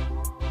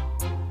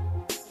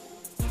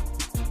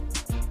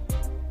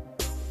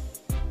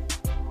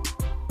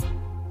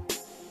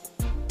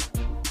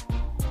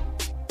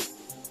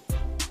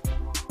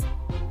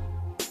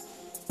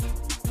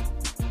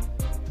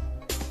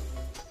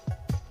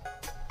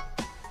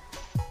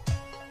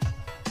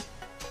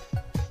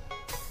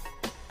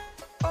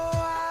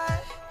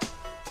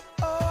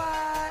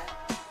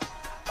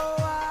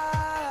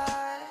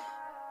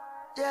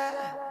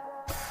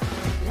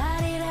 La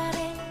di da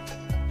di,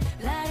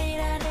 la di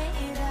da di.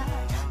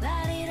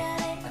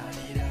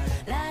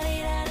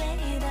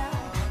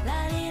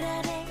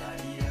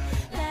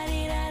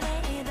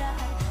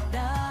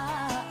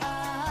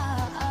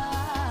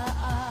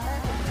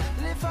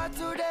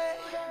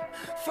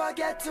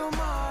 forget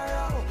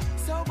tomorrow.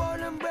 So bold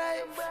and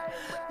brave,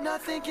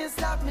 nothing can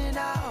stop me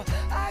now.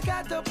 I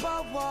got the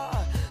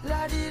power,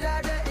 la di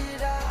da da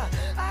da.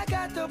 I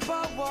got the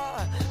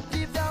power,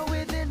 deep down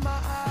within my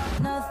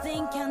heart.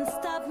 Nothing can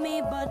stop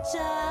me but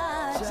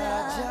Jah,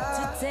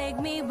 to take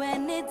me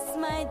when it's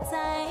my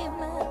time.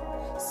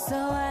 So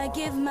I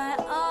give my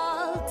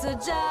all to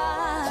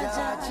Jah,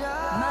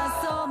 my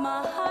soul,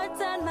 my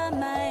heart, and my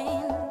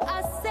mind.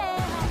 I say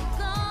I'm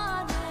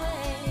gone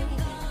away,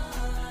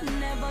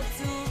 never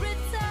to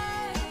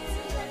return.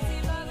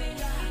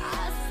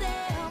 I say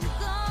I'm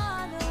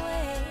gone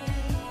away,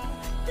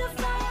 the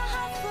fire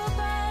has to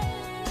burn.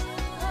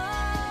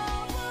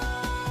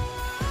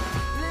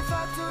 Live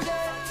for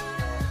today,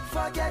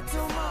 forget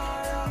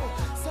tomorrow.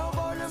 So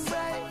bold and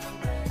brave,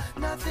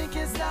 nothing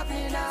can stop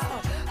me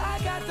now. I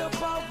got the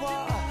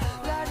power,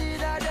 la di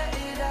da da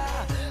da.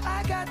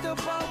 I got the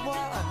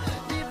power,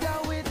 deep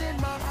down within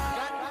my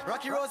heart.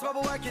 Rocky Rose,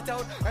 Bubba, work it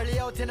out. Early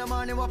out in the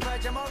morning, we'll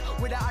purge them out.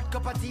 With a hot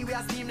cup of tea, we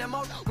are steam them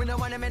out. We don't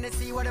want them in to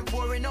see what I'm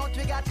pouring out.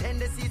 We got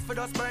tendencies for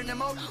us, burn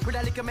them out. With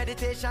a little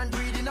meditation,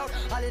 breathing out.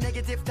 All the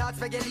negative thoughts,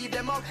 we can leave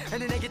them out.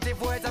 And the negative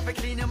words, I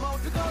clean them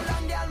out. Look how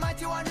long the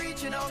Almighty One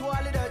reaching out. To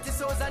all the dirty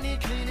souls, I need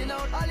cleaning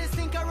out. All the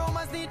stink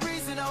aromas need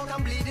breathing out.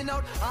 I'm bleeding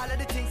out. All of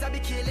the things I be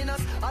killing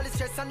us. All the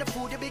stress and the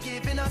food you be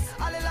giving us.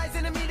 All the lies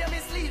in the media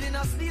misleading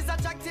us. These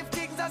attractive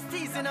things that's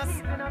teasing us.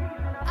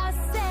 I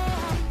say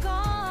I'm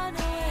gone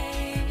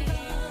away,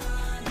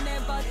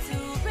 never to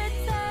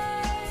return.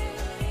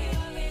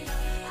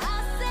 I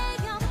say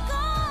I'm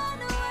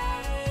gone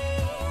away,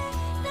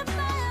 the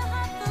fire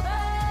has to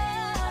burn.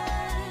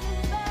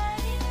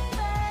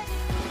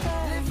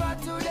 Live for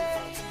today,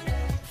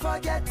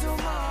 forget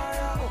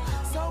tomorrow.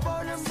 So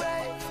bold and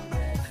brave,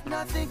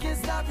 nothing can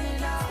stop me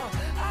now.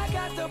 I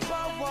got the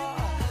power,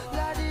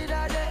 la di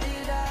da da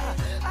da.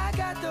 I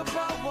got the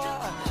power,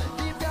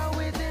 deep down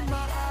within my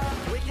heart.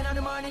 Waking in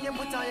the morning and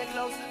put on your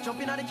clothes.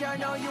 Jumping on the car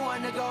now you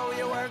wanna go.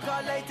 You work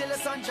all late till the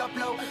sun drop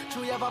low.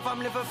 True you have a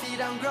family for feed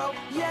and grow.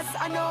 Yes,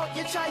 I know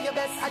you try your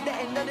best. At the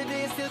end of the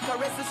day still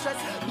caress the stress.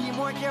 Be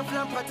more careful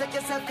and protect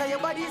yourself, cause your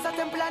body is a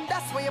temple and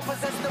that's where you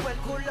possess the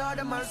wealth. Good Lord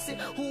of mercy,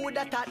 who would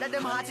have thought that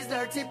them heart is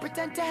dirty?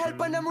 Pretend to help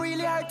and them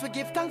really hurt. We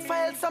give thanks for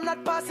else I'm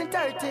not passing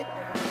 30.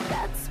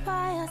 That's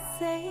why I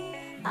say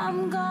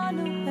I'm gone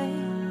away.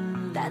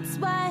 That's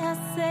why I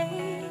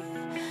say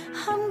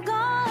I'm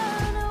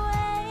gone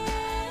away,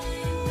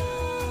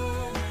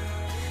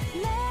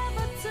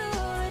 never to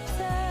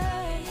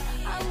return.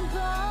 I'm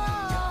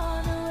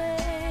gone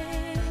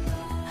away,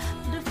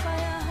 the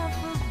fire have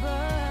to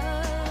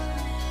burn.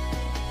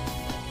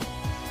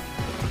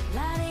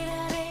 La di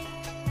da di,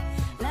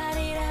 la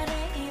di da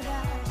di da,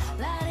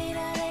 la di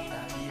da di,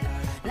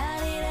 la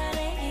di da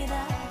di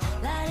da,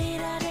 la di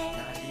da di,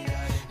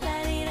 la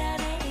di da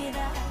di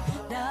da,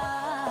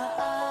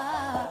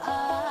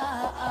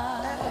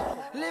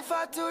 Live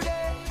for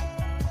today,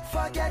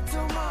 forget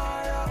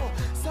tomorrow.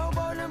 So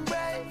bold and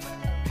brave,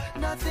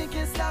 nothing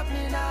can stop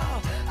me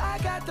now. I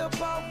got the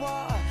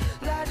power,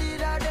 la di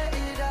da da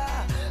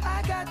da.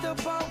 I got the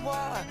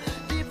power,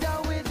 deep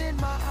down within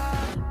my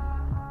heart.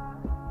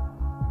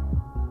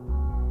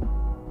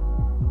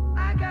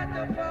 I got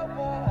the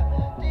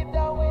power, deep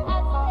down within my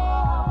heart.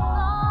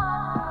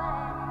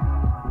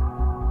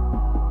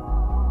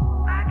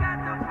 I got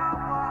the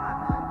power,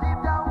 deep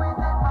down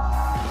within my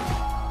heart.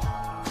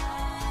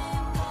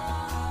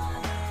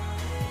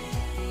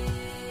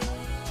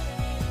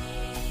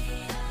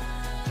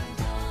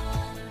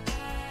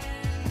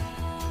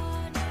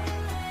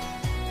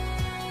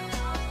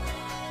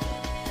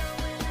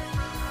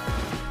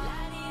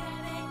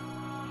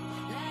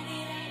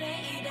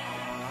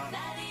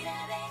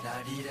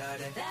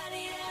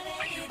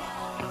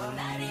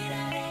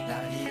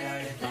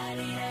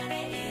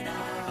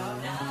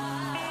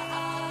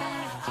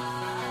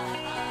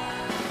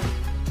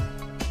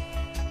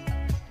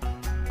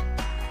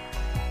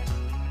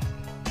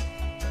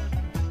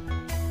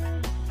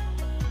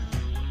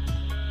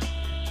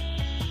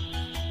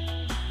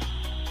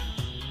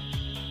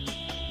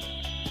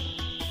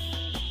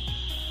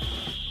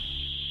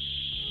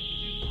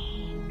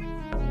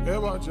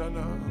 Ewa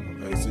jana,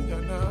 esi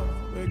jana,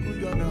 beku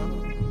jana.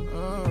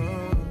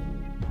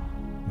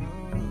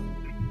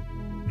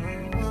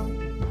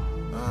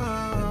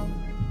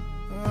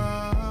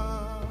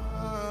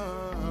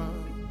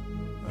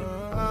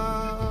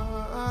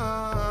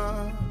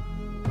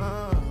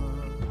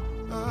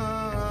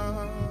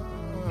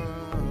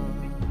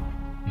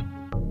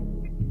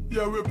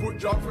 Yeah, we put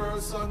Jah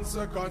first and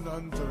second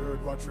and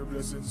third. Watch your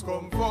blessings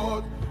come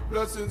forth,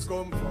 blessings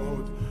come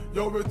forth.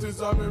 Yo, it is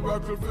a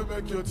miracle to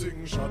make your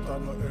thing shot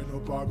and not end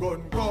up a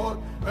gun court,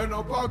 end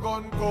up a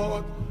gun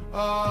court.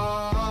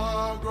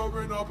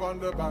 Growing up on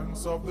the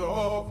banks of the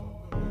Hope.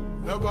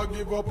 Never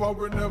give up and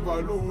we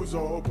never lose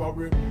hope. And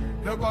we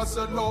never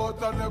sell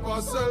out and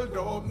never sell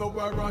dope. No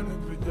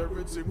ironically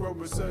everything when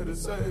we say the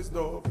say is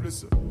dope.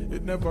 Listen,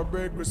 it never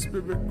break with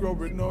spirit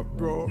growing up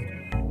broke.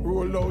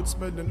 Roll out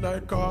smelling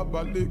like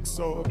carbolic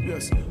soap.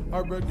 Yes,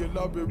 a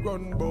regular we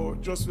run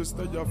boat just to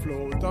stay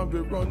afloat, and we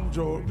run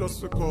joke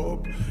just to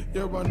cope.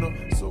 Yeah, I know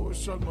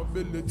social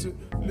mobility,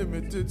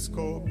 limited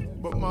scope,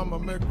 but mama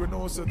make we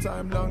know so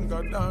time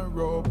longer than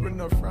rope. We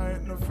no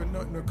frightened for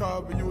nothing,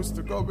 cause we used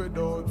to go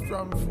without.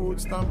 From food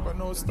stamp and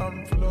no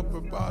stamp fill up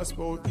a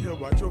passport. Yeah,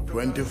 watch up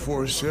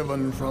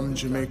 24/7 from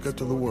Jamaica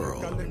to the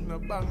world. Collect no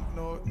bank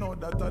note, no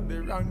that at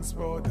the wrong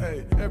spot.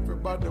 Hey,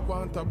 everybody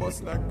want a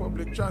bus like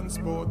public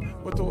transport,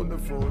 but all the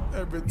food,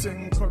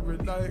 everything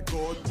covered like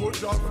gold.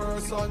 Put your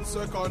first and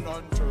second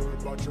and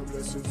third, watch your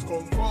blessings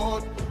come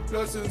forth,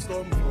 blessings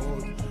come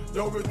forth.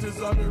 Yo, it is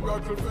a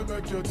miracle to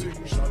make your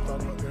thing shot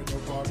and not end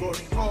up a gun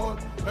court,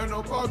 end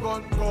up a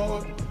gun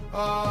court.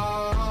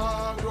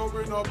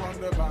 Growing up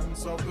on the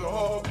banks of the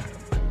hope,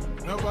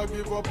 never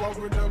give up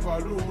and we never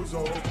lose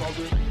hope. And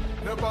we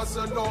never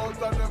sell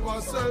out and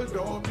never sell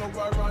down.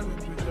 No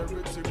ironic with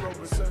everything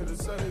when we say the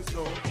say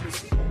so.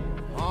 Listen.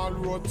 All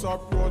roads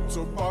up road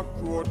to back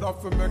road.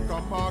 Have to make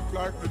a mark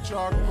like the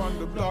chalk on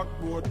the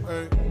blackboard.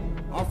 Hey,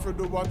 have to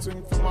do a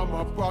thing for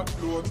mama pot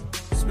load.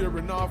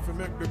 Spearing off to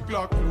make the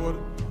clock load.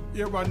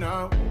 Here and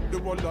now, the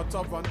world that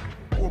have an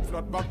hope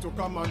flat back to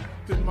command.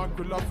 Till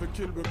mackerel have to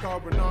kill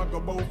because we not go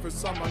bow for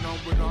salmon.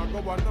 And we not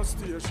go on no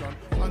station.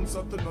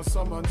 Answer to no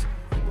summons.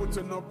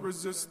 Putting up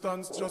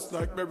resistance just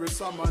like Barry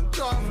Salmon.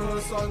 John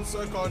first and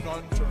second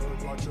and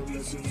third. Watch your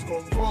blessings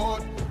come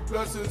forth.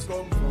 Blessings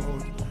come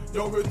forth.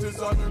 Yo, it is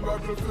a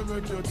miracle to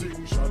make your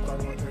thing shot and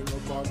not end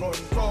up a gun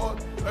court,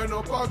 end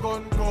up a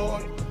gun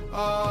court.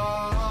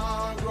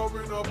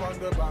 Growing up on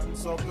the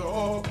banks of the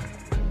hope,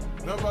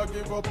 never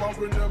give up and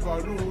we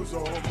never lose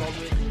hope. And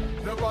we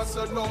never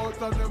sell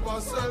out and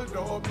never sell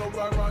dope. No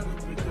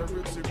ironic with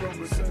everything when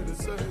we say the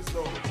say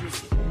so.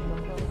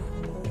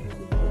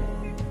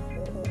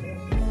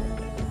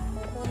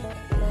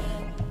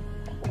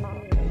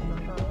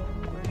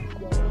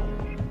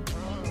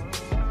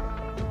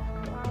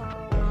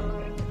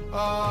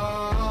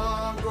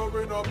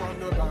 Growing up on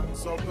the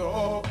banks of the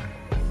hope,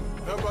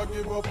 never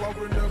give up and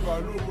we never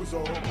lose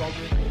hope. And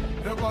we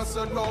never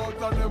sell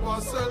out and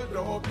never sell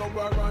dope. No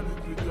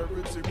ironic with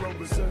everything when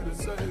we say the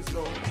say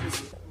so.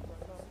 Listen.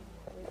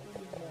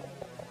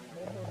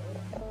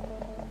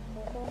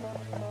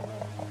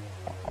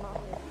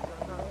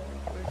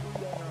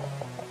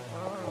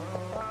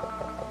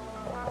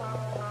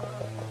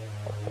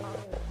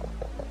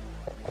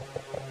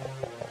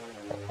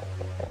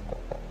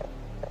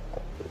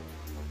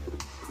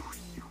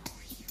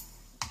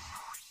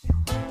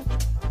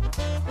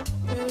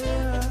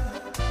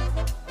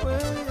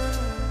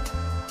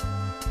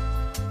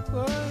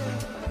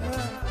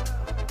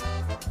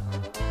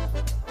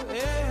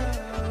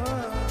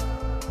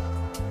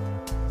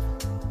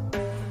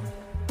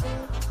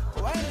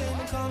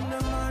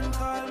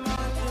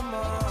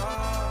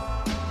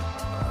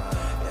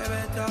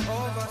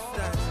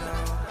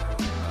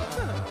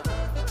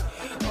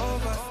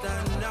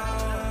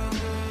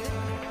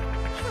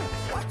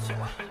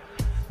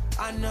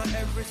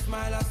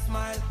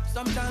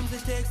 Sometimes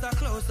it takes a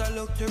closer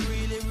look to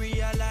really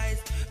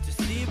realize, to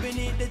see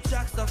beneath the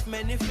jacks of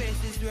many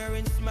faces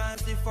wearing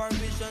smiles. If our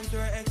visions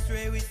were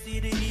x-ray, we see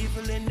the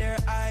evil in their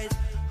eyes.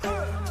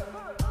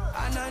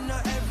 And I know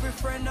every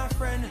friend a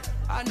friend,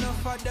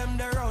 enough of them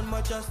they're around,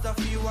 but just a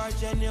few are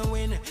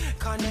genuine.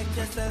 Connect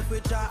yourself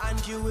with Jah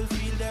and you will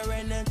feel their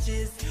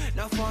energies.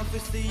 Now fun to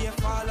see you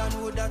fall and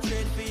would I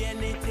trade for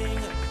anything.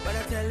 But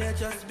I tell you,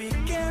 just be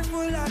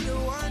careful of the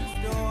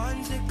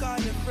ones you call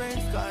your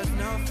friends. Cause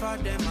now for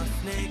them a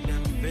snake,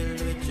 them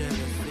filled with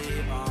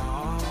jealousy.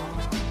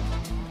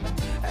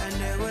 And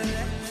they will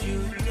let you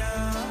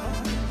down.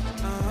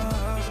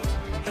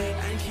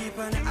 And keep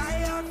an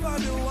eye out for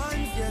the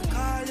ones you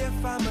call your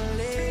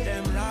family.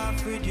 Them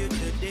laugh with you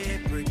today,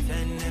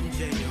 pretend them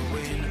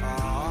genuine.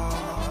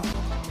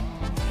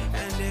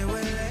 And they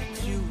will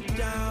let you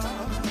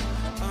down.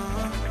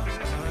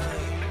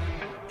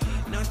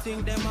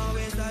 Nothing them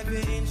always have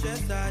your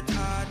interest at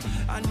heart.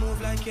 And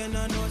move like you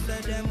know, so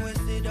them will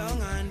sit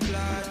down and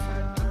plot.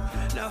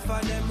 Now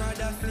for them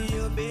rather see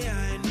you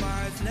behind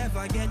bars.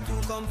 Never get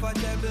too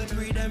comfortable,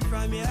 free them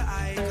from your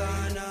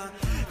icon.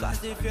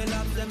 Cause if you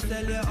love them,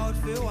 sell you out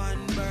for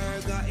one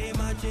burger.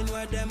 Imagine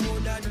what them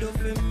would have do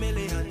for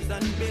millions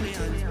and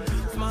billions.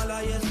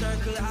 Smaller your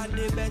circle, at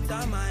the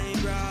better, my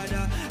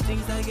brother.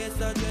 Things I get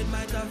so dread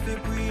might have to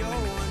pre your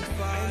own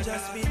father. And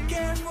just be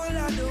careful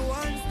of the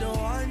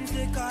ones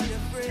they call you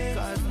free.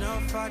 Cause now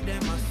for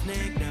them a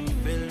snake, them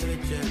filled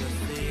with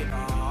jealousy.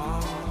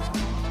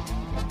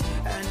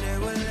 And they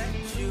will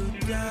let you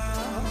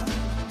down.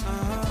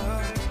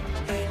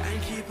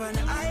 And keep an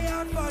eye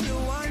out for the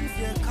ones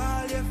you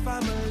call your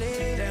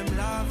family. Them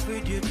laugh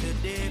with you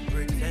today,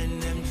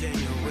 pretend them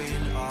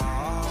genuine.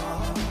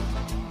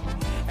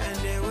 And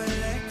they will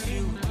let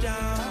you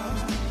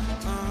down.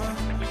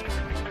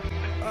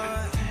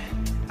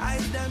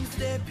 Eyes them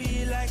stay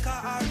peel like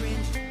a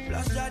orange.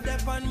 Plus you're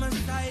deaf on my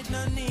side,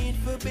 no need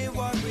for be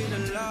worried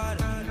a lot.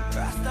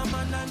 Rasta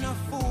man and a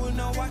fool,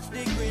 now watch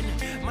the grin.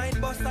 Might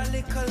bust a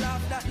little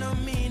laugh, that no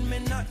mean me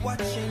not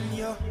watching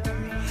you.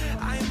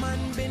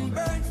 been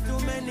burnt too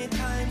many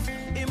times.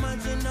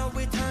 Imagine how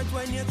it hurt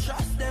when you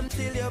trust them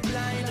till you're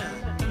blind.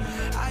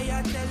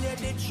 I tell you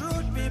the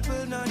truth,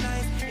 people no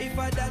nice. If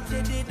I that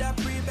you did a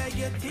pre-beg,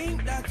 you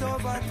think that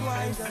over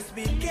twice. Just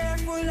be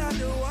careful of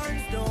the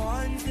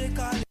ones they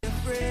call you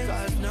friends.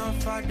 Cause none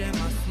for them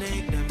a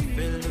snake, them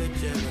filled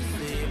with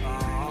jealousy.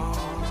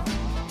 Oh.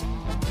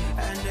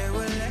 And they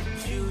will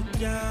let you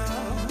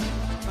down.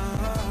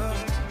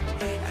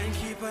 And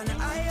keep an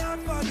eye out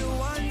for the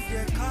ones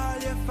you call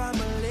your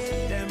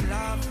family. Them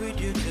laugh with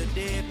you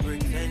today,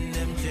 pretend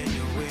them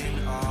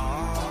genuine.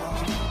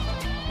 Oh.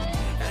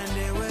 And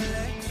they will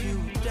let you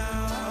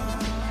down.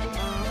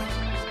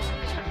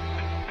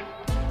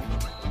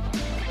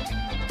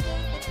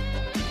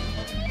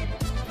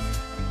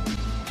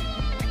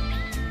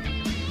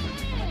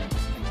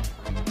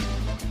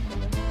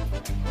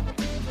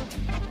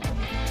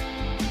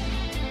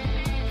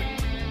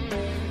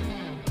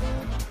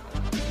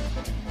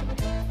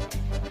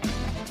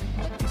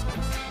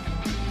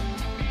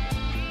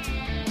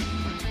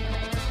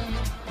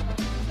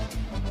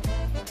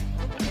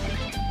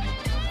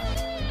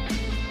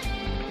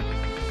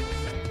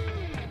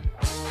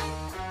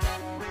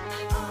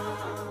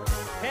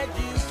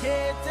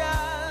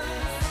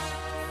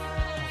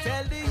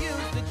 Tell the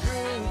youth the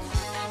truth.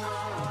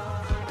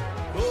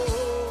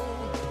 Oh,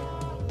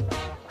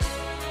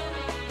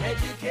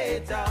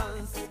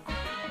 educators.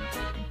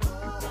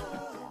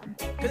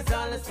 Cause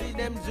all I see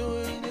them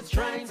doing is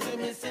trying to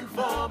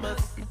misinform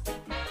us.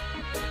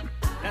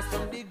 That's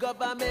from the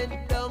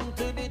government down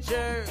to the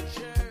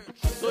church.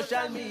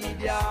 Social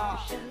media.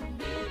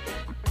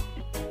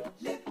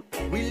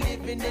 We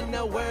living in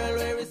a world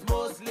where it's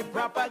mostly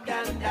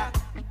propaganda.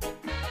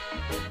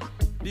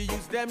 The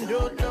youth them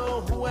don't know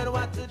who and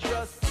what to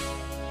trust.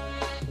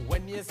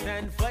 When you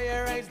stand for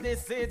your rights, they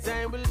say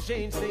time will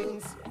change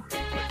things.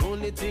 But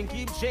only thing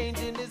keep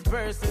changing is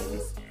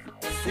persons.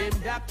 Same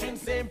doctrine,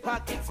 same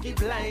pockets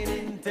keep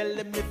lining. Tell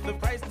them if the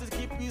price to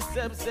keep you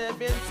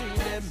subservient to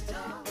them.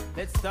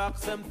 Let's talk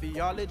some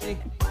theology.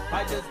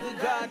 Why does the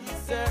God you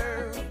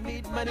serve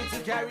need money to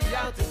carry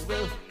out his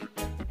will?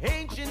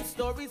 Ancient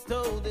stories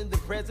told in the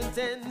present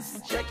tense.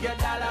 Check your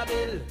dollar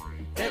bill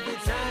every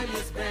time you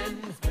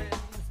spend.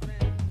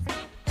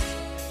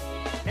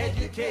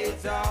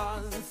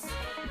 Educators.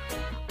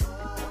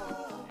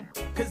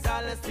 Cause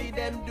all I see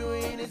them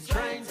doing is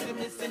trying to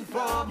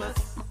misinform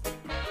us.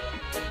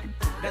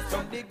 That's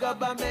from the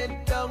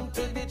government down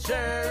to the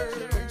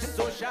church,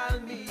 social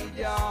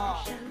media.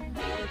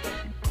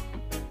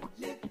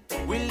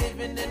 We're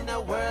living in a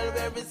world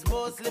where it's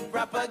mostly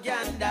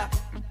propaganda.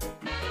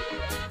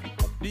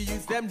 The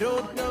youth them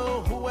don't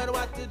know who and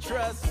what to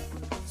trust.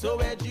 So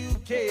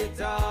educators,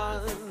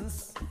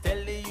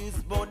 tell the youth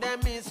about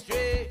them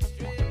history.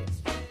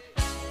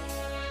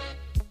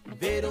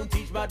 They don't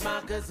teach about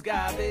Marcus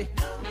Garvey.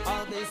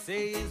 All they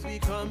say is we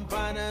come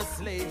on a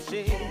slave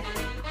ship.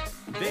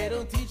 They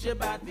don't teach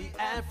about the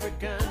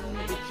African,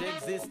 which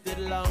existed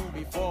long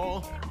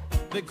before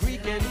the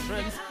Greek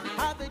entrance.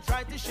 How they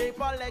tried to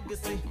shape our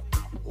legacy.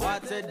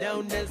 Water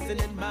down Nelson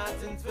and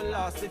Martin's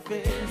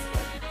philosophies.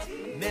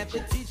 Never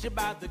teach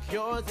about the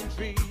cures and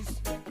trees.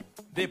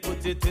 They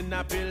put it in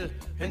a pill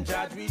and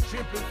charge me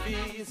triple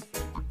fees.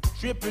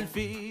 Triple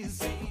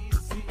fees.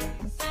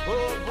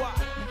 Oh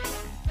boy.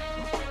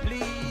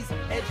 Please,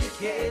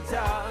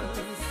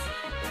 educators.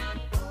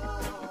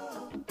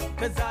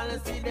 Cause all I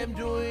see them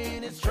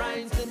doing is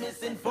trying to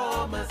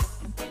misinform us.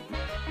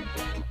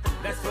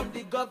 That's from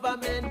the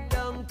government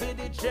down to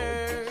the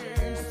church,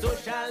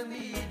 social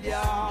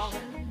media.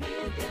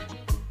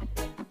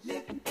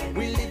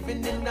 We're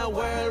living in a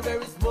world where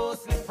it's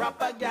mostly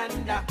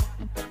propaganda.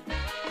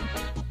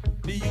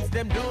 The youth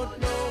them don't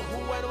know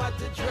who and what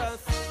to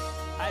trust.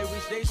 I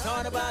wish they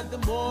taught about the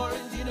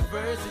Moorings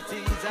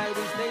universities. I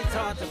wish they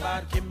taught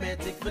about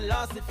Kemetic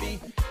philosophy.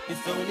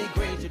 It's only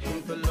greater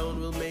truth alone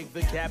will make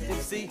the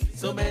captive see.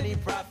 So many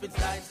prophets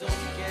died so we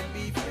can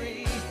be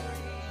free.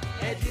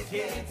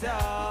 Educators.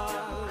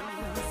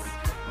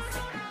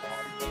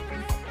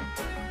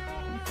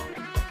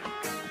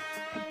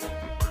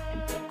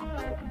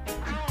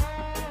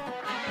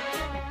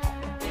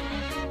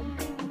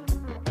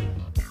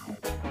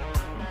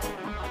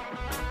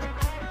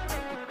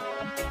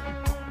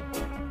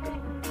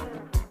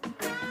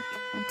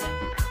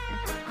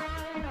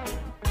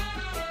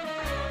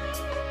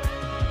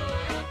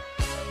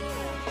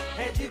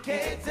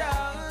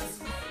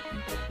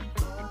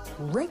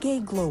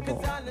 Reggae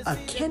Global, a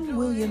Ken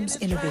Williams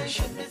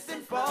innovation.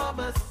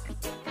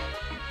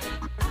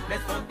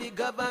 That's from the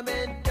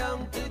government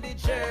down to the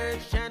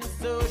church and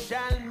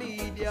social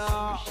media.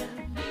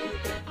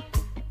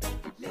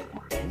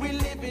 We're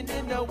living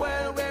in a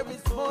world where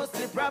it's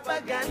mostly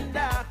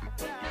propaganda.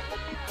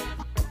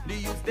 The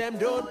youth them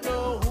don't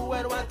know who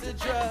and what to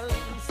trust.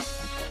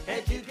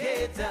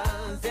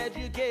 Educators,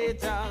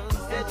 educators,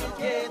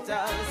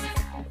 educators.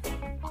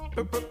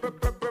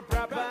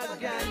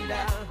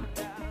 Propaganda.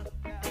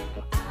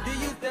 The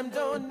youth them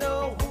don't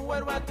know who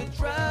and what to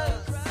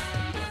trust.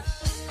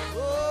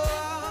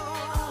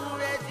 Oh,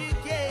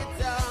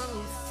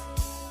 educators.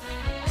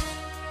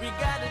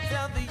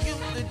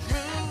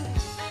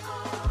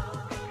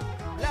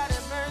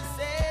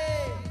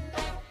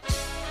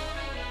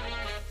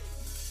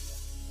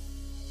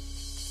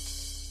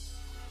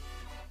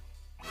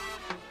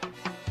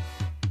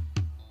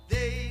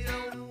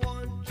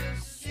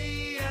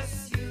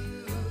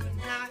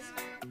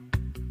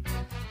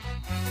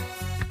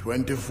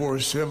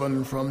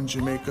 24/7 from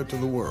Jamaica to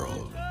the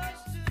world.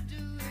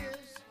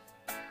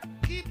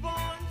 Keep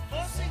on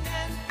fussing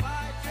and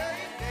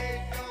fighting.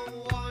 They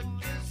don't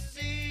want to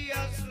see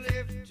us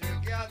live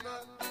together.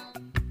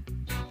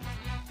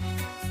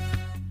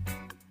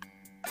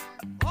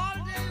 All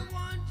they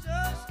want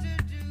us to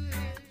do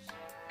is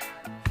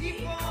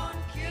keep on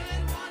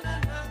killing one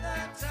another.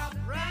 Top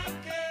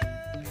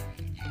ranking.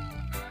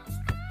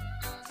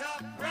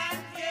 Top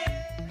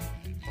ranking.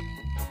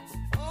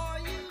 Are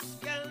you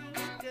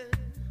skanking?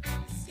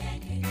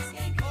 Skanking,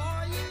 skanking.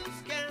 Are you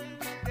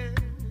skanking?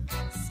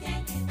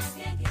 Skanking,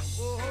 skanking.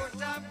 Oh,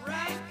 top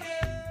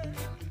ranking.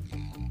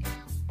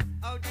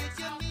 Oh, did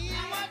you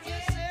mean what you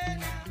said?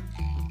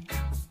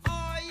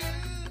 Are you?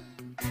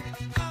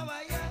 How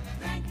are you?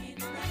 Ranking,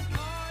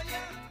 ranking. Are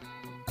you?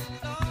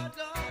 Lord,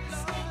 Lord,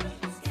 Lord.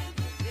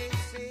 They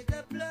say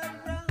the blood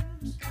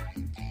runs,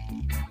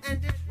 and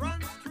it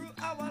runs through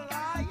our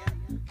lion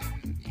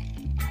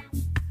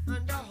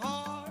and the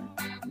heart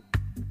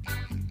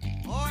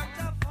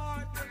of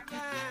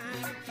man.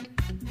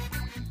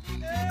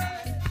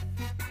 Hey.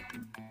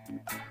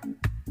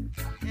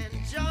 And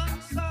John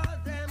saw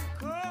them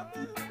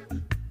coming,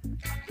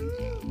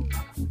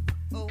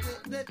 oh,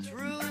 with the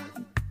truth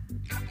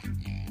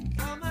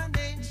from an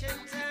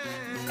ancient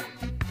time.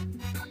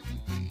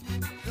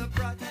 The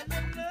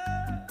brotherly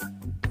love,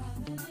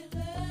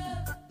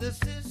 the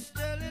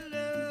sisterly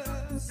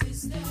love,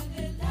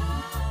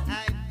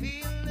 I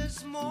feel this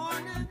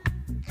morning.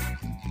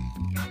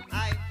 I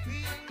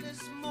feel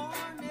this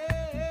morning.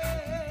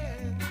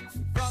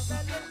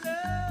 Brotherly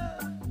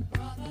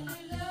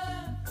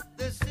love,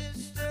 the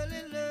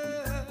sisterly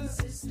love,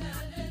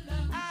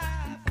 I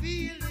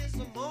feel this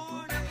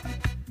morning.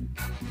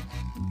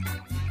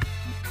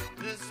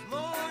 This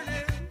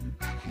morning,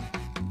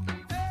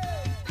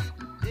 hey,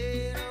 they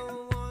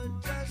don't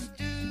want us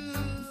to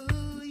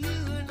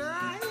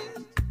unite.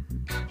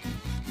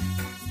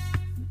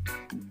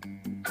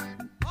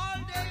 All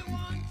they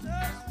want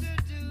us to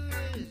do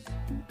is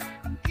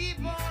keep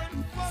on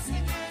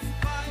fussing and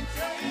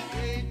fighting.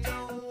 They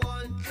don't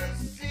want to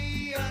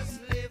see us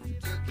live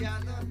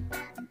together.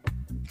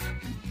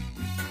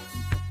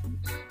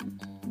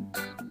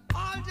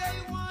 All they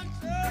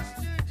want us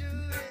to do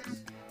is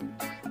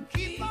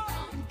keep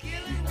on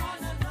killing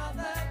one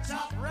another.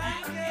 Top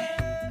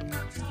ranking.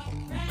 Top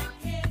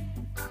ranking.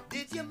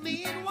 Did you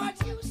mean what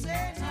you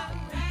said? Top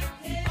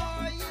ranking.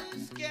 Are you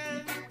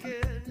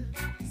skanking?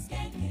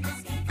 Skanking,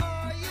 skanking.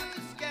 Are you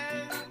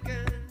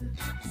skanking?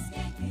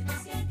 Skanking,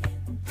 skanking.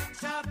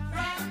 Top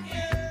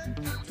ranking.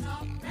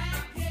 Top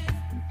ranking.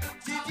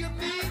 Did you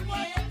mean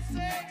what you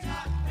said?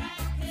 Top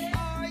ranking.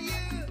 Are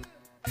you?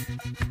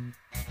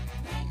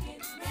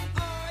 Ranking,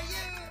 ranking. Are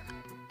you?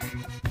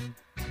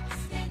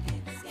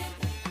 Skanking,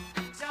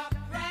 skanking. Top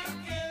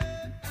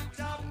ranking.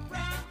 Top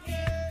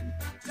ranking.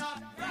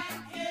 Top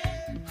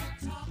ranking.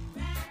 Top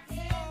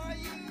ranking. Are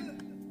you?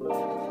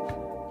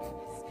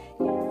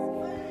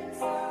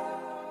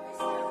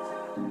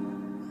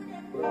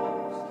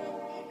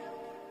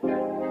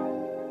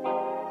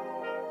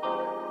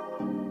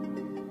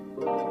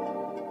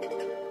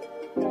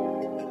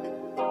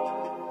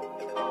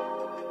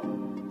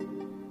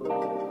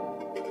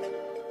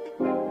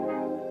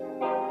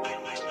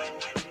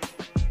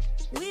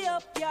 We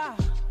up, yeah,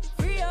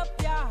 free up,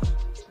 yeah.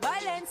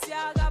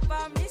 Balenciaga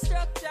for me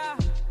structure.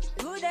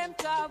 Do them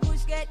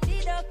caboose get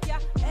deduct, yeah.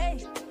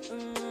 Hey,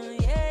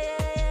 yeah,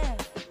 yeah, yeah.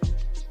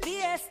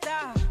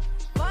 Fiesta,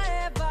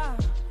 forever,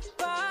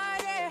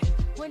 party,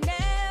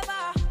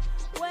 whenever,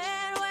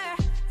 when we're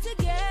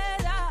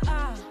together.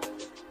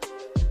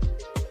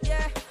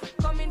 Yeah,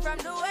 coming from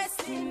the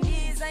West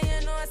Indies, and you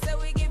know, so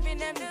we giving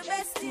them the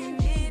best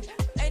indeed.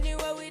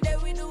 Anywhere we there,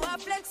 we do a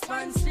flex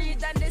on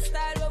street, and the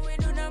style what we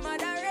do, no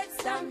matter red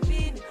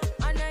stampede.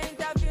 And I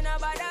interview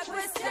nobody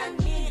question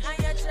me, and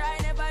you try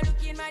never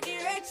look in my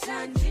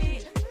direction.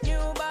 G,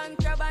 new bank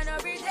crab and a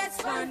bridge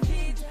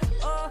expanded.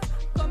 Oh,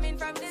 coming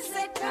from the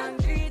set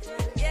concrete,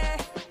 yeah.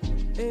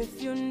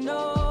 If you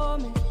know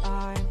me,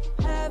 I'm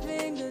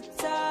having the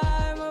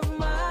time of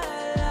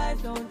my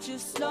life. Don't you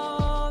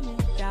slow me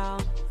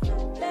down.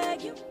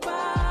 Beg your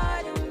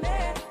pardon,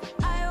 man.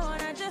 I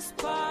wanna just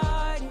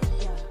party.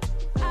 Yeah.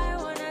 I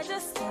wanna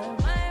just tell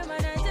my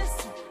man,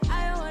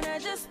 I wanna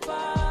just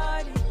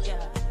party.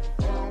 Yeah.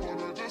 I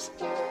wanna just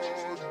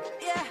party.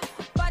 Yeah.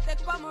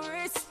 Patek pa my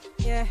wrist.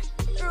 Yeah.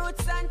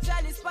 Roots and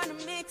chalice pan the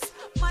mix.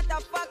 Matter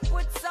of fact,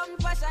 put some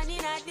passion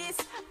in a this.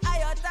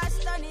 I touch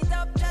turn it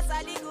up just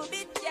a little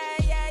bit. Yeah,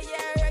 yeah,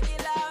 yeah.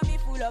 Regular me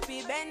full up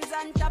the Benz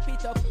and tap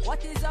it up.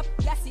 What is up?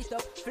 Gas it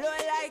up. Flow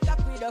like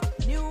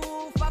aqueduct. New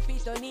faffy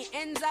on the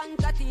ends and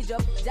cottage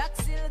up. Jack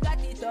still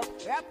got it up.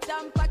 Wrapped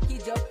and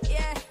package up.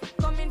 Yeah.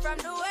 Coming from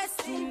the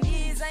West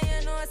Indies, and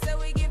you know, so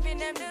we giving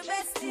them the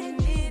best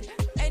indeed.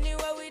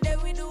 Anywhere we there,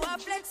 we do a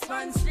flex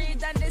on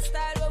street, and the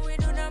style what we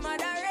do, no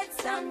matter red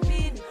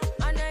stampede.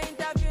 And I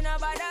interview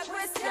nobody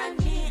question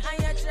me, and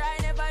you try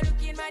never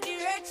look in my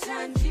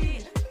direction.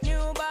 G,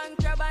 new bank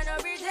crab and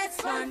a bridge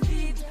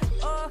expanded.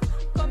 Oh,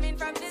 coming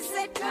from the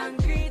set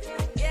concrete,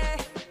 yeah.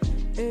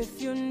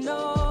 If you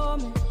know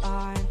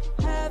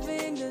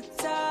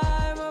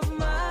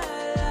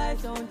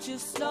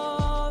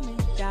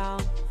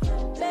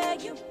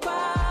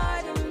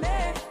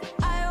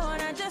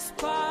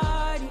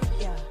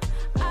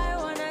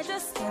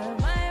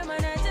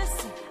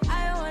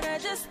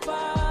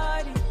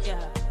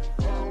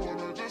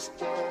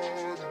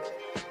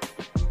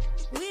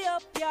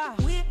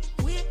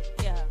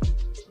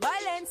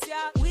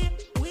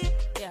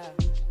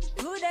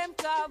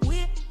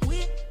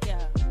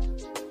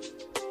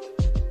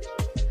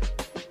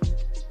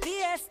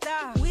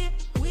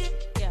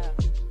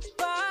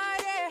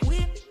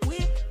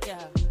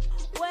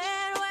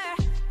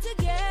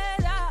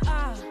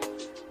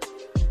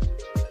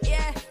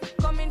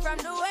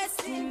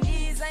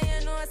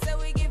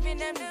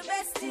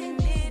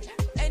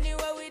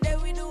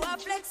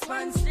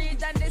on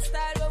street and the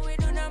style what we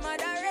do no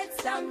matter red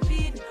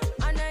stampede.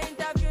 And I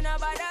interview no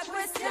bother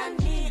question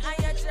me. And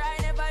you try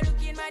never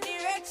look in my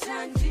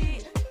direction,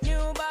 G.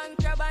 New bank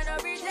crab and no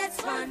rejects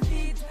fan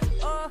feet.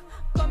 Oh,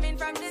 coming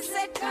from the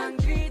set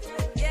concrete,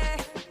 yeah.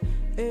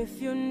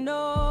 If you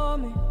know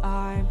me,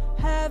 I'm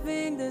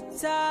having the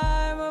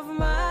time of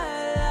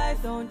my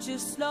life. Don't you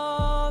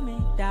slow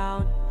me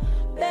down,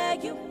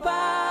 beg you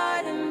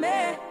pardon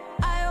me.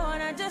 I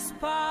wanna just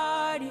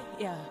party,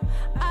 yeah.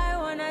 I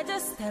wanna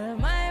just tell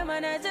my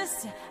manager,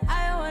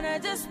 I wanna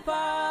just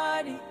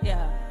party,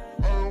 yeah.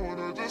 I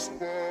wanna just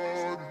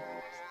party.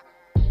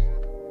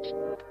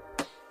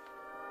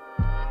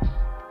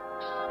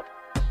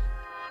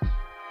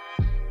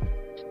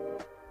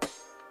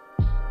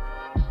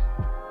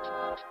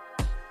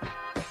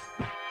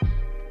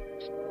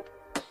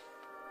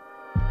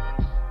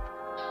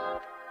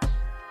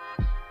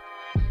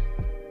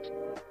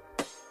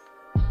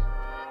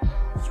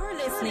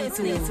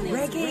 Listening to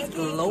Reggae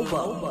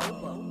Global.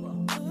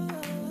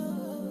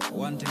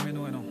 One thing we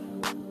know,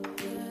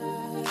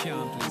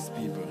 can't please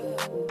people.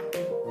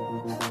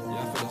 You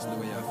have to just do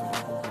what you have to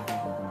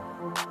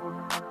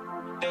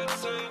do.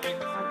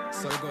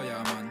 So go,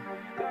 yeah, man.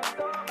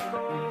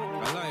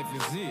 A life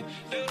is it.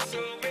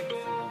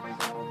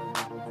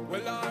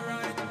 Well,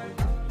 alright.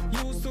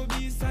 Used to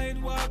be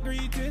sidewalk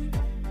greeting,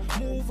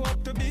 move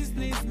up to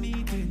business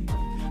meeting.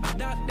 And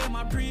that them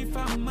a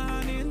pre-fam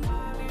morning.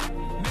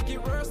 Make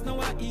it worse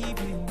now a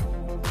evening.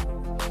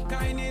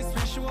 Kindness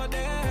we show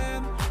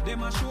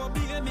them a show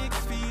be a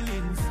mixed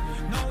feelings.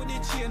 Now the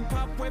chain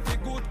pop with a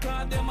good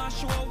card, them a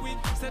show with,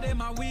 say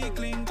them a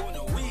weakling.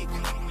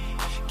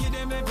 Give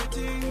them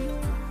everything,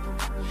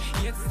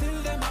 yet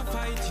still them a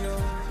fight you.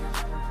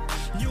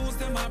 News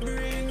them a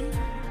bring,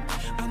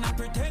 and I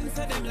pretend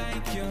say them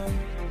like you.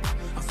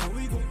 That's how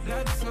we go,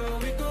 that's how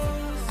it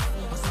goes.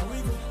 That's how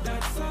we go,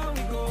 that's how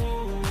we go.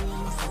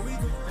 That's how we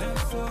go,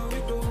 that's how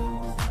it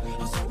goes.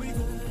 That's how we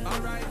go.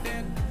 Alright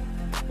then,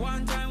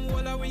 one time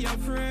while we a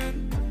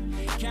friend.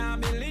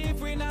 Can't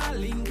believe we not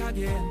link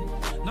again.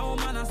 No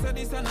man I said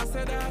this and I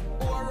said that.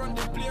 Who run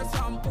the place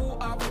and who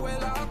have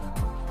well up.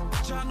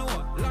 Jano,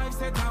 life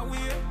set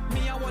away.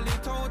 Me I hold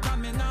it out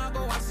and me nah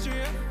go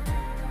astray.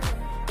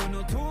 You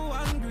know too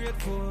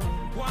ungrateful.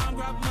 One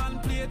grab man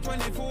play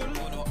 20 full.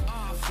 You know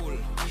half full.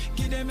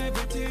 Give them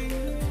everything,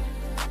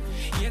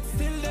 yet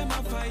still them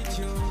a fight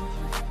you.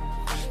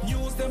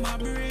 News them a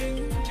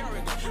bring,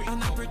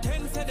 and I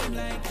pretend say them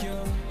like you.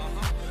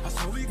 That's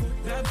how we go,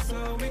 that's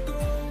how we go.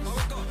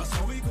 That's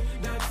how we go,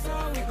 that's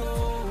how we go.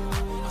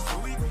 That's how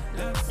we go,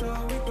 that's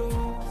how we go.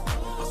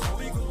 That's how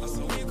we go, that's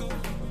how we go.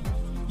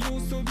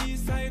 Used to be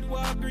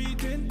sidewalk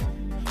greeting,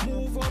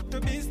 move up to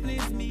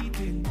business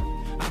meeting.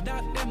 And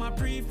that them a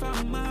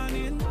pre-fam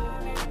morning.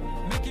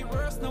 Make it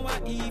worse now a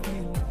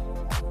evening.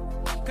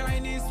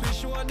 Kindness we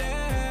show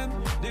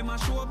them a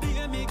show be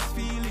a mixed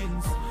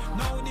feelings.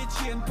 Now the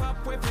chain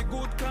pop with a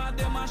good card,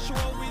 them a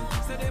show win.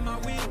 Say them a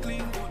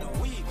weakling.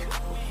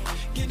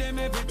 Give them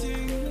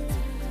everything,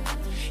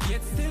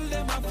 yet still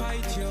them a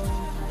fight you.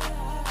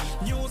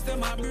 News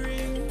them a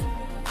bring,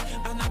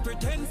 and I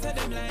pretend say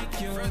them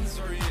like you. Friends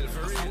for real,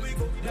 for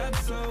real.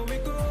 That's how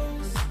it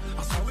goes.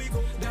 That's how we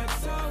go.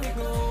 That's how we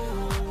go.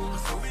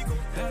 That's how we go.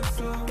 That's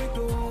how we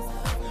go.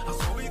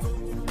 That's how we go.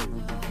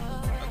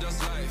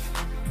 Just life.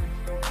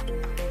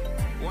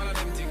 One of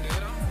them things, you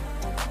know.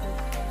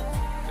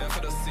 You have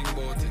to just sing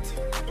about it.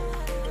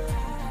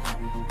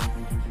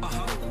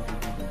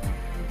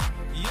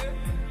 Yeah.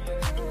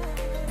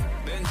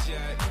 Bench,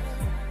 yeah.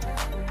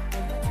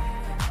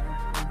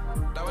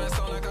 That one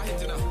sound like a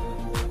hit, you know.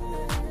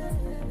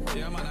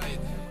 Yeah, man, I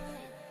hit.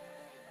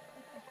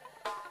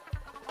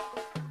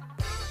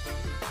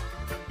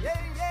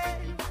 Yeah, yeah.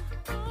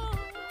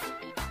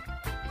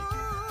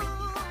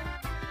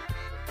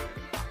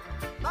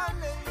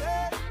 Money,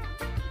 yeah.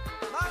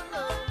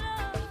 Money.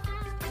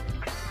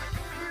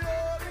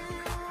 Loving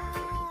you.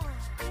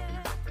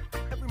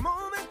 Every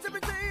moment,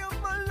 every day of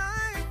my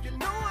life, you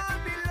know I'll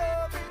be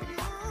loving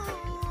you.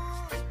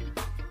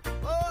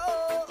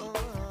 Oh,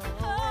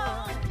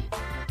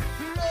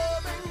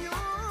 loving you.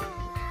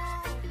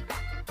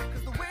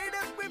 'Cause the way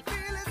that we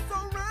feel is so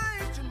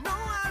right, you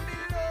know I'll be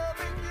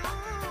loving you.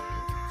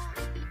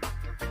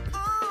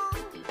 Oh,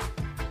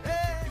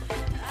 hey.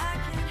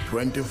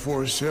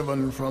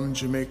 24/7 from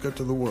Jamaica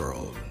to the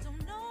world.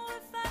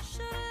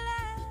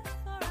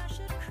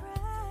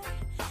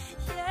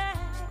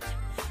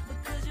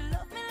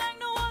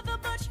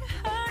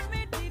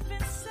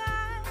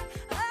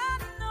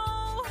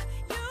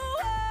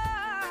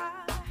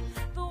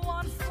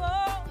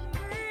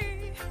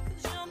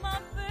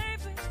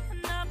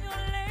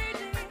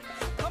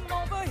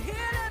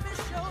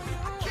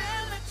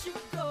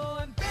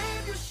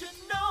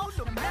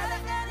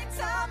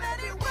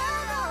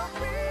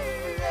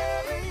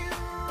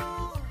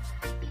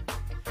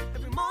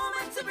 Every moment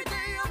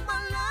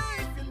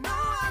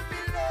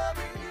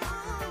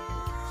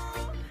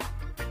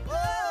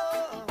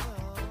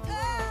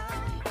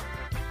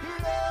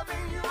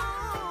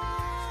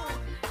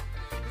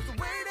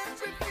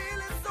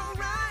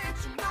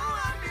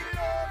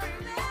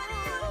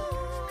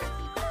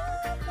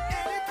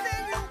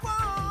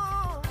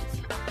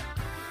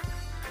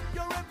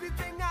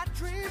everything I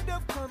dreamed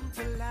of come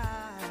to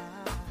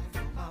life.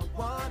 My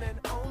one and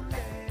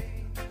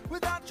only.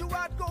 Without you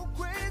I'd go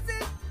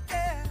crazy,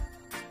 yeah.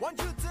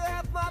 Want you to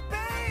have my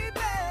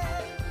baby.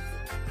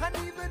 And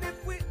even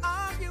if we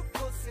argue,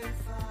 fuss and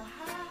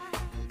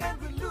fight, and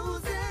we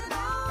lose it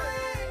all,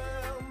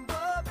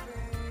 but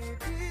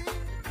baby,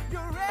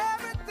 you're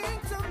everything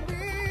to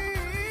me.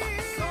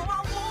 So I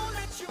won't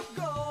let you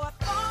go. I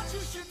thought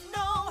you should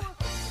know.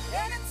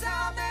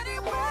 Anytime,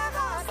 anywhere,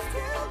 I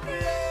still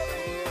believe.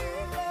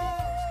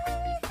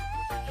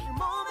 Every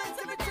moment,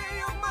 every day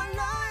of my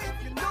life,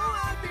 you know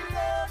I'll be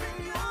loving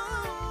you.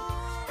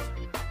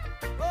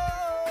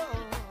 Oh,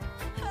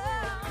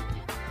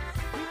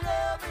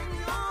 loving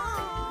you.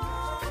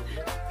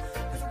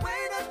 'Cause the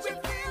way that you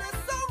feel is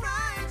so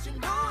right, you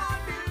know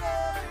I'll be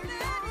loving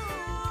you.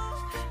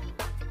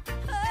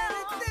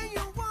 Anything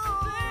you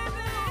want,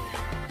 baby,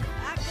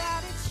 I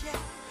got it,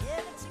 yeah.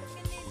 Everything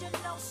you need, you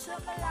know,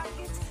 something like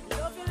it.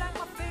 Love you like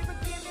my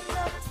favorite, give me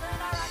love, it's when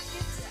I rock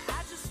it. I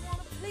just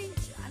wanna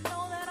please you, I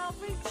know that I'll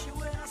reach you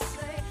when I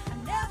say I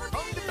never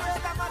give you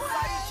up. I'm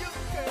beside you,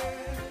 girl.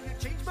 You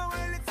changed my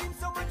world, it seems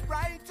so much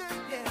brighter,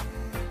 yeah.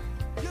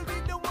 You'll be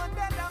the one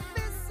that I'm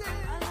missing.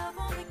 I love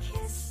only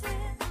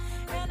kissing,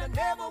 and I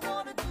never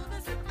wanna do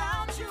this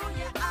without you.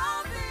 Yeah,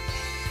 I'll be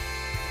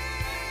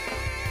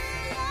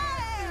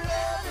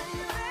loving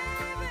you,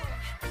 baby.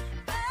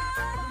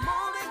 Every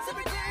moment,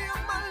 every day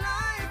of my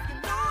life, you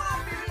know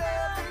I'll be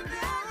loving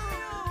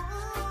you,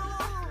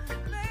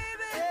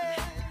 baby.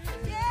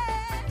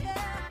 Yeah,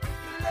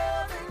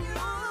 loving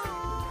you.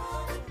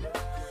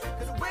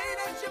 'Cause the way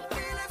that you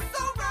feel is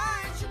so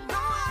right, you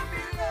know I'll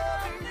be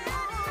loving you.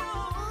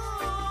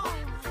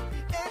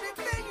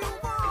 Anything you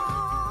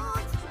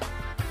want,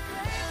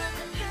 baby.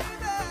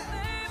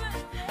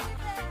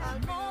 I'll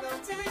be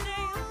loving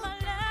you.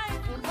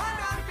 When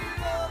I'll be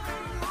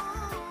loving you.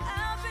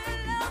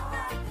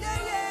 Yeah.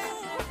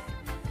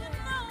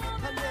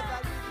 I'll never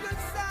leave your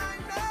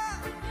side now.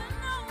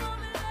 No,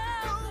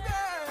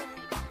 girl.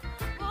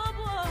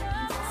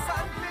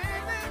 Son,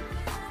 baby.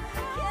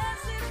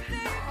 Yes, it's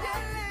baby.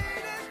 Yeah,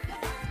 lady.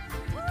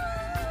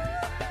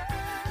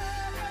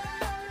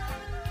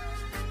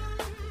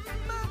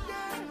 My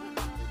girl.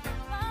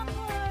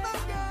 My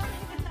girl.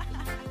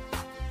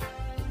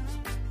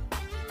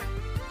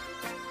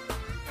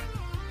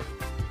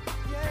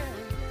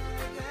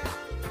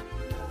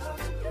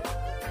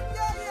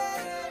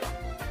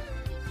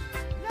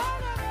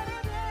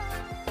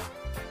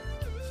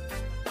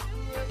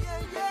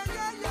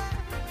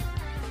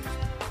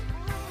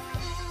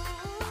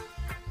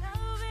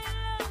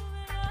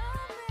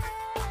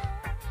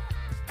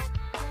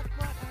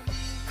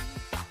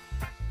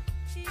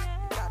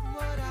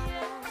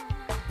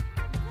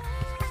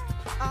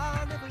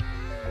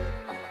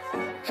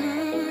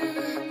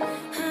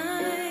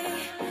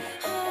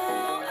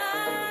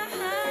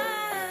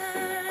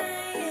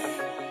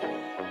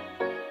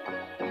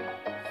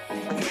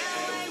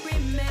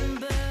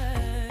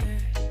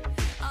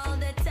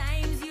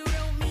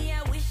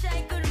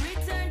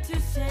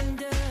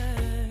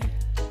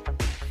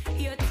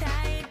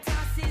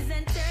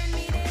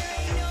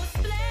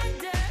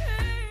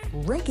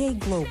 Reggae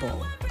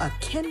Global, a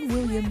Ken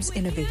Williams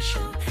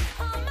innovation.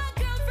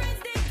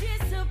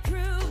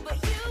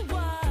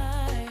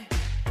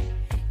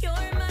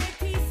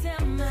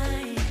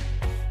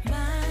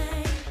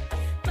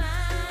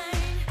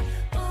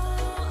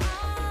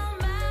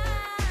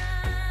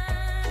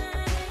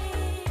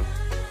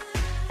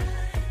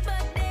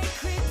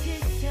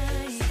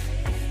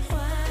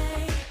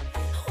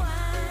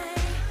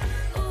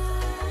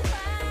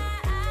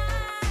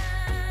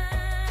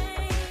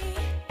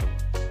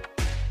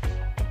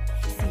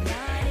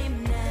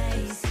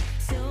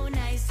 So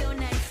nice, so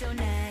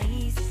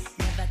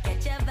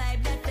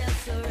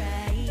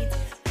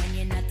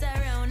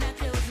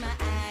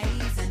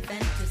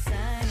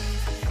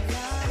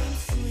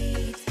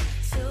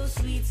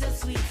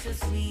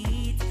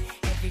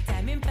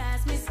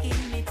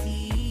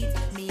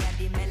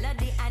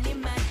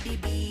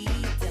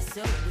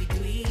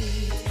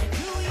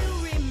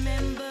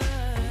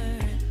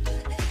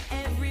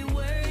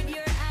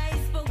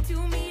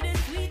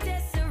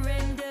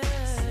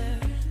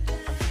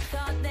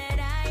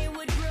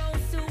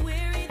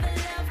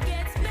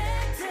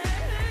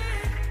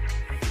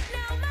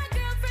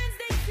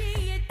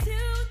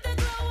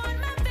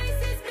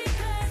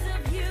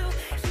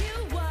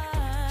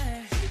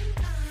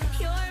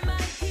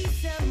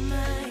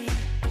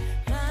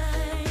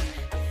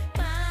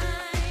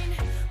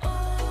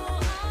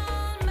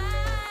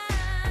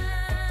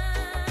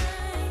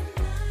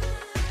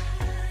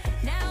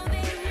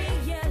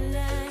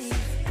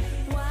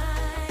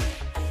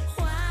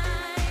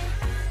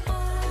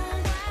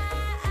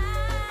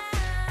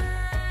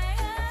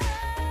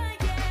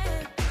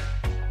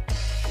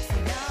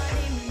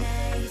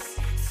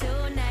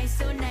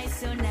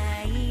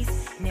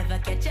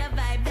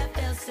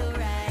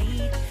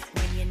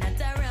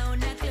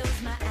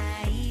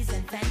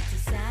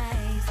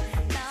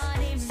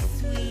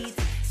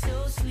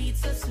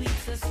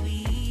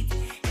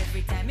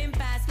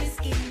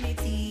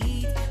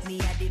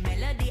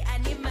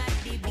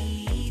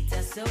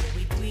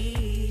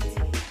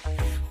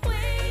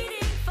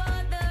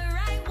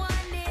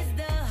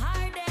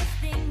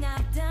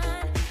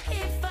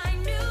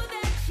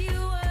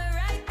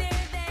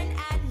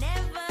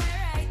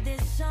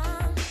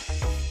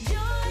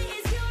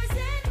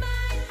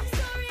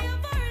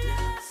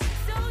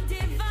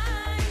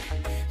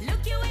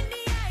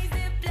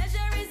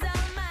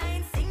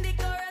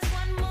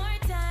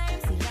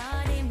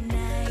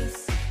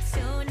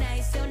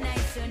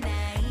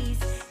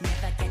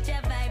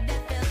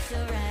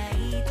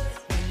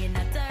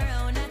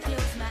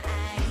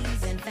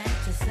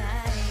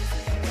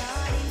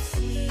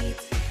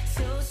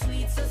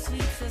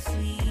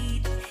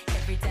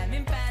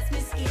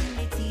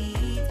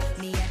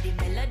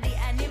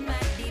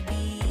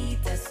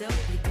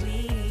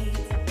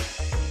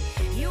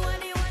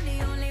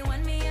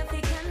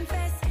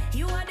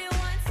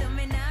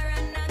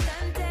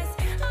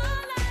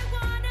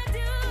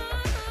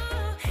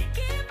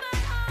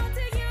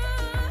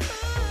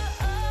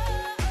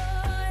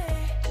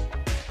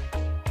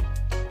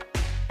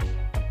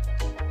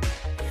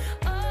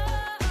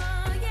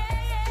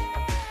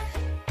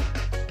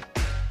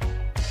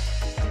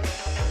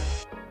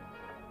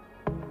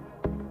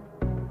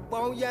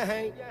Wow,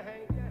 yeah.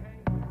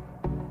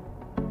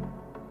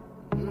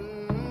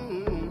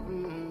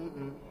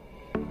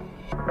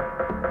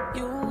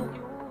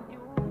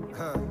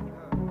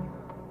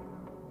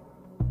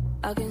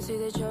 I can see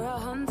that you're a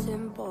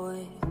hunting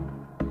boy.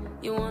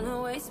 You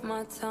wanna waste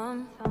my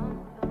time.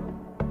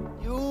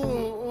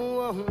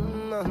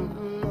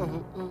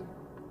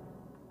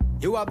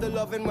 You have the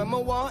loving when I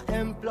want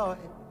employ.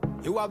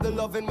 You have the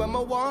loving when I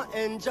want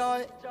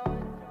enjoy.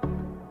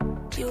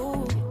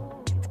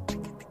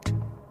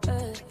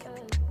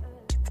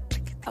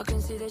 I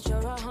can see that you're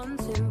a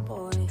hunting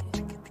boy.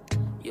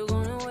 You're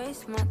gonna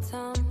waste my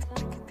time.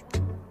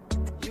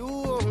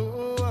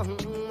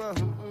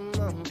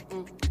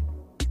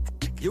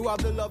 You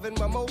have the loving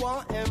when I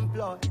want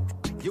employ.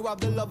 You have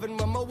the loving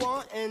when I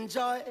want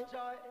enjoy.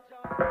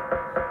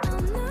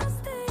 I'm not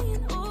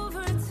staying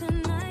over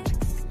tonight.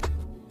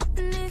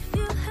 And if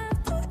you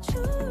have to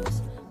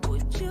choose,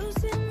 would you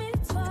see me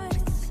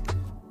twice?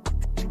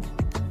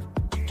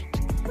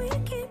 We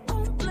keep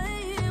on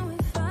playing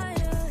with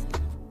fire.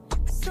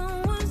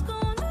 Someone's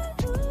gonna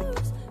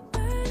lose,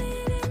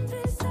 burning in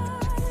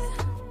desire.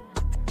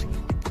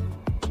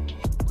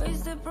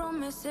 Wasted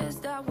promises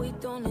that we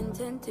don't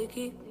intend to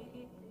keep.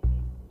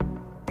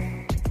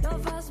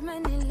 Love has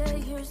many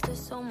layers, there's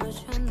so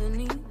much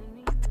underneath.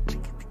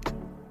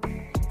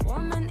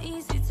 Warm and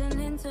easy turn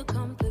into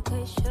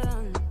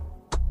complication.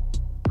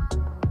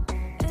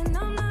 And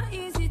I'm not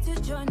easy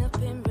to join up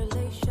in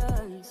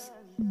relations.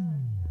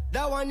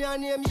 That one your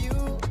name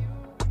you.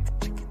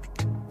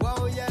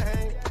 Wow,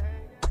 yeah.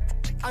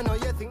 I know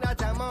you think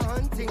that I'm a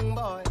hunting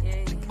boy,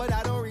 but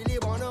I don't really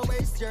wanna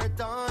waste your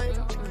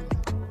time.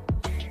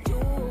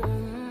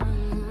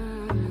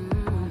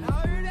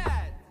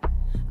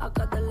 I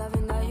got the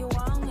loving that you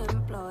want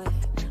employ.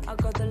 I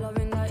got the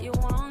loving that you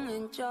want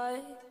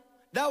enjoy.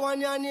 That one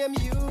your name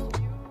you.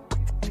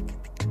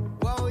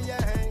 Wow,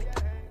 yeah.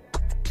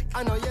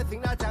 I know you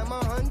think that I'm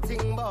a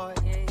hunting boy,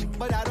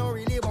 but I don't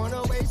really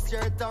wanna waste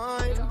your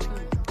time.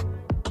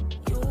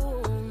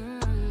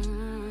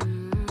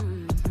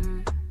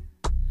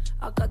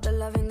 I got the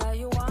loving that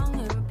you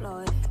want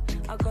employ.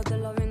 I got the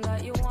loving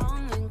that you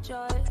want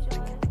enjoy.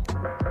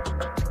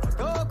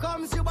 How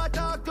comes you a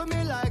talk to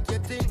me like you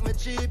think me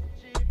cheap?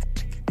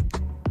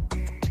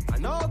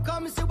 And how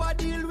comes you a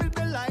deal with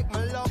me like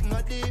my love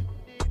not deep?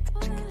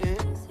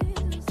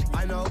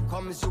 And how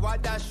comes you a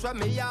dash from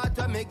me heart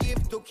when me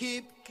give to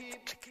keep?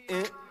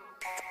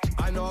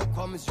 And how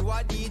comes you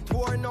a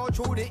detour now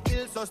through the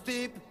hills so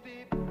steep?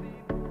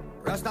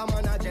 Rasta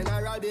man a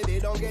general, baby,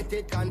 don't get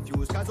it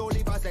confused. Cause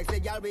only for sexy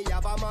girl we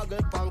have a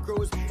muggle punk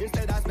cruise.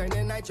 Instead of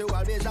spending night you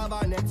always have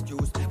an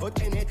excuse.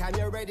 But anytime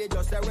you're ready,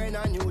 just say when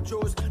a new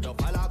choose. Don't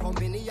follow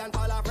company and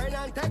follow friend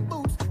and take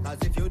boots. Cause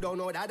if you don't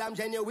know that I'm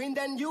genuine,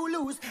 then you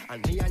lose.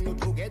 And me and you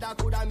together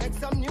could I make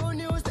some new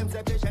news. Them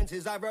say patience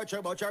is a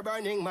virtue, but you're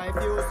burning my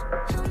fuse.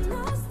 I'm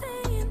not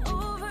staying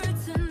over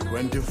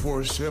tonight.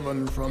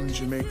 24/7 from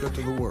Jamaica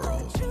to the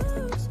world.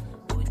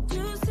 Would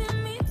you see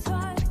me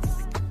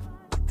twice?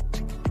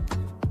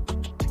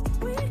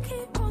 We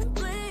keep on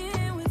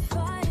playing with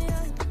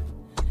fire.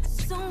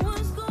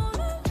 Someone's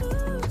gonna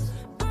lose,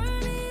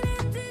 burning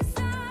in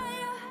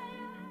desire.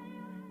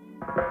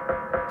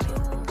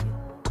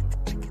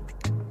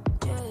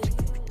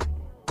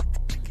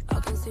 I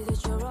can see that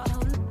you're a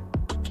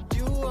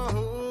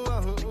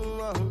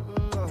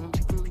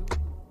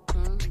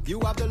You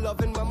have the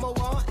loving when I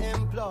want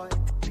employ.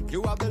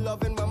 You have the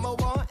loving when I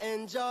want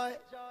enjoy.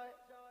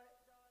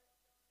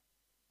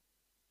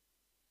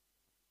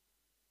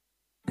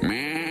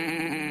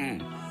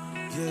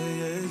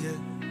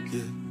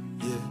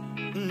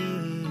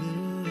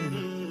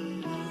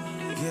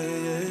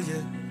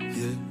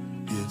 Yeah.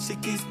 She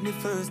kissed me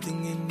first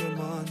thing in the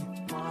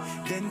morning.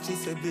 Then she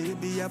said,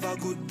 baby, have a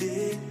good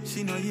day.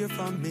 She not hear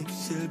from me,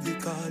 she'll be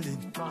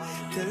calling.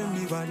 Tell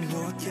me what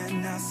more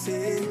can I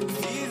say?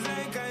 Feels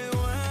like I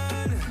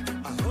won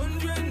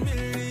 100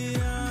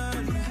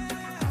 million.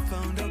 I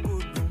found a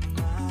good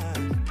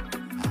woman.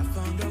 I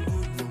found a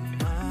good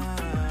woman.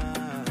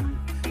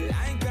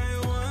 Like I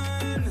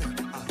won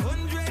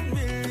 100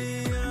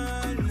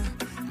 million.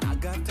 I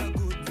got a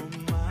good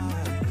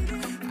woman.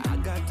 I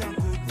got a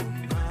good woman.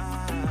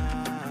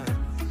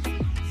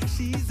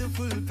 She's the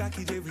full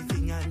package,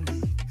 everything I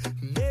need.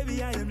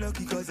 Maybe I am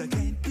lucky cause I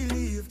can't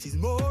believe she's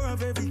more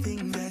of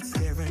everything that's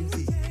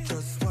guaranteed.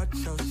 Just watch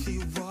how she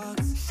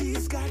walks.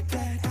 She's got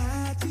that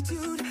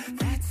attitude,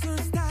 that's her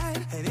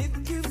style, and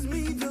it gives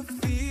me the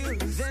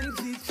feels. And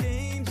she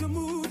changed her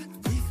mood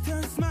with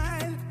her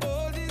smile.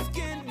 All this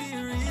can't be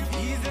real.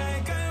 He's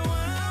like I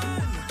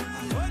won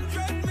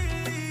 100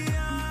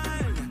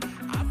 million.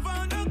 I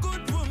found a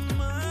good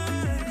woman.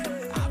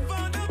 I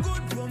found a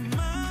good woman.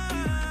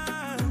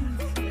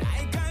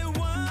 Like I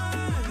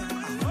won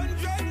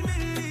 100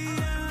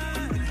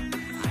 million.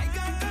 I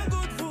got a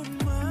good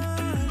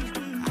woman.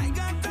 I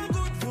got a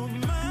good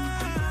woman.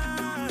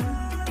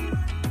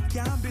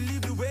 Can't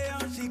believe the way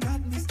how she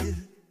got me still.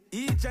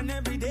 Each and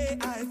every day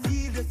I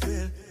feel the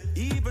thrill.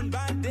 Even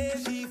bad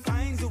days she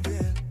finds a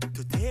will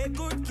to take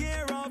good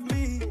care of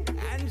me.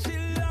 And she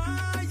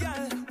loves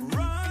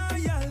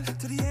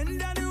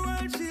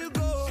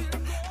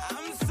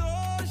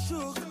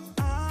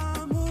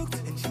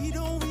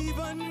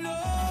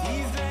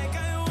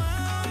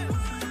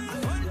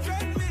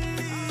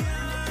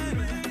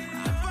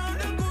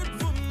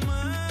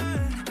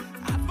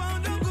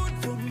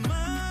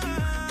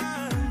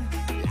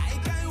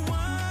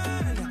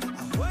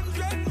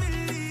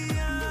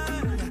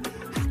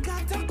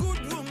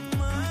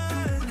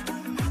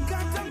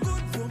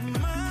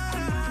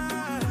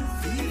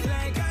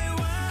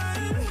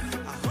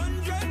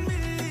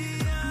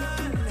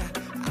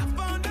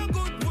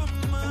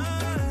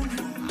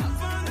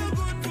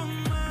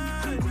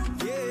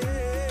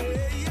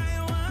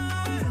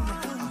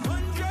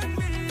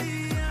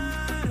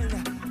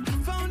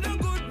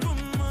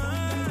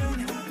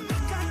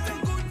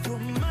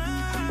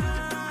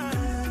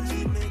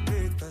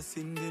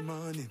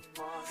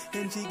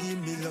Then she give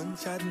me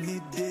lunch at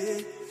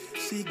midday.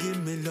 She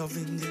give me love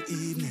in the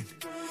evening.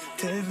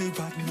 Tell me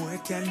what more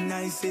can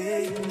I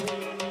say?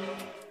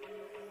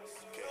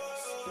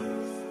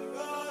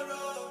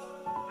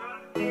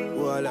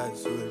 Voila,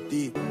 so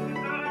deep.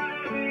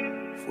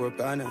 Four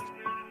corners.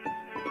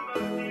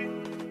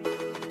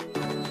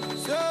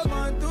 So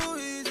man, too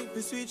easy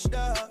to switch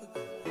dog.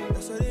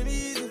 That's what they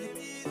easy.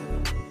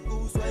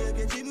 Goose why you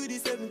get him with the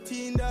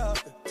 17 dog.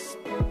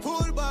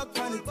 Pull back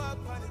on it.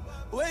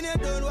 When you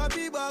done, what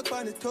be back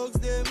on the thugs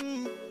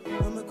them.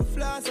 I make a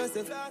flash, I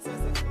say.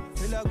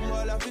 Feel like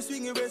all of the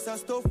swing race and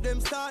stuff them.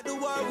 Start the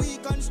war, we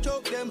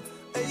construct them.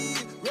 Hey,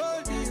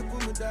 roll deep,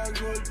 put my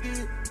dog roll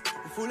deep.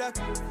 Full of,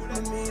 I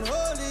mean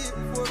holy.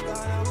 4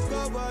 corners, we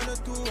go 1 or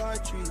 2 or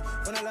 3.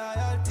 When I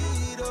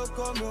loyalty, don't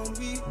come on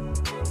we.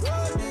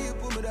 Roll deep,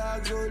 put my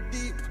dog roll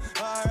deep.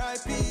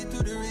 R.I.P. to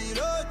the real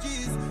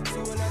OGs. So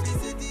when I the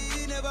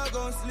city, never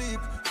gon'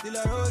 sleep. Still I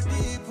roll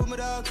deep, put my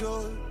dog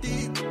roll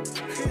deep.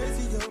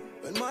 Crazy yo,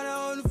 when man I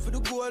on for the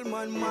gold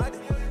man mad.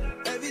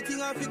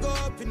 Everything I pick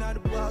up in the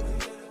bag.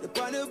 The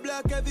pan of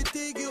black,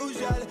 everything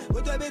usual.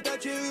 But I better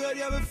chill,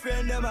 you have a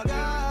friend, them a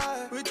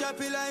guy. We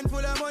choppy line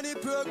full of money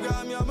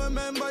program. You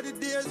remember the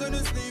days when you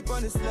sleep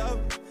on the slab.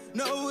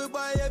 Now we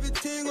buy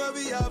everything where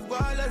we have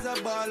ballers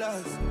and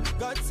ballers.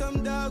 Got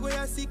some dog where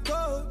I see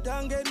cold,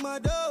 don't get my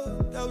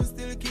dough. That we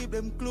still keep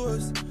them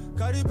close.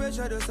 Cause the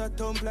pressure does a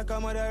thump like a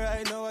mother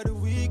right now. Of the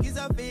week is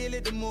I feel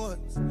it the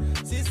most.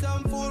 See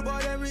some fool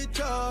but them reach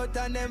out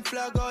and them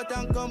flag out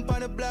and come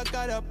on the black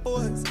at a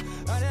post.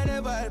 And they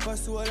never help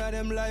us to all of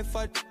them life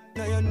at.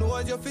 Now you know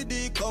what you feel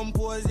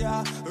decompose,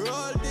 yeah.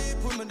 Roll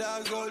deep, put my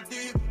dogs roll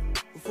deep.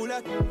 Full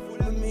of,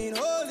 I mean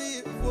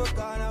holy. 4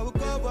 corners, we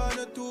go 1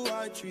 or 2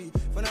 or 3.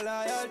 For the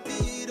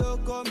loyalty,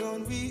 don't come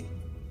on we.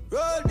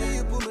 Roll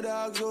deep, put my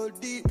dogs roll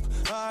deep.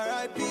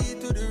 R.I.P.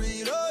 to the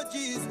real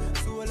OGs.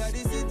 So all of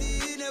the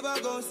city, never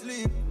gon'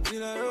 sleep.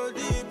 Still I roll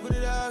deep, put the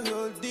dogs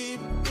roll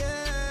deep,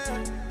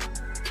 yeah.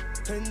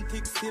 10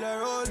 ticks, still I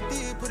roll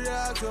deep, put the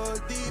dogs roll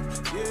deep,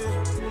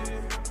 yeah.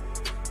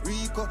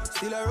 Rico,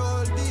 still I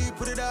roll deep,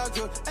 put the dogs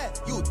roll. Hey,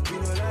 you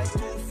know like 2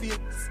 feet.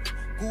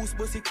 Goose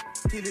bussy,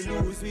 till you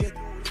lose weight.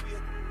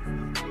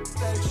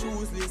 Like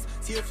shoesless,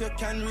 see if you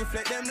can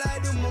reflect them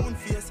like the moon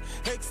face.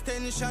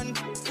 Extension,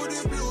 put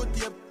the blue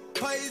tape.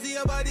 Pies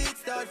your body, it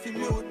start to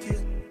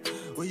mutate.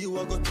 When you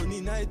a got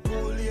 29 too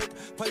late.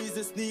 Pies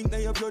the sneak, now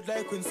your blood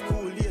like when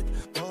school late.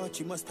 But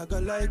you must go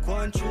like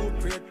one true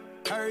prate.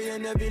 Hurry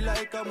and heavy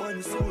like a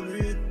man soon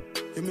read.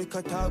 You make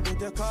a talk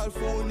with your call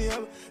phone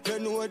name. You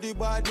know the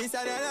badness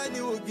and a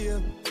new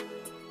game.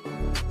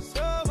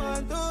 So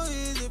man, too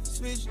easy to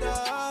switch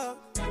down.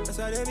 That's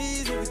why them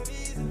easy.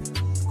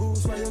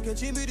 Goose why you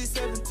catch him with the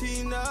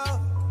 17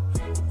 now.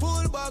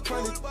 Pull back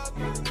on it.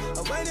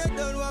 And when you're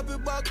done, we'll be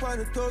back on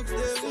the thugs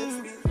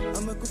them. I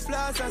make a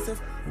flash and say,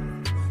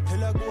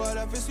 tell a go all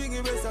of the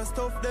swinging race and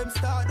stuff them.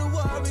 Start the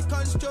war, we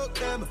construct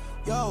them.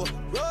 Yo,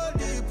 roll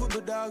deep, put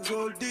the dogs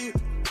roll deep.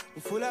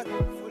 We full of,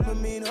 I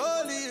mean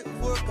holy.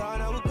 4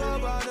 corners, we go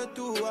 1 or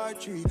 2 or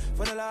 3.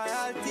 For the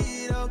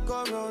loyalty, don't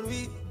come round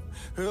we.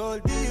 Roll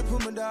deep,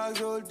 put my dogs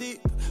roll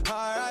deep.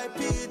 R.I.P.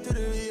 to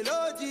the real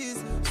OGs.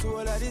 So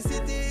all of the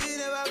city,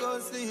 never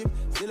gon' sleep.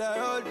 Still I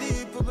roll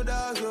deep, put my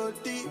dogs roll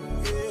deep,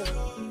 yeah.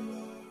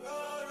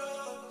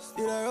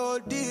 Still I roll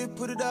deep,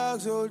 put the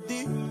dogs roll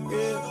deep,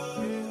 yeah.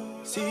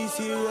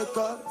 CC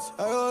Records,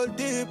 I roll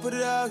deep, put the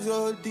dogs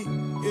roll deep,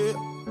 yeah.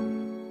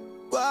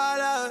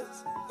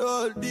 Balance,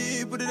 roll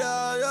deep, put the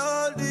dogs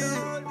roll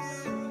deep.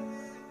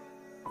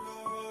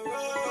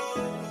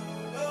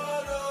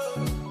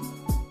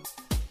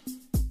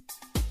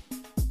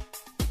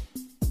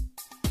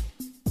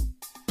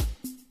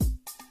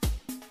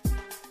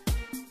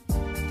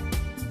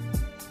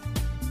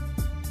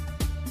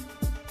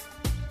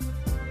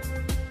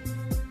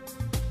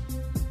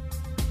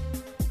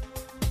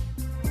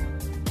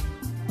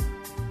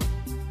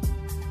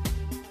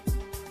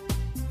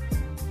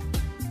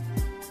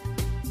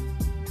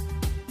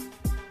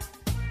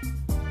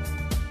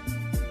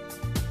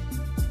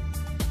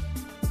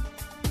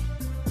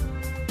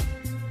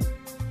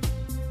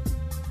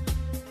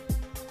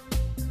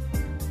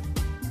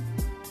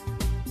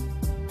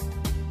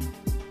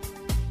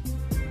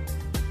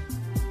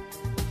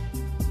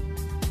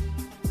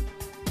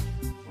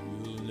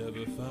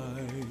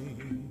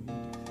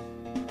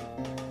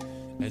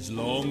 As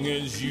long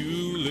as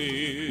you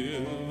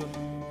live,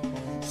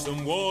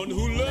 someone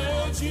who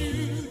loves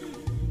you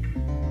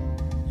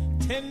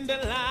tender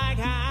like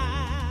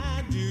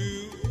I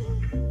do.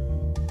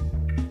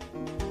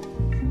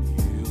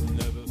 You'll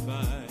never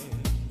find,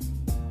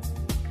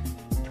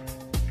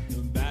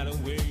 no matter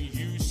where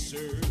you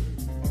serve,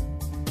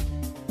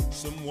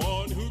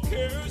 someone who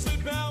cares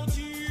about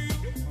you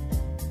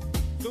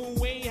the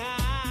way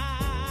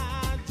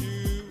I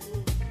do.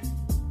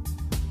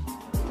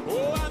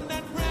 Oh, I'm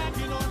not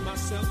bragging on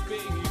myself,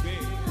 baby,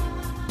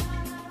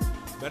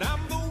 but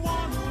I'm the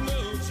one who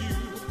loves you,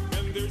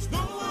 and there's no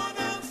one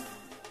else.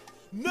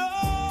 No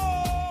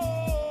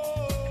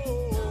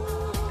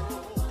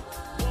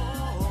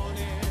one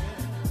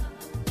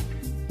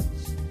else.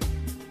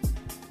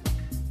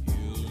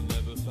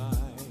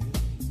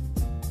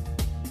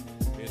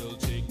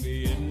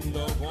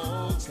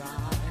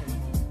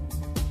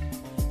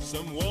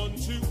 someone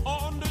to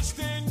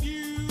understand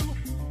you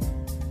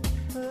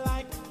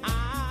like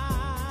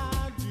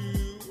I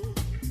do.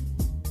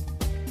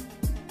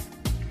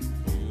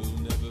 You'll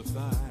never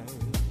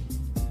find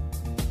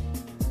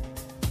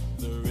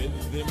the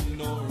rhythm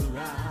nor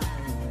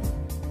rhyme,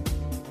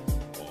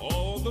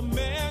 all the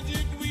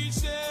magic we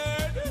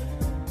shared,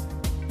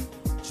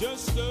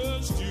 just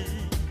us two.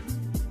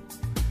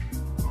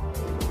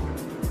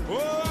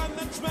 Oh, I'm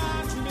not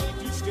trying to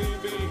make you stay,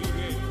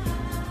 baby,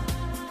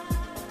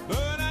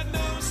 but I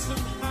know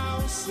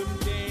somehow,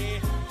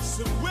 someday,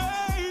 some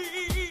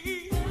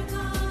way,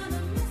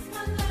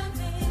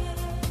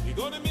 you're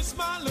gonna miss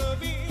my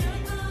loving.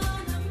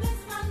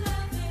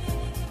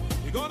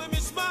 You're gonna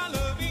miss my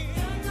loving.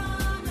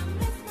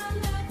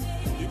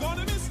 You're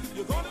gonna miss.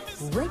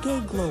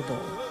 Reggae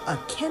Global, a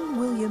Ken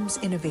Williams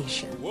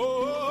innovation.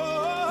 Whoa.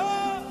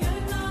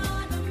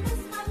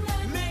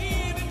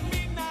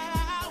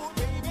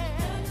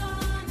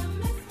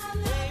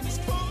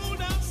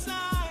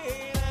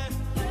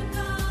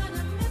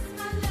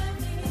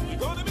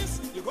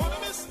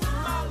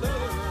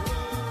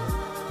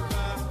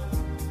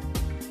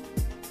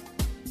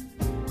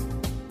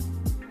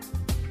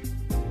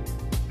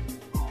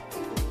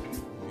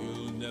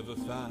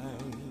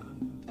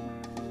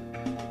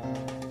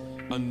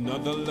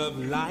 Another love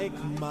like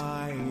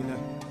mine,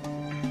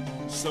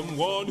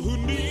 someone who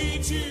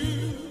needs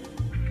you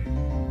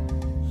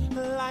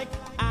like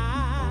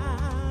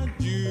I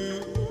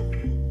do.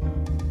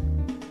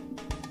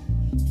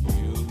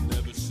 You'll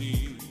never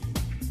see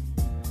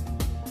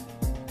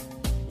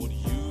what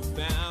you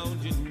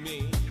found in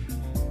me.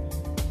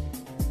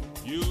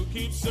 You'll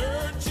keep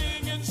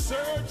searching and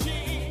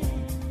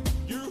searching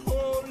your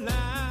whole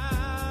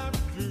life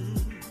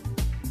through.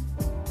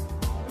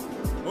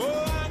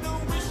 Oh,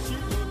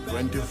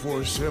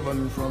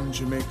 24/7 from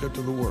Jamaica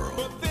to the world.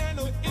 but there are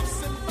no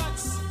ifs and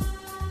buts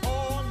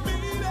or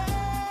maybe.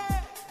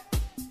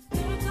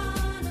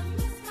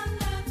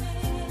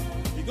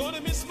 You're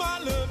gonna miss my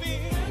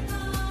loving.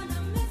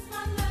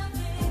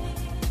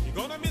 You're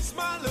gonna miss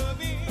my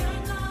loving.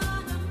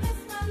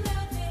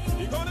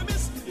 You're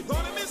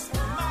gonna miss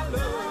my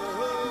love.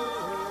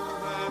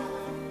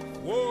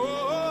 Whoa.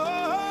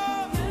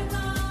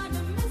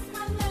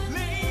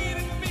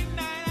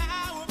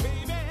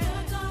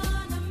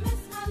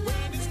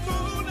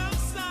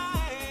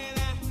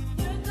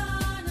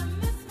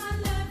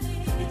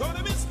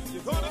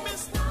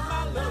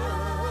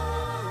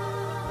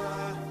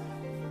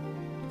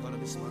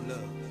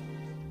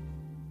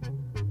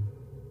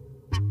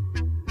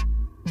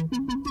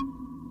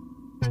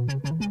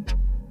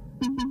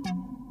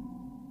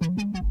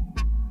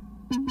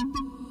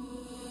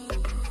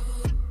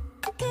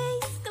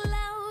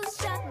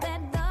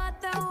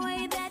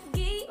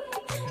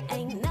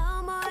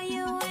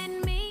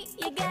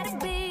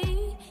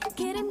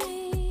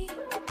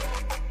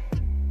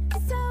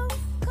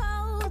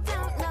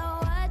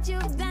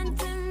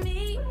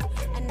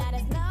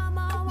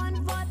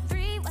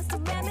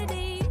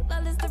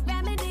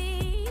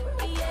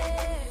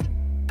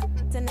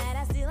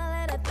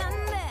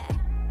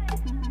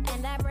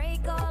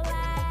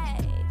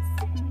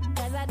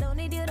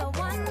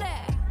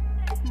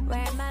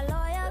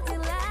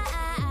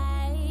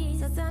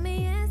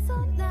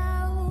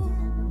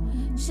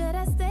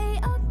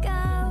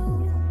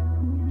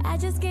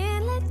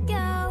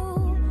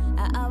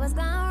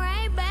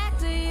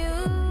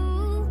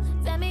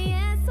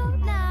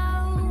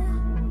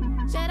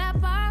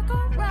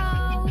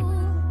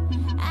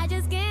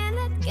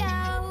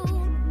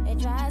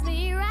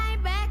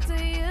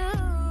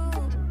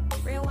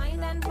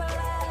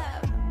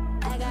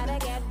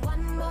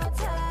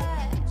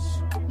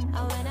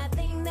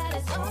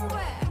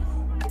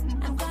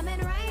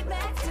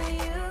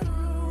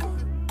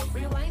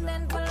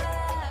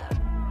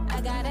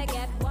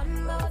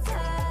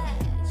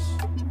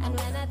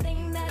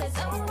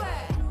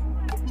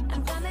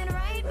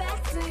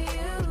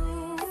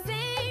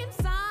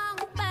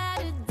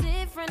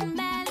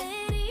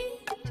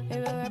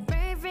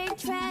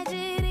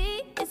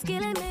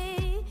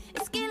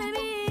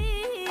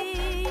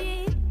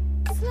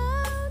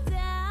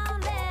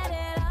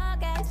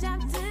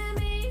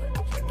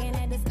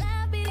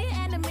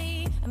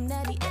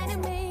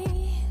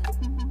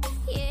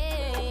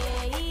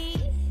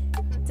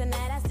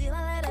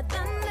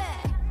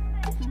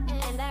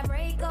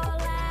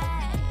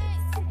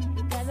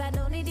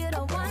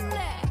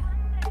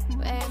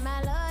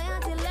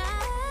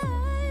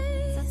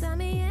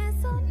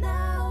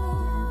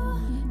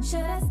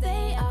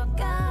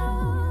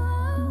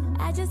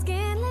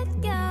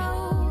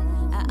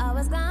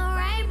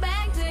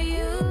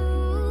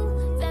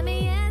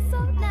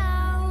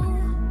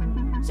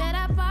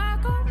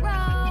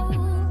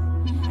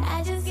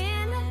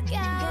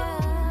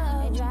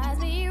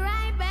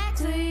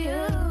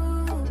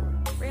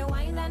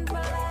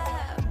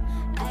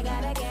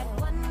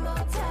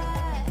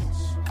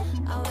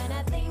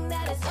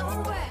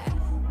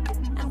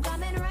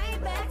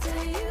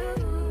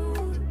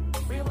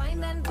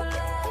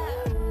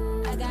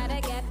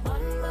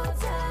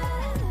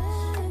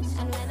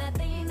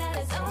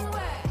 It's over.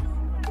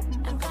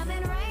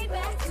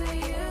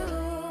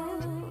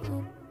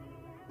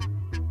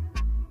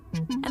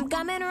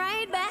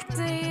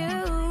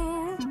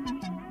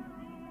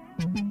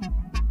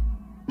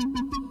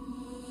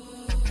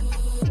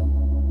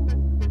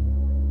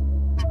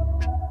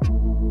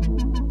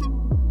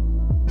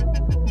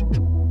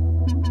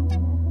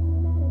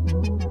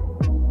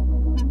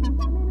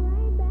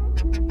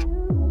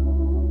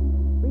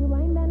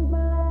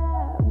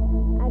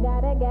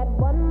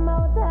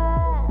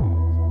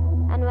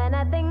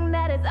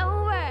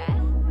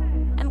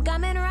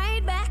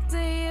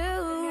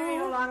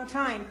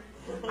 time.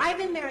 I've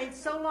been married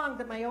so long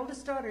that my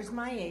oldest daughter's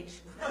my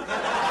age.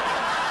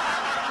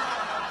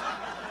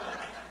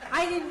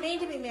 I didn't mean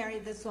to be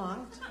married this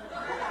long.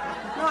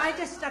 No, I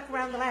just stuck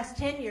around the last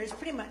 10 years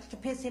pretty much to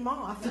piss him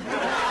off.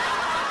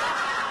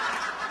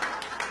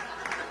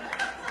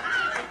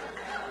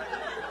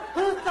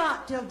 Who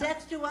thought Till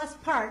Death Do Us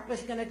Part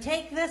was going to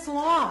take this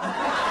long?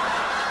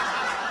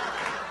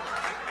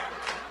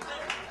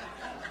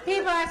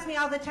 People ask me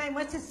all the time,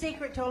 what's the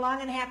secret to a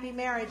long and happy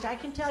marriage? I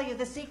can tell you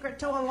the secret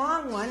to a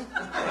long one.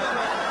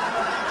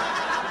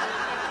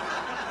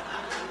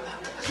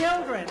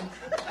 Children.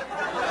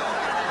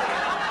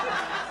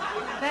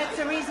 That's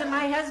the reason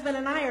my husband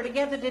and I are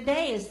together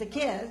today, is the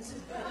kids.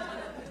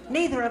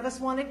 Neither of us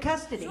wanted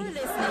custody. You're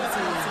listening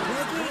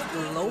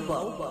to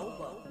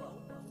Global.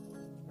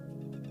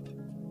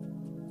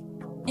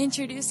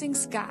 Introducing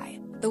Sky,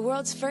 the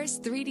world's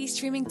first 3D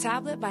streaming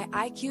tablet by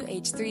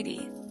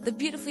IQH3D. The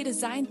beautifully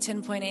designed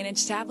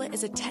 10.8-inch tablet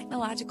is a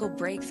technological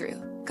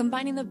breakthrough,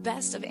 combining the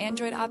best of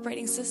Android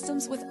operating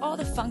systems with all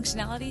the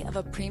functionality of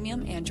a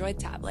premium Android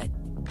tablet,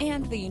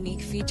 and the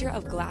unique feature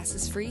of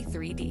glasses-free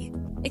 3D.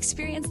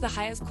 Experience the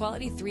highest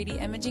quality 3D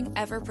imaging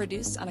ever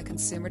produced on a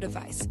consumer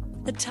device.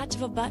 The touch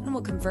of a button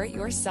will convert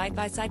your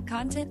side-by-side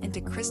content into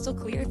crystal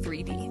clear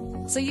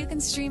 3D, so you can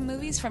stream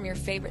movies from your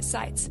favorite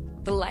sites.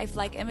 The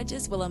lifelike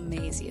images will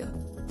amaze you.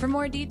 For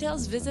more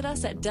details, visit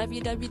us at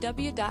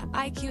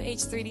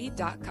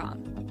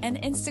www.iqh3d.com and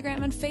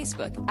Instagram and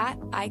Facebook at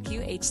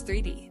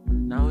IQH3D.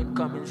 Now it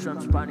coming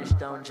from Spanish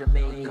Town,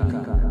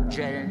 Jamaica.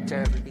 Dread and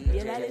Turbidee.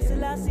 Yeah, that is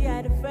Selassie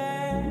I the first.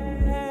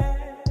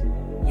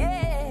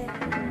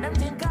 Yeah, them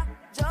think I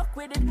joke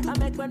with it. I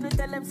make when we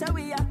tell them, so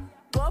we are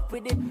cope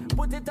with it.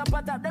 Put it up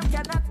on top, them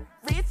cannot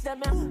reach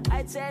them, yeah.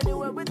 I'd say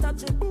anywhere we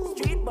touch it.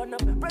 Street burn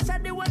up, pressure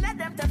the one of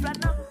them to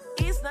plan up.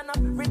 East none up,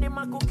 ready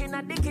my cooking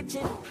at the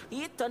kitchen.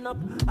 Eat turn up,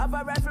 have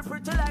a rifle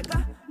pretty like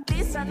a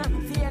this and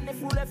fear any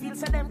fool I feel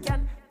so them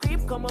can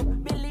creep come up.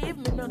 Believe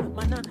me no,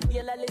 man,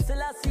 yellow listen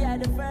last year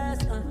the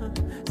first.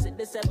 Sit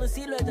the 7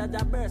 seal where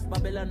that burst,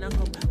 Babylon and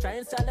come. Try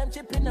and sell them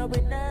chip in our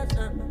nerves,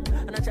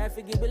 and I try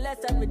to give you less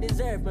than we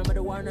deserve. Remember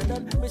the one I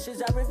done,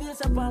 wishes I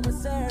reveals upon my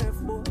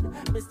surfboard.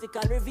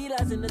 Mystical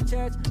revealers in the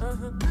church,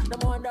 them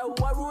wonder who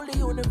I rule the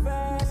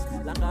universe.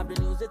 Long I've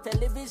been used, the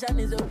television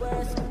is the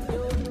worst.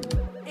 Yo,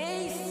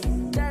 Ace,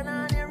 turn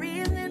on your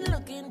reason,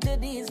 look into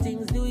these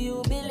things, do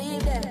you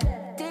believe that?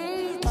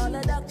 All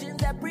the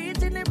doctrines are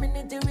preaching, the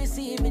minute you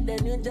receive it,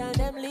 then you join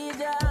them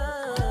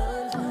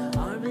legions.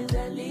 Armies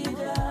and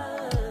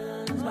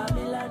legions,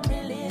 Babylon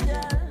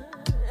religion,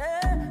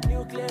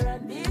 nuclear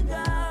and big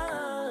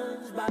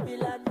guns,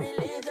 Babylon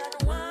religion.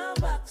 One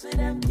box with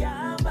them,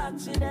 can't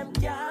box with them,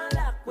 can't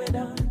lock with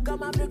them.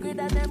 Come up the grid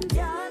and them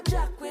can't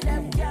jack with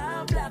them,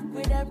 can't block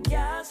with them,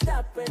 can't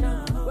stop with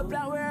them. We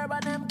plan wherever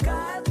them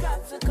call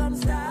cops, we come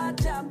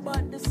start chop,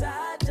 but the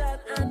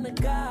sergeant and the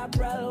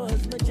corporal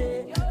was my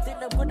J. Think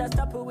them could have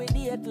stopped it with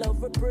hate,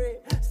 love we pray.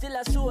 Still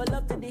I show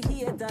love to the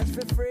haters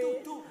for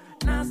free.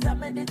 Now stop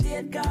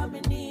meditate, cause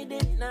me need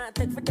it. Now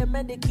take for the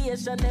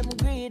medication, them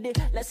greedy.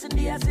 Listen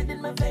the acid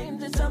in my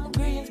veins with some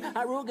greens. A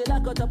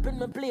arugula cut up in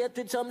my plate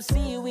with some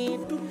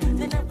seaweed.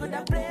 Then them could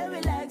have play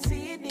with like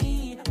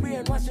CD.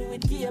 Brainwashing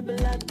with cable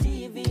and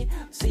TV.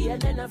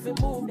 CNN if you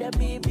move the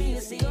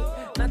BBC.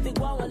 Nothing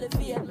wrong with the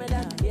fear me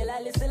that. Yeah,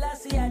 like listen, I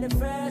see I the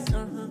first.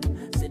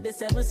 See the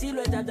 7 seal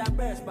with that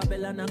burst.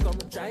 Babylon and come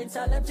try and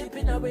sell them chip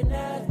in our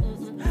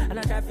nerves. And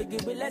I try to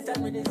give me less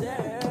than we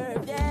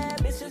deserve. Yeah,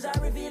 mysteries are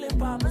revealing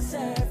for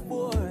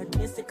surfboard,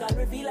 mystical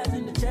revealers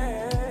in the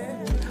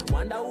church.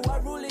 Wonder who I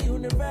rule the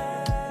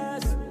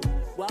universe.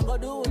 What go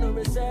do no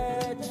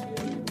research?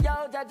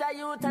 Yo, Jaja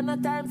youth and no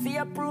time for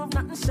your proof.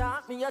 Nothing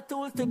sharp me your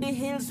tools to the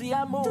hills we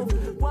a move.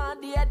 One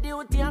day a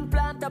duty and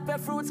plant up your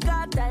fruits.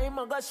 Got time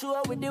I go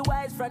show with the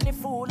wise from the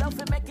fool. How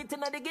fi make it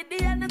in the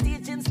giddy and the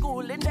teaching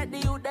school. Inject the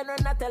youth then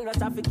when I tell us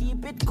how to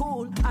keep it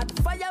cool. At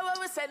fire where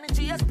we send it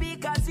to your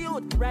speakers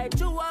youth. Right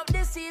throughout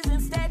the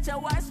season stage I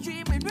was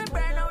streaming. We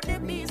burn out the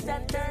beast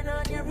and turn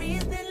on your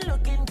reason.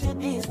 Look into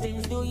these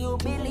things, do you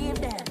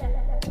believe that?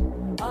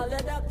 All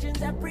the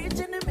doctrines are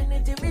preaching the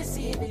minute you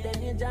receive it.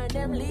 Then you join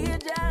them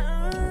legions,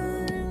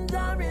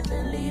 armies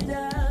and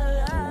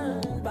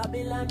legions,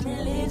 Babylon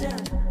religion,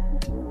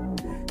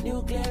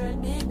 nuclear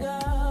and big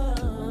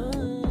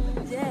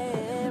guns.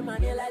 Yeah,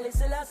 man, you like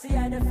listen, I see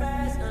I the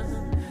first.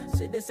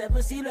 See the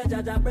 7 seal where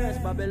Jaja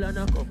burst, Babylon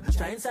a come.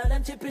 Try and sell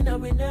them chip in our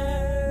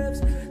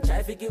nerves.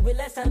 Try to give we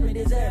less than we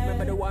deserve.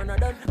 Remember the one I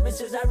done,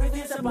 mysteries I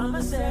reveals upon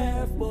my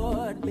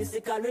surfboard.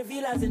 Mystical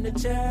revealers in the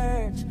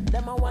church.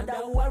 Them I wonder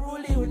who I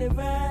rule the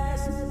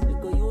universe.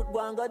 Because youth go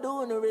and go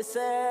do no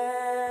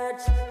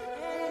research.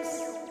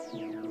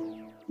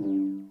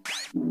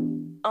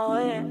 Oh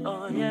yeah,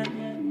 oh yeah.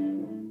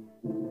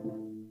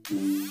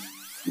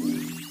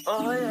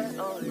 Oh yeah,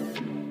 oh yeah.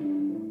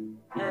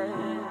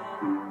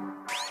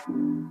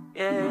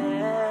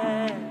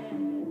 Yeah.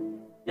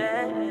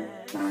 Yeah.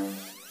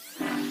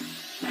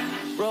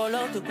 Roll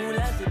out the cool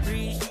as the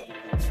breeze.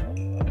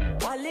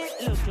 While it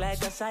look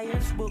like a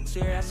science book,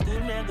 where a school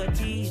never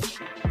teach.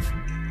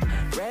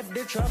 Rev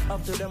the truck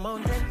up to the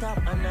mountain top,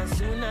 and as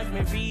soon as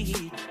me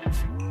reach,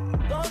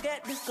 go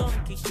get the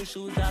skunk, kick the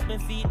shoes off my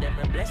feet, then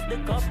me bless the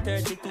cup,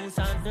 32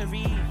 songs me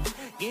read.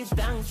 Give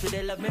thanks for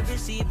the love me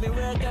receive, me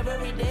work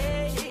every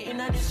day, in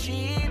the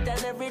street,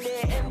 and every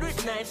day, end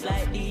with nights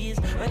like these.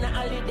 When a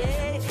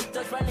holiday,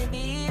 just on the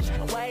beach,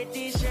 a white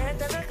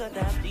t-shirt and a cut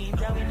off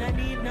jeans, and we not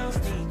need no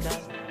sneakers.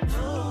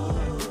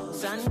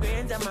 Sun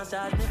grains and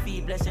massage my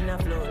feet, blessing a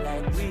flow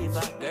like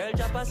river. Girl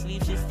drop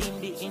asleep, she steam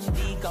the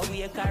indica,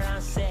 wake her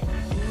and say,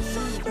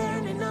 sun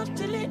burning up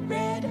till it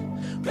red.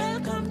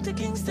 Welcome to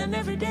Kingston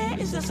every day.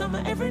 It's a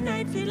summer, every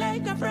night feel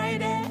like a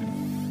Friday.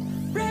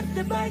 Rev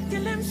the bike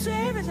till them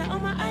swear. It's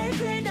on my high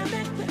grade, I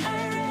make me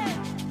irate.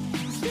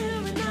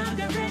 Still we not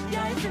got red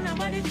guys and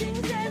nobody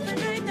thinks every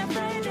night a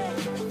Friday.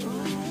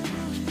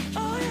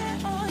 Oh yeah,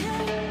 oh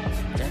yeah.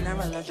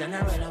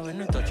 General, when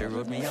you touch the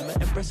road, me and my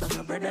empress and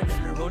my brother,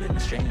 then we rolling the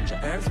stranger.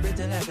 Herbs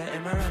bitter like a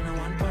emerald and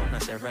 1 pound. Now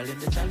several in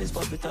the chalice,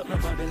 pop it up, no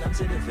Babylon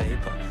to the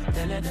vapor.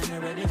 Tell her then they're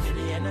ready for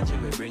the energy.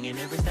 We bring in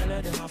every style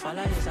of them, I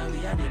follow, yes, how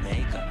we are the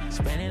maker.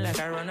 Spending like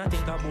I run, I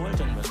think of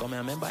Bolton. We come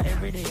and remember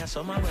every day of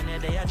summer when they're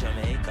there at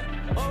Jamaica.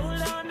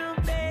 Hold on,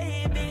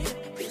 baby,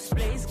 this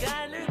place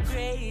kinda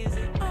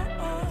crazy.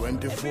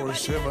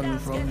 24/7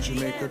 from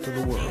Jamaica to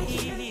the world.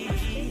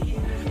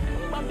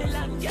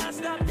 Babylon can't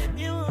stop the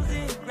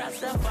music.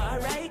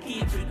 Rastafari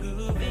keep it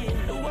grooving.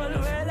 The whole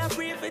world I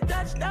pray for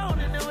touchdown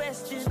in the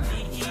West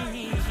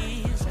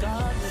Indies.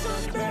 God, the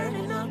sun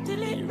burning up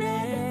till it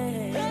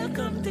red.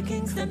 Welcome to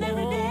Kingston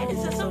every day.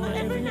 It's a summer,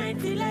 every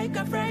night feel like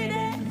a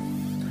Friday.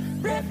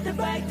 Rep the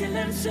bike till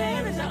them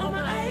swear. It's on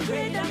my high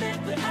grade, I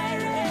make the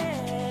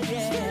irate.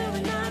 Still we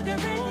not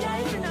got red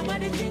lights and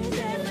nobody thinks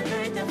every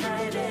night a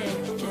Friday.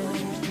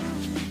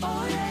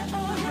 Oh yeah,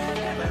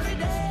 every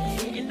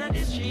day in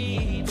the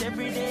streets,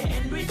 every day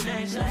end with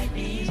nights like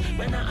these.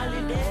 When a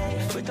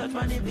holiday, we touch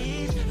on the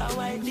beach, a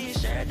white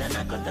t-shirt and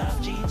a cut off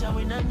jeans, and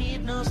we don't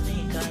need no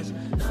sneakers.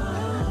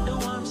 No, the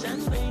warmth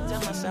and paint, I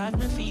massage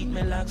my feet,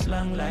 my locks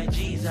long like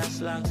Jesus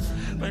locks.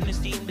 When the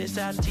steam this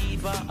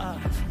sativa,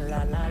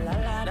 la la la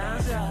la,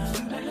 danza,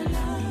 la la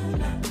la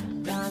la,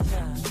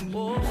 danza,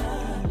 oh,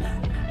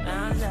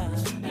 danza,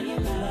 la la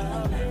la,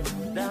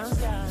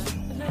 danza,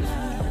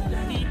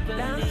 people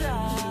danza,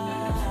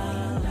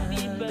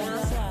 people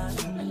danza,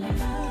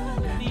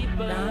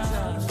 people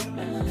danza.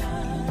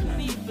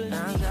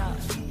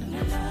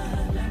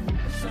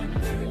 Sun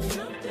burning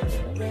up till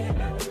it red.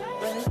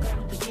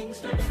 Welcome to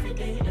Kingston every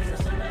day. It's a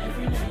summer,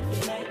 every night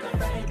feel like a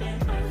Friday.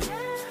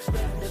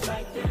 Rev the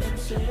bike till them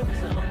swear.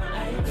 It's on my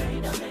high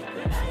grade, I make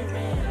me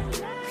irate.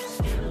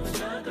 Still when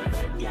I go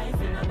red, yeah, if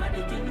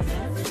nobody thinks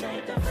every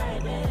night a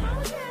Friday.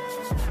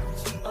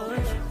 Oh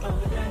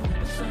yeah,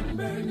 the sun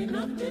burning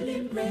up till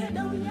it red.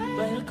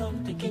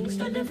 Welcome to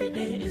Kingston every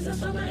day. It's a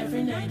summer,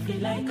 every night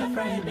feel like a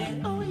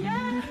Friday. Oh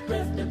yeah.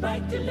 Rev the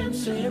bike till them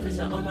swear. It's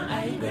on my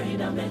high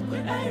grade, I make me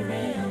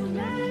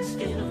irate.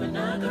 Still when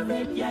I go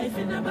red, yeah, if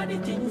nobody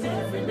thinks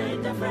every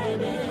night a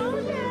Friday. Oh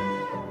yeah.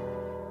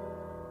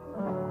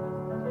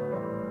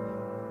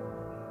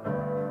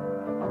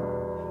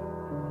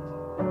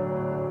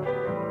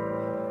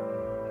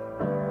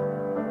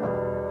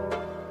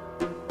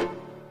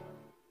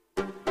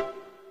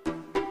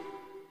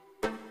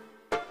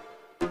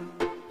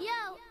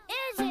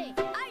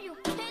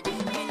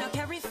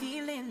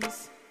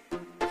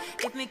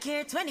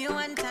 Care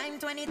 21 time,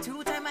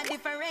 22 time, a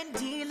different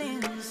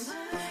dealings.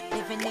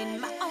 Living in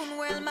my own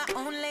world, my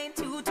own lane.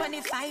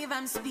 225,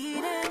 I'm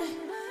speeding.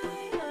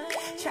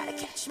 Try to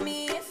catch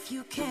me if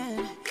you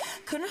can.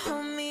 Couldn't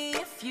hold me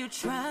if you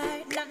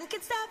tried. Nothing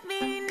can stop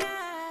me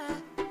now.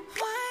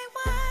 Why?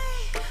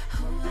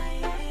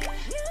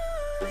 You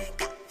ain't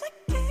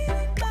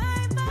complicated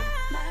by my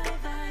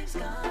vibes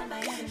gone by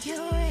energy.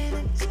 Your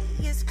energy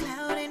is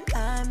clouding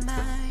my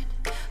mind.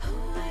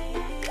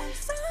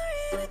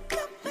 Sorry to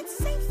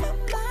compensate for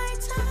my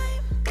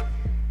time.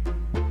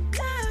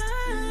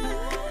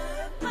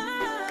 I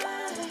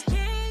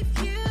gave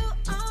you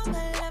all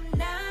my love,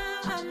 now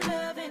I'm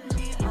loving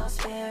me all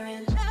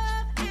sparing.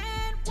 Love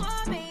and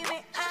war,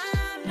 baby,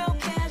 I'm no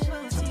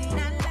casualty.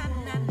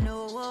 No.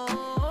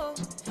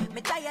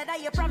 Me tired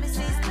of your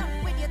promises,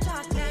 done with your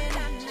talking.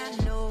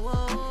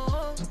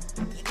 No.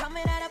 You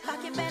coming out of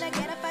pocket, better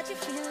get up at your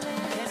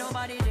feelings. Ain't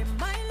nobody in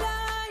my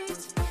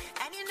life,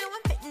 and you know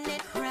I'm fitting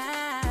it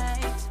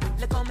right.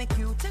 Look on me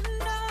cute and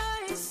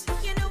nice,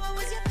 you know I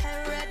was your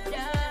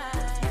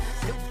paradise.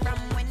 Look from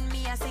when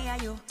me I say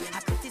you, I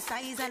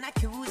criticize and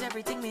accuse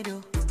everything me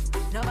do.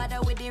 No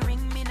matter with the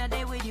ring, me not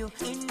there with you.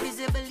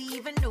 Invisible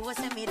even though I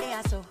send me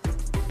there so.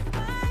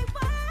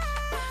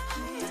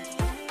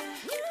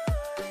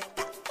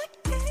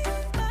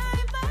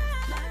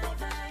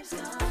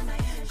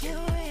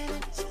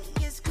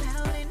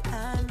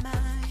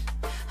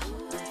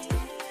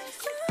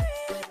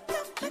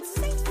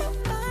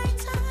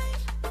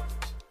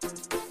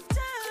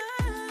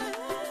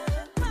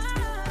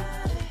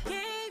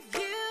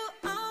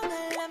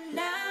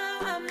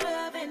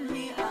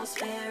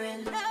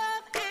 Sparing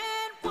love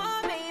and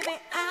war, baby,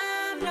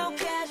 I'm no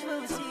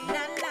casualty.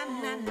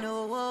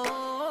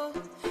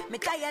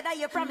 that are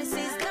your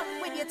promises.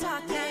 Done with your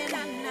talking,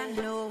 I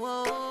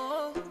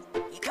know.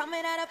 You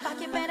coming out of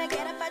pocket, better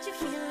get up out your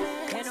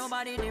feelings. Ain't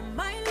nobody in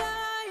my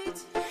light,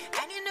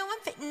 and you know I'm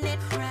fitting it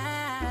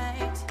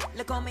right.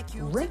 Look how me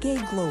cute.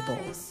 Reggae Global,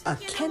 a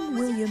Ken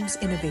Williams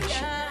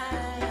innovation.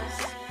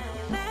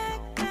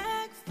 Back,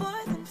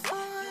 forth and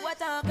forth. You a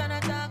talk and a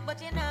talk,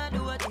 but you not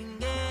do a thing.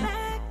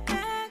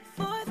 Back,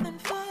 forth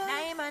and forth.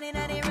 Now you man in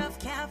the rough,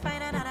 can't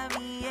find another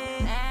me.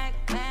 Back,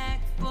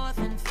 forth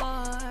and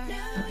forth.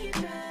 Now you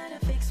trying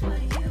to fix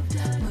what you've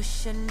done.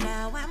 Pushing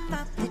now, I'm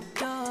out the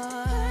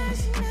door.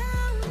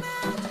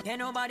 Ain't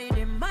nobody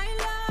in my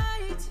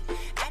light,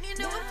 and you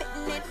know I'm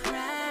fitting it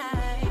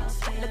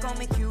right. Look how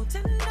me cute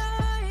and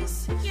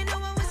nice. You know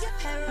I was your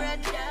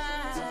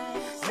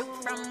paradise.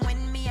 Look from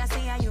when me I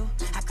say are you,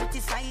 I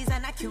criticize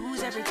and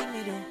accuse everything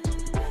you do.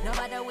 No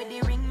matter with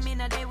the ring, me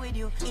not there with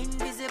you.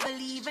 Invisible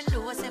even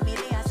though I say me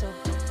there so.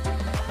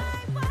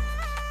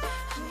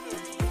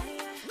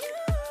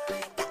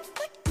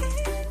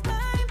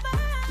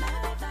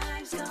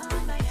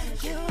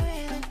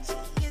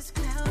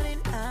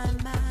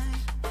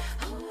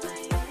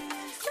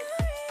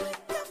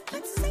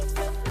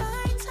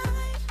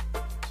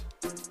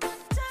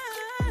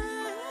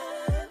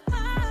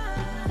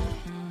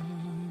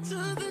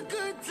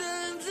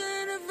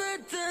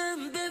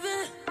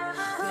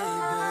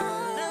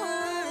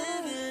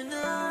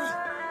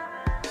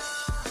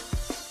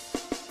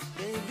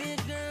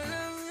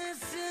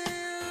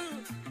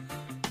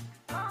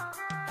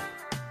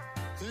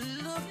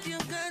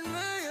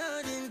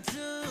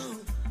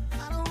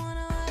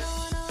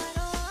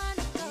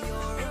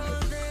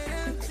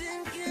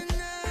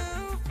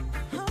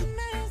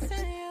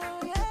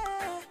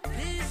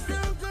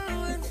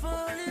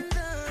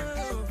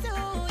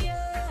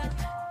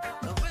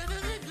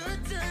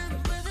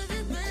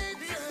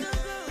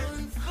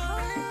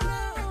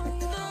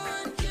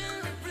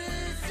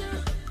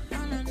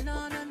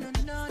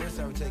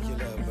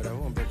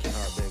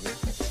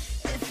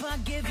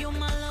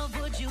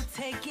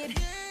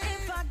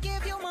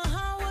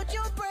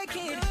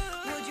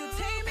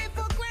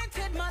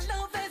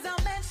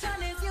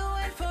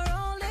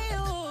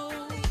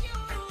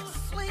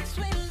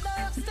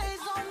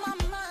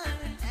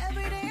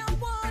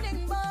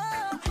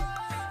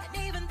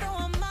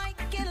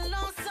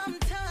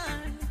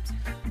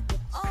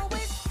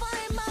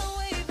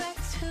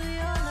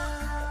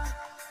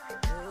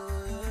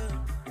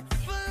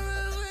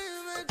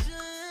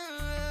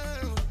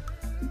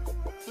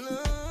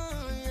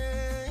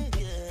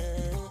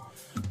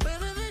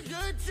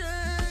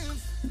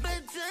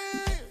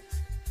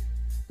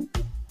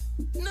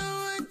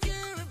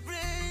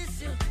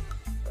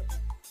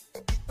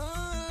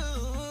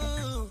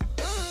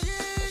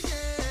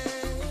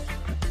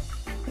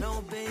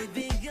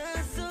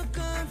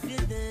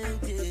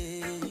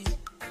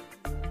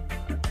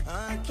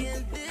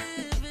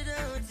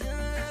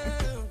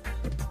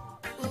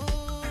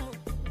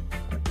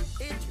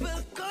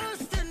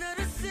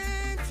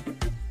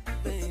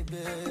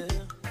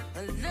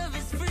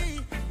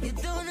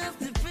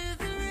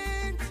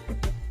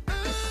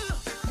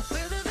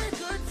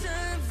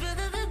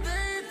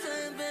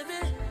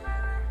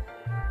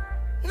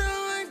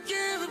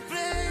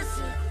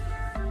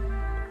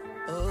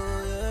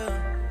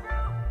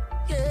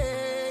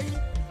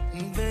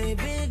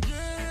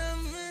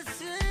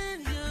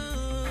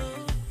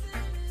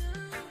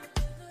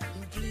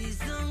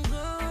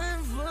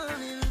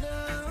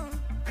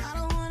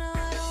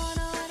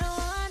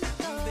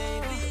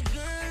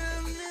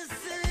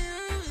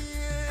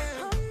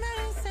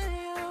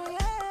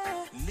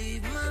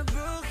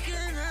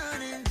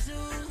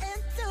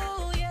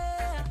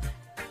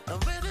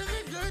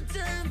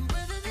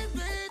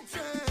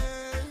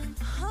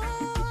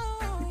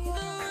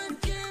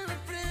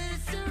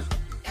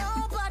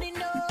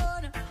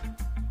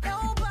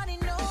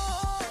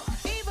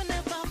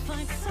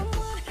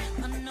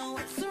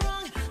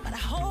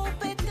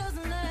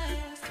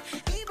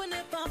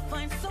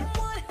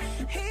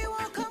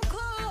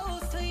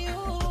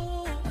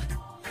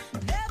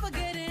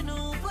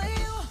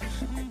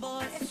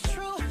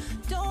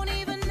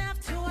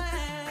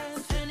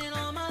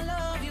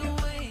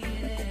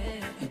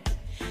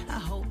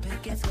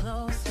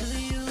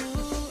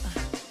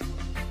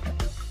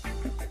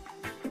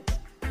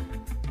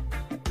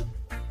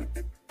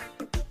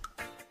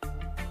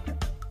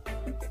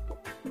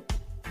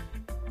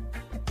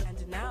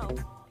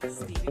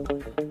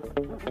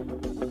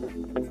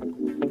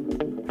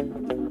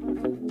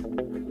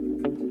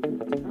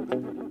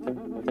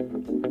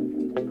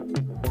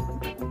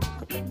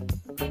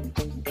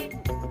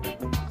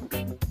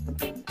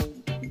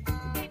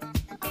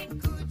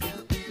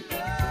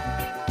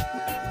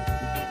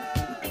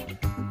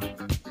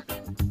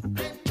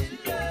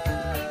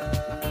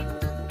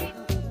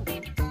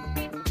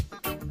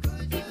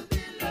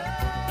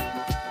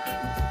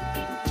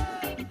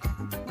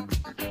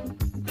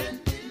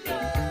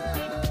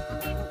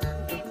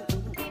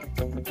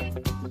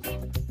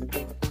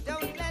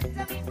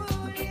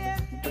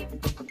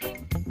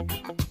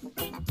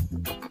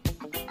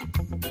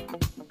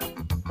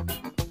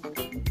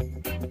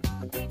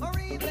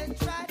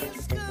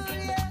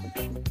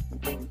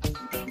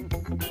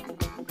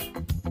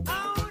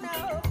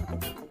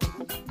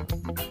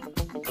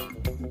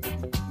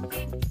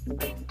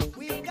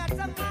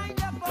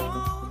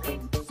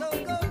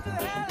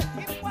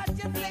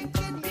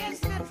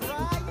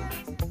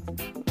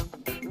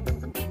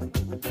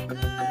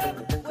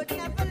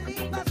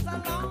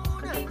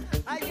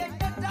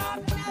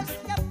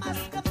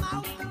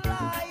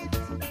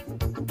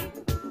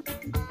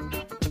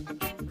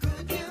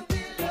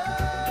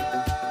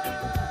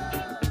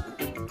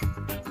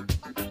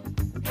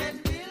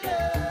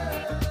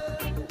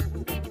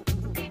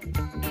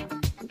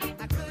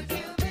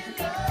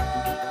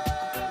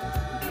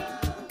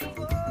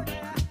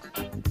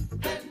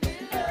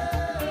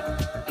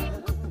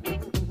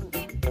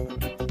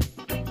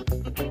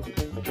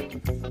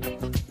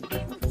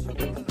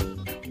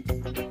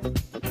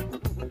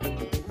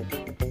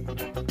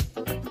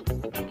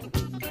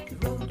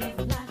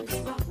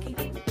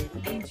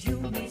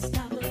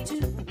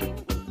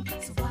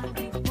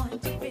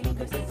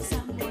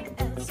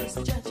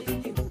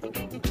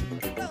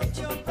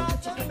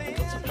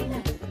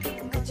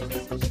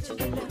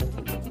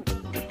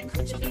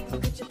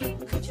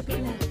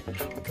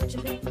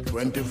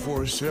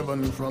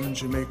 24/7 from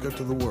Jamaica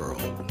to the world.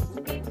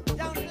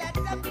 Don't let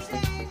them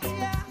change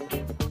ya.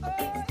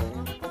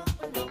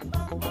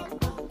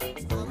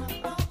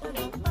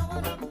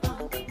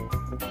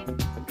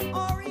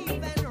 Or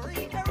even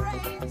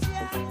rearrange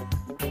ya.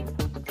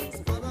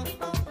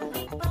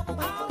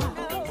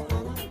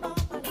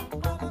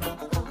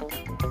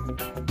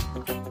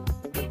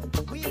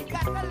 We've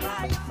got a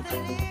life to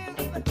live.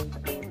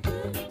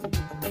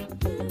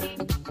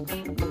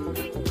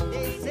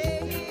 They say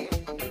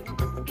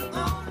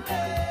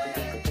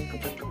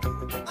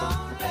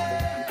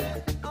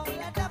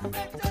only the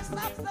fittest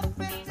of the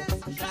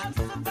fittest shall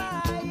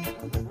survive.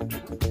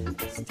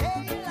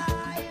 Stay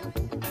alive.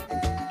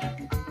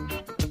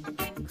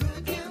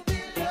 Could you be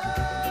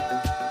loved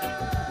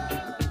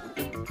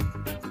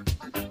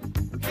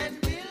and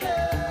be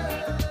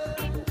loved?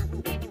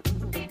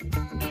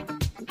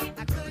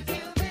 Could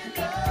you be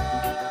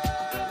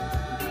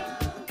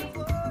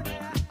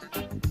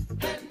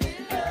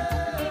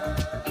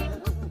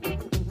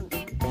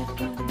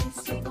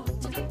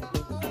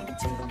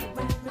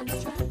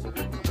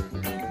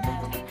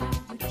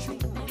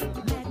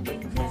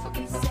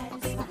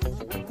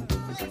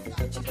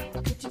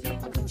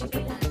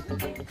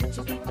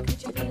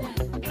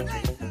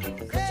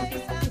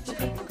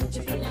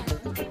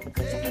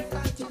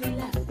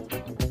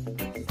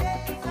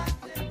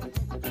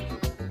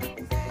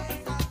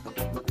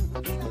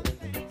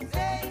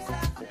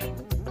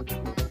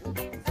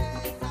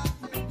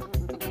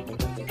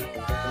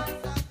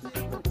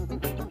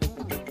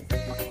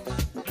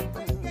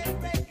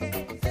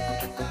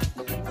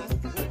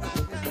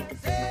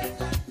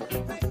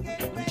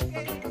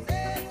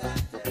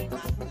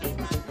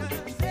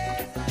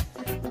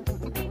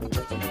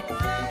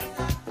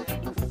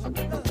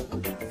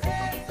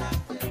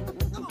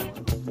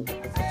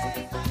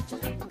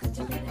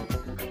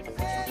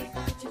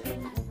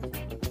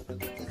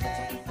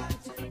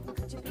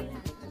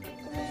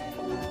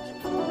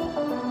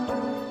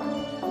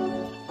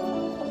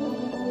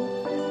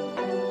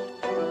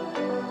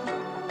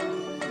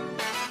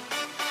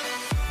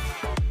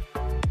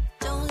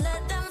Don't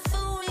let them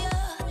fool you.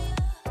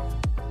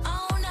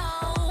 Oh no.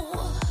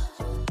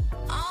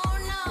 Oh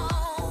no.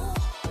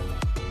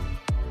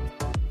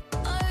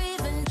 Or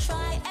even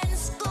try and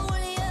school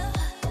you.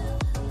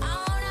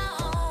 Oh no.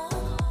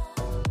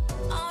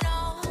 Oh no.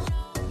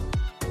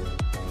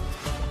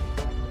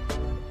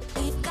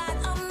 We've got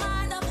a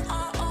mind of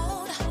our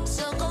own,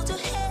 so go to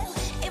hell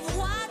if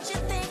what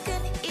you're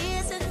thinking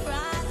isn't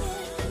right.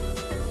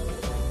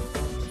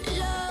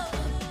 Love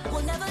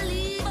will never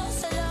leave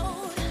us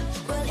alone.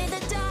 Well, in the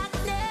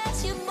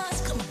darkness, you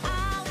must come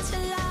out to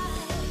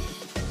light.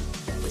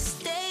 We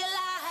stay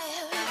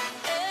alive.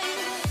 Hey.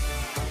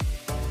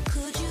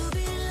 Could you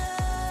be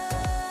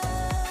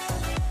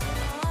loved?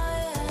 Oh,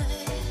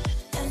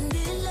 yeah. And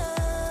be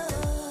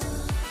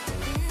loved.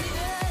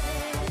 Yeah.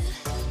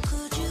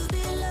 Could you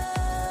be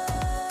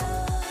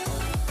loved?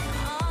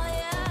 Oh,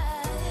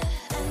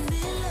 yeah. And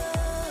be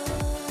loved.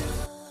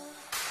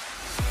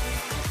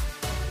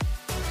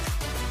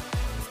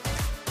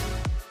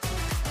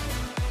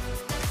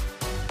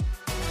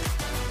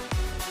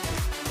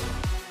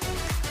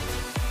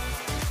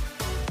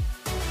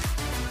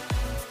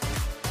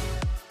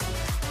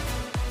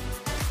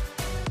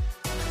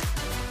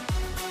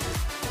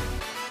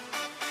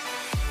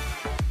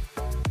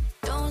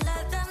 Don't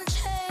let them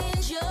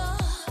change you.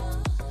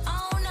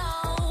 Oh no.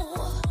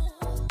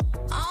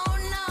 Oh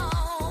no.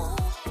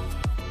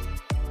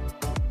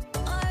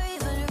 Or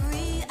even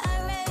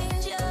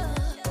rearrange you.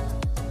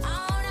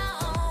 Oh no.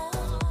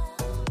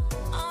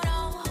 Oh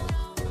no.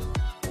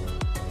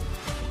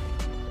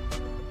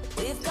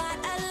 We've got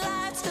a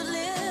life to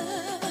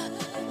live.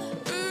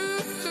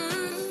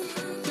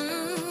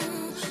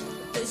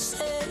 They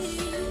say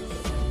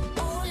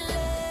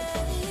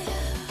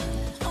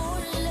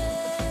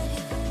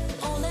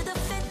only the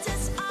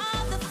fittest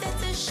of the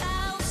fittest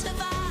shall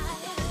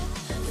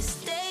survive. We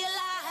stay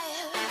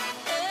alive.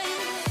 Hey.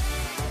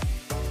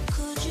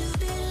 Could you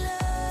be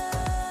loved?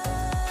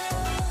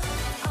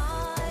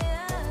 Oh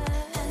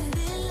yeah, and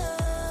be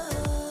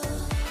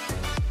loved.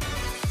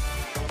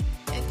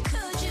 And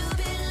could you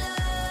be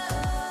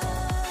loved?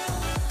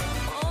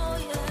 Oh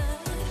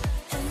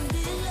yeah, and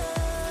be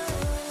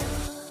loved.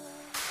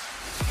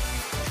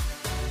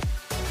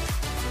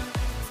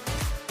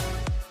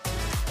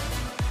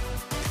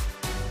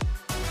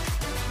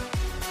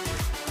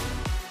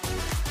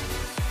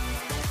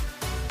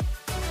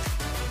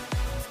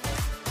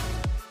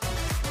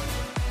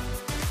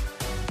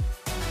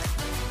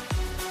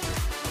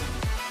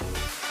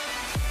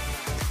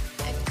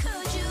 And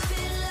could you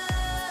be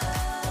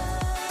loved?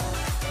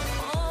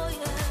 Oh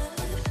yeah,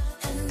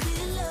 and be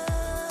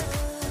loved.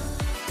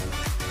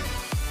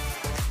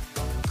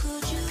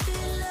 Could you be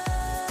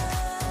loved?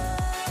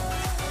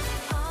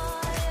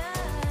 Oh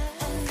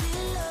yeah, and be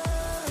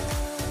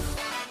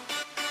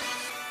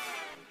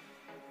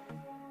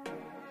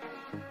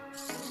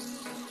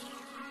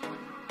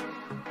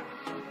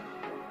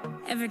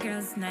Every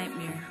girl's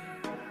nightmare.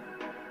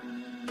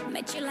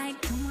 Met you like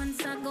 2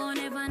 months ago,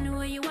 never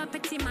knew you a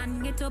petty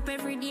man. Get up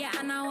every day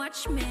and I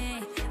watch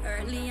me.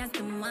 Early as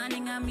the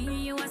morning, I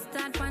mean you a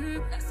start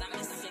fun. That's how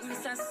me sing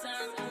this a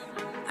song.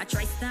 I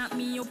try start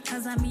me up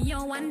cause I me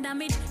your one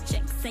damage.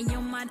 Check say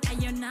you mad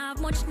and you not have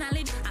much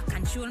knowledge. I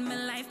control my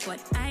life but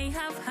I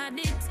have had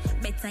it.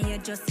 Better you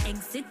just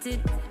exit it.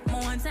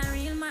 More want a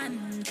real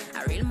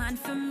man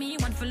for me.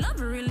 Want for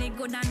love really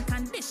good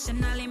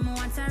unconditionally. More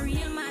want a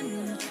real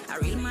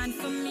man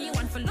for me.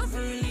 Want for love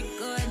really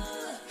good.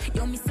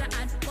 You miss a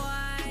hot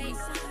boy.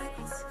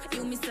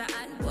 You miss a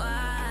hot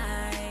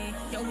boy.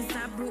 You miss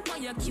a broke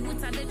but you're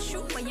cute at the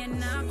truth. But you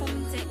not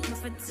come take me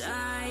for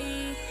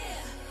tie.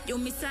 You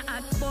miss a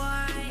hot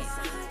boy.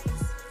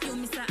 You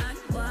miss a hot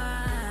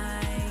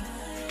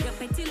boy. Your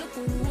petty look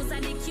who's are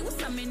the cute.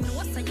 So me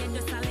know so you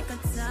just a like a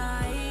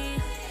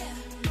tie.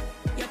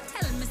 You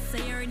tell me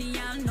say you're the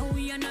all know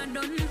you're not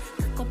done.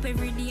 Cook up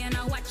every day and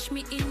I watch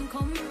me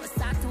income.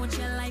 Start out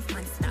your life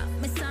man, stop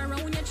mess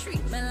around. You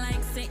treat me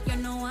like say you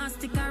know I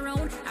stick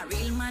around. A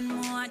real man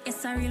more,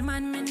 yes a real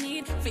man me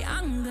need. Fi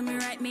anger me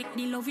right, make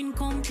the loving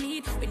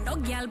complete. With no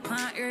girl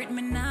pan hurt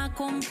me nah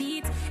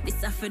compete.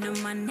 This a for the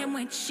man them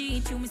with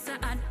cheat. You miss a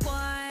hot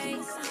boy.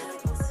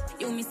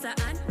 You miss a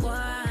hot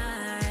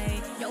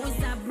boy. You was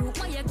a broke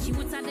but you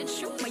cute at the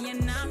truth. But you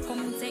nah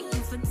come take me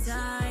for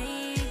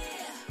tie.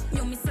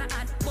 You miss a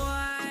hot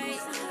boy.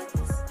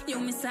 You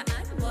miss a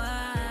hot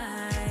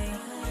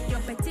boy.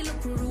 Your petty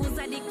look rose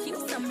at the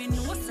cute. So me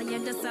know so you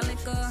just a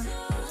liquor.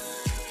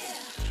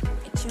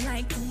 Met you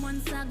like 2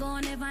 months ago,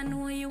 never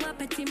knew you a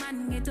petty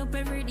man. Get up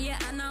every day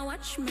and I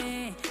watch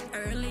me.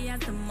 Early as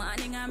the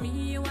morning, I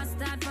mean you a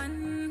start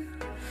fun.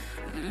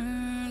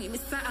 You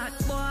miss a hot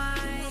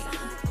boy.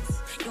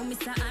 You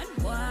miss a hot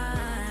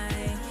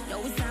boy. You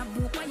was a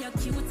broke but you're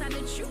cute at the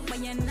truth. But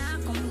you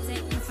not come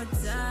take me for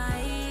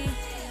die.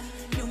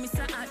 You miss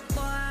a hot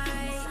boy.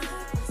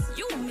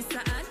 You miss a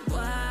hot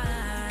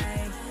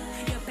boy.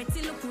 Your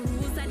petty look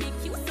rose and the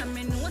cute. So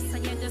me know so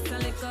you're just a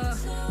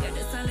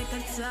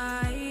little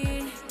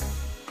tie.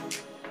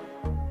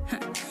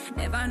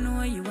 Never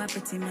know you a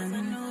petty man.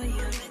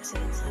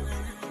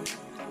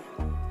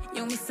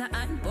 You miss a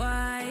hot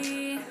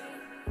boy.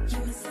 You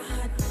miss a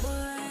hot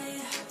boy.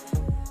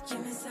 You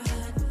miss a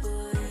hot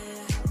boy.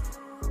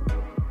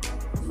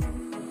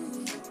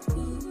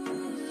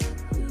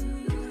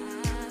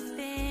 I've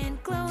been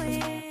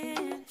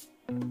glowing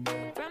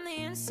from the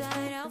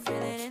inside out, feel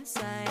it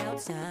inside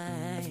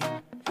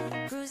outside.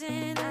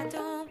 Cruising, I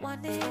don't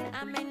want it.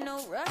 I'm in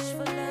no rush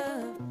for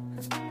love.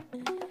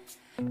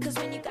 Cause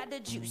when you got the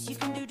juice, you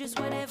can do just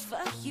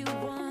whatever you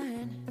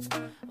want.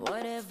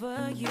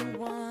 Whatever you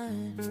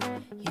want,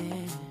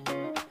 yeah.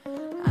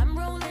 I'm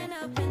rolling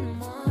up in the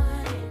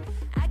morning.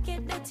 I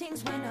get the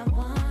things when I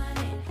want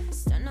it.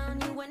 Stun on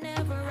you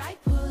whenever I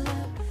pull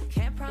up.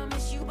 Can't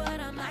promise you, but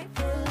I might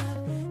pull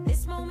up.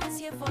 This moment's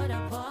here for the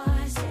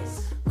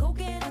bosses. Go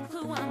get a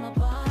clue, I'm a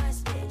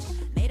boss,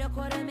 bitch. Made a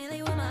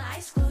 $250,000 with my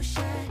eyes closed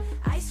shut.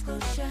 Eyes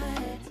closed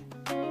shut.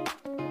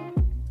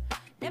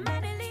 Them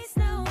might at least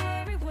know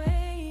every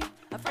way.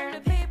 A friend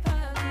of paper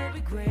will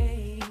be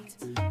great.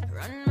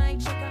 Run my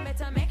check, I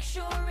better make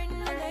sure in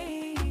the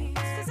late.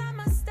 Cause I'm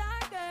a star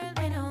girl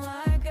and a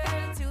war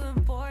girl. Too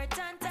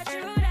important, I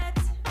true that.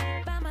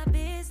 By my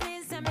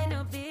business, I'm in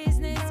no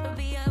business. But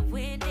be a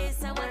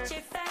witness, I watch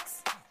your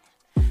facts.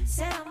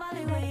 Said I'm all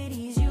the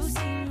ladies, you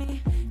see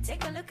me.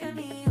 Take a look at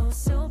me, oh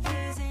so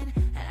pleasing.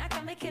 And I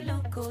can make it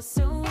look oh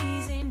so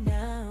easy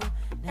now,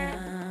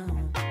 now.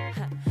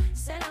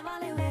 Said I'm all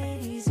the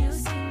ladies, you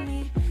see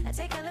me. Now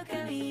take a look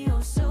at me,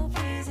 oh so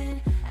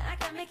pleasing. And I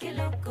can make it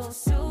look oh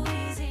so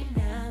easy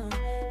now,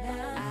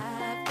 now.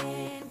 I've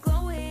been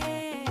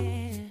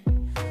glowing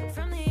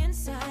from the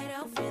inside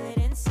out, feel it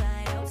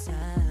inside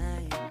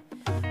outside.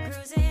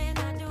 Cruising,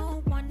 I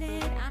don't want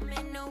it, I'm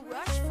in no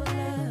rush for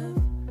love.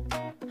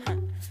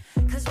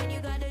 Cause when you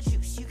got the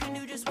juice, you can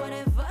do just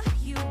whatever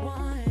you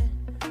want.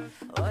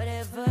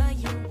 Whatever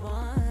you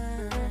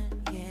want,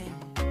 yeah.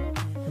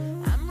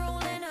 I'm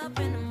rolling up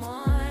in the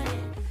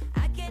morning.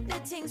 I get the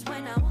things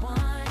when I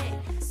want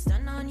it.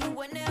 Stun on you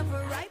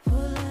whenever I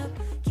pull up.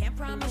 Can't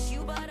promise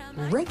you, but I'm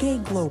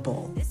Reggae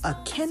Global, a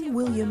Ken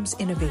Williams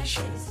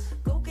innovation.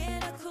 Go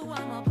get a clue,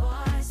 I'm a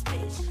boss,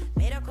 bitch.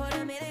 Made a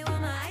 $250,000 with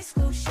my eyes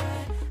closed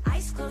shut.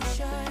 Eyes closed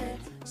shut.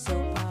 So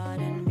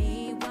pardon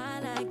me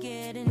while I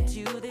get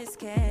into this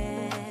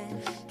cash.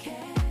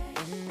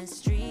 In the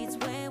streets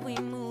where we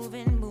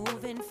moving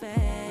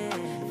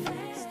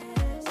fast.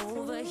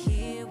 Over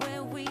here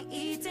where we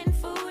eating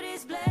food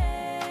is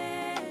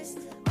blessed.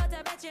 But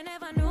I bet you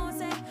never know,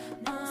 say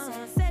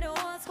the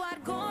whole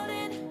squad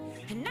golden.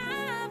 And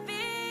I've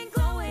been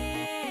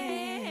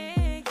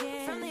glowing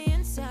from the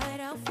inside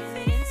out, from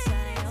the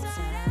inside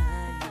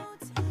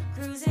outside.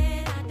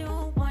 Cruising, I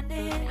don't want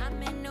it,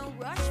 I'm in no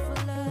rush for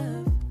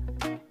love.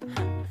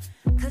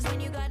 Cause when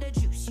you got the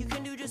juice, you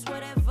can do just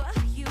whatever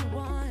you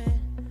want.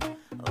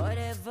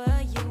 Whatever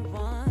you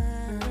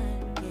want,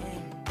 yeah.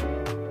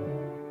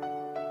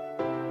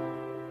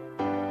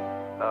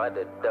 Oh,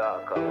 the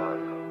dark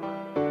one.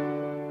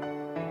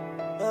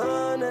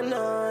 Na na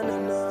na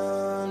na.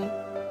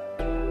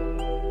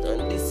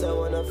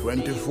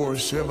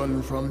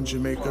 24/7 from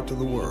Jamaica to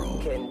the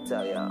world. Can't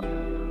tell ya.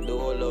 The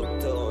whole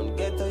uptown.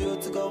 Get a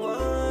youth to go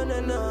on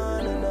and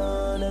on and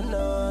on and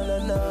on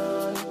and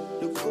on.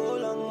 Look how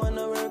long man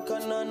I work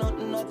on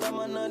nothing not a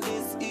man at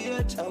this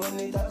age. I when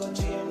it a go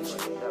change.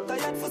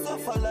 Tired for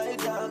suffer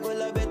like dog.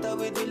 Well I better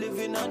we do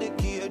living on the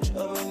cage.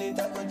 I when it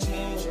a go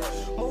change.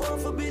 Me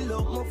want for build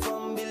up my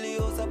family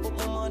house. I put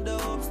my mother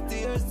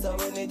upstairs. I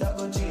when it a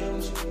go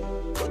change.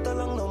 But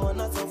along no man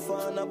a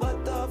suffer. No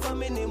but off a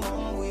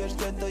minimum wage.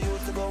 Get a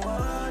youth to go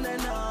on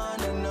and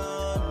on and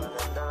on.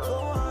 Go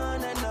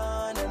on and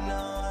on and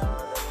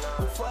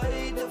on.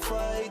 Fight the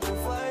fight, to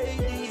fight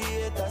the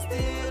hate. I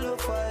still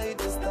fight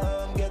the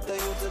storm. Get the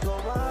youth to go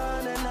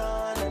on and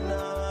on and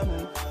on.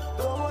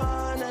 Go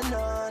on and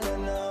on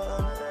and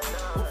on.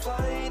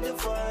 Fight the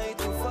fight,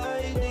 to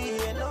fight the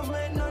hate. No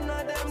make none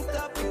of them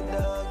stop you,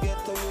 dog. Get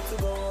the youth to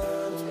go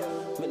on.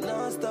 Me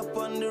nah stop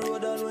on the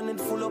road all when it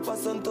full up of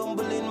some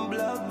tumbling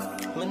block.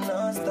 Me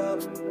nah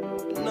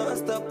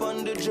stop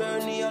on the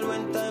journey all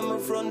when time in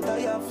front of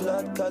your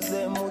flat. Cause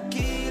them will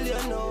kill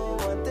you know.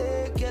 I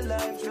take your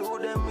life through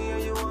them here.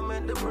 You want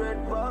make the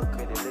bread back.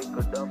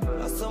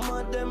 And some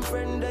of them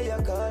friend they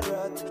a call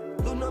rat.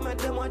 Do not make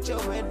them watch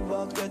your head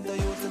back. Get the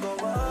youth to go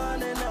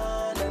on and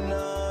on and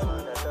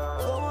on.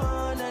 Go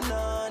on and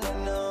on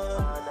and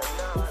on.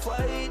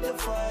 Fight the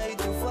fight,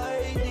 to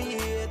fight the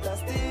hate. I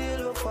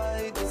still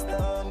fight the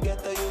storm. Get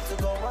the youth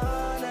to go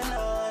on and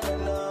on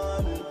and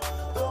on.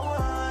 Go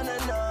on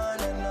and on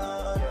and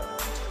on.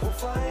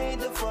 Fight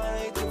the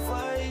fight, to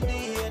fight the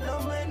hate. No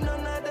make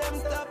none of them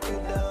stop you,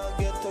 dog.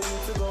 Get the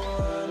youth to go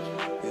on.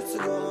 Youth to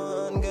go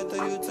on. Get the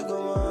youth to go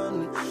on.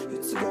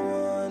 Youth to go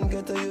on.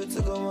 Get the youth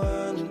to go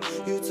on.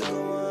 Youth to go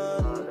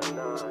on.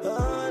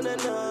 On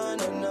and on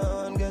and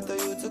on. Get the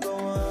youth to go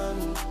on.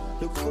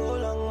 Look how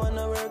long man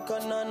I work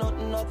on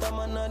nothing not a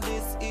man at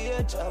this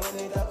age. I when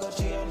it a go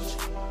change.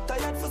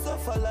 Tired for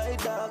suffer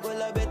like dog.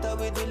 Well I better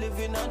we do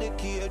living on the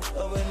cage.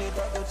 I when it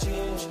a go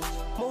change.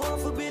 Me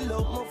want for build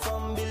up my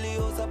family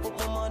house. I put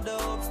my mother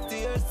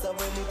upstairs. I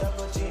when it a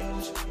go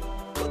change.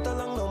 But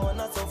along no man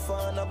a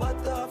suffer. No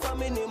but off a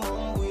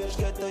minimum wage.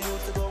 Get the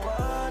youth to go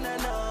on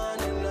and on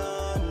and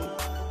on.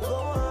 Go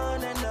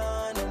on and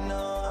on and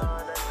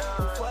on.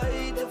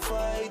 Fight the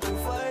fight, to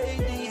fight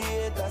the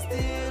hate. I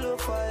still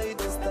fight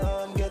the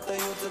storm. Get the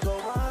youth to go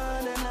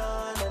on and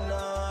on and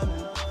on.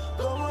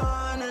 Go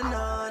on and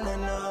on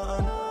and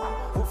on.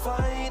 Who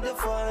fight the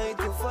fight,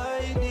 to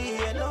fight the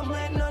hate. No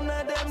make none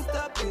of them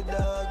stop you,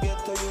 dog. Get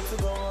the youth to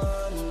go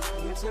on.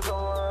 You to go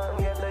on.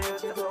 Get the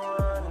youth to go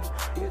on.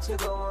 You to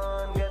go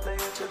on. Get the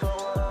youth to go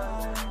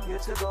on. You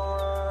to go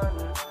on.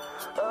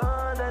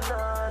 On and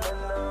on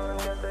and on.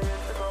 Get the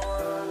youth to go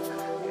on.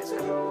 You to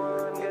go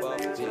on. Get the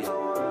youth to go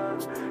on.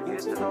 You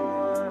to go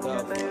on.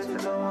 Get the youth to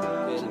go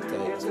on.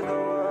 You to go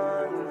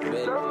on.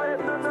 Don't let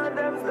none of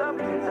them stop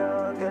you,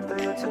 dog. Get the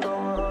youth to go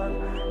on.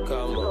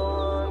 Come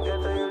on. Get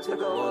the youth to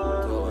go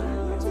on.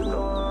 You to go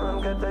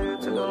on. Get the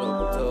youth to go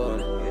on.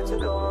 You to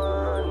go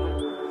on.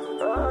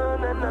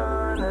 On and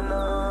on and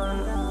on.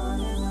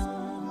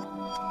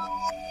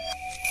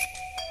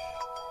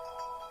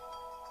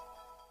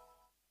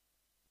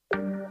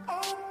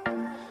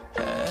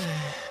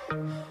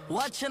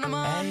 Watching them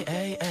on.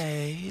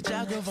 Hey,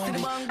 Jagger van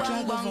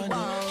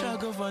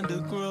the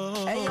grow.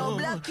 Hey, yo,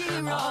 Black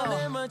Hero. All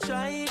them a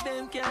try,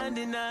 them can't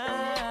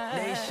deny.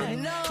 They should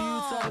know.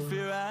 Youths are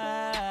feel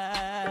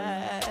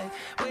right.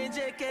 When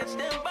you catch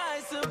them by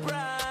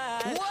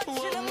surprise.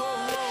 Watching them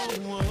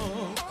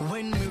on.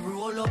 When we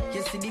roll up,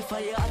 you see the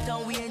fire hot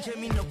and we ain't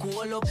me no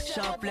cool up.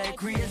 Sharp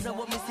like razor,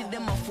 what me see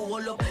them a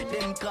fall up.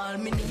 Them call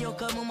me New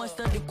York, me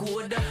master the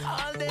code.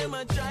 All them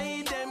a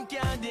try, them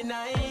can't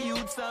deny.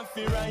 Youths are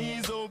feel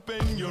rise,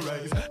 open your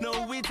eyes.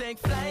 Now we take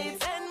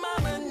flights and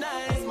mama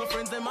nice. My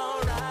friends them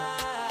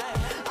alright.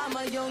 I'm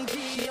a young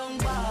G, young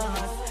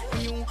boss.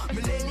 New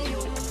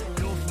millennium,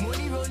 enough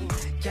money run.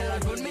 Girl I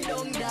run me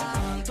down,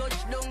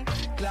 touchdown.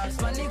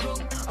 Class man the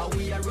ground, and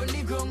we are run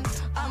the ground.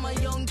 I'm a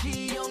young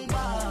G, young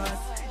boss.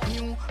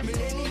 New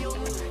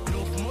millennium,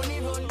 enough money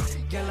run.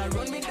 Girl I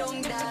run me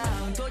down,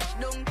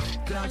 touchdown.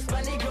 Class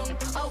man the ground,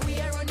 and we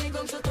are run the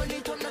ground. So turn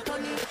it,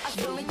 I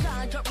saw me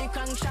can't drop the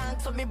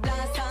crankshank, so me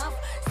blast off.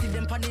 See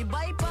them on the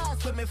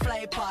bypass, when me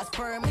fly past.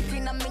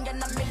 Permitting a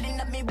million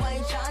of me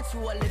wine shots. Who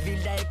a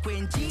living like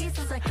when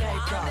Jesus a carry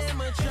cross. All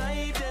them a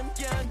try, them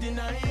can't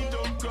deny.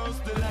 Don't cross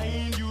the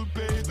line, you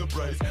pay the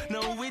price.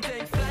 Now we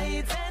take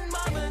flights and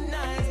mama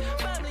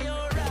nice. Family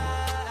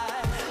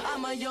alright.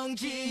 I'm a young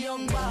G,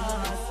 young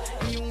boss.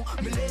 New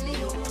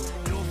millennium,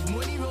 enough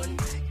money run.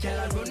 Girl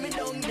I run me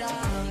down,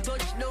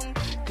 touchdown.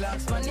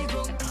 Clocks man the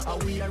ground,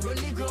 and we are run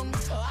the ground.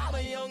 I'm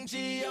a young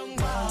G, young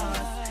boss.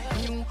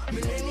 New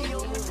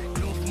millennium,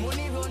 enough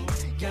money run.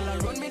 Girl I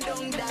run me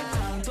down,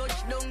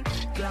 touchdown.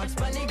 Clocks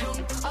man the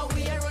ground, and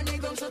we are run the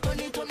ground. So turn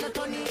it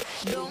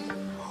down.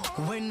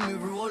 When we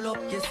roll up,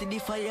 you see the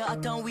fire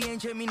hot and we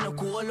ain't me no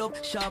cool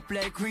up. Sharp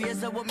like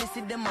razor, but me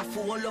see them a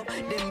fall up.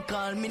 Them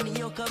call me New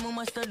York, me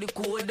master the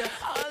code.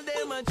 All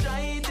them a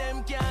try,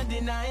 them can't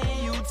deny.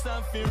 Youths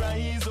have to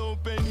rise,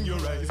 open your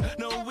eyes.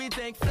 Now we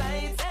take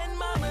flights and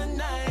mama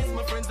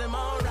friends, them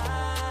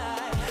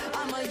alright.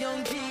 I'm a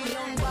young G,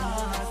 young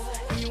boss.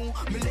 New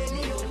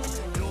millennium,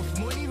 enough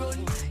money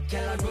run.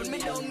 Girl, I run me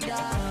down,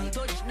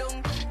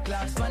 touchdown.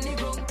 Class on the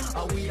ground,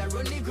 and we are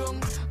run the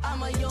ground.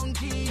 I'm a young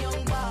G,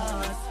 young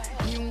boss.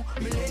 New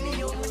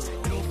millennium,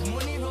 enough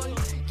money run.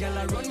 Girl,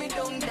 I run me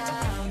down,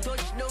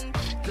 touchdown.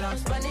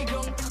 Class on the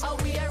ground,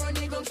 and we are run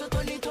the ground. So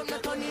turn it up,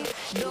 not turn it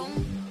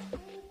down.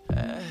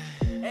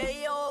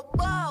 Hey yo,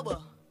 Baba.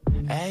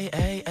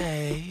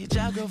 Hey,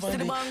 Jagger van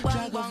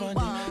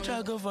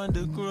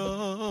the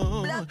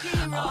ground.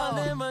 All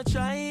them a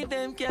try,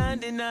 them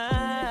can't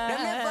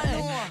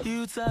deny.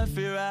 Youths are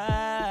fear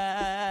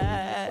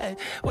right.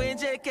 When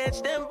you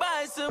catch them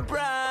by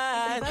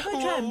surprise. If you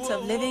ever dreamt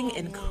of living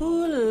in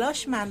cool,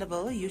 lush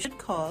Mandeville, you should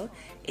call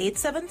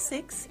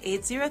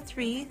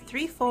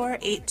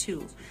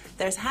 876-803-3482.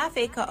 There's half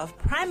acre of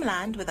prime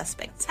land with a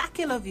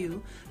spectacular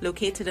view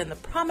located in the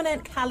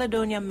prominent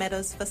Caledonia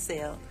Meadows for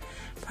sale.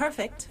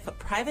 Perfect for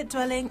private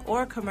dwelling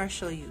or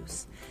commercial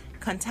use.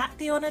 Contact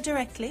the owner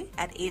directly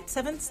at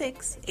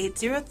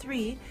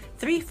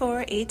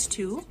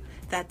 876-803-3482.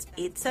 That's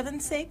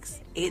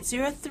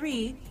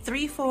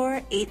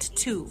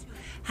 876-803-3482.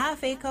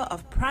 Half acre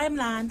of prime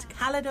land,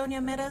 Caledonia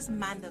Meadows,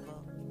 Mandeville.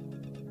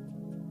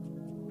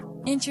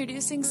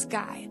 Introducing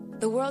Sky,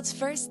 the world's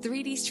first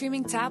 3D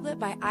streaming tablet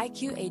by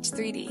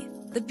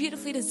IQH3D. The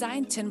beautifully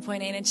designed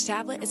 10.8-inch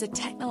tablet is a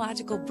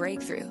technological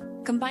breakthrough,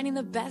 combining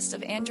the best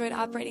of Android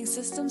operating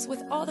systems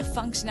with all the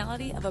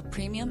functionality of a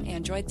premium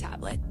Android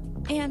tablet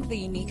and the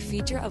unique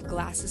feature of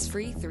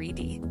glasses-free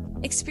 3D.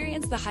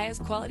 Experience the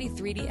highest quality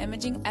 3D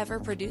imaging ever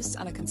produced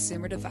on a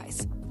consumer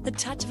device. The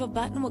touch of a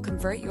button will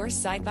convert your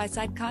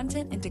side-by-side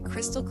content into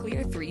crystal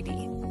clear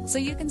 3D, so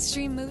you can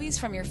stream movies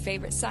from your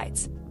favorite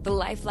sites. The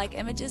lifelike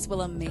images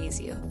will amaze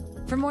you.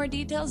 For more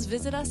details,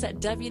 visit us at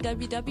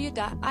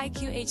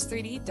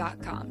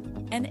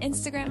www.iqh3d.com and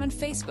Instagram and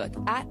Facebook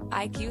at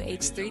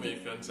IQH3D.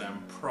 Jamaicans,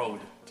 I'm proud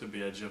to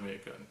be a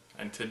Jamaican.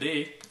 And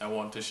today, I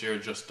want to share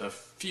just a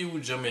few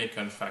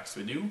Jamaican facts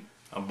with you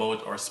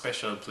about our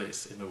special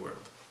place in the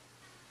world.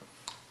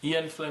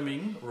 Ian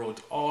Fleming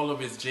wrote all of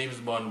his James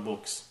Bond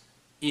books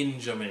in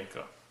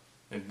Jamaica.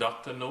 And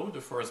Dr. No, the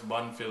first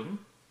Bond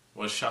film,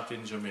 was shot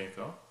in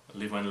Jamaica.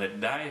 Live and Let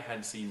Die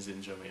had scenes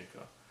in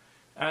Jamaica.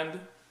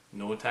 And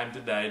No Time to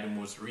Die, the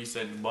most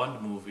recent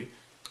Bond movie,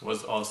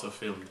 was also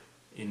filmed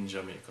in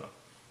Jamaica.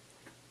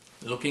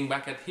 Looking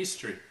back at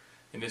history,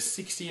 in the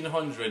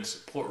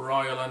 1600s, Port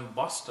Royal and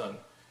Boston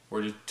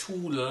were the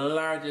two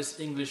largest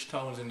English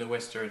towns in the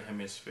Western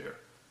Hemisphere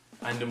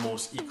and the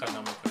most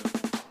economical.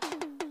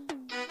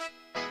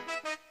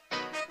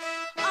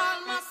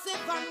 All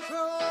massive and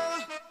grow.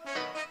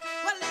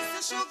 Well, it's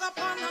the sugar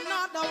pan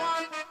another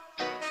one.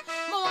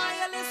 More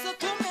you listen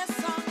to me,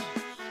 son.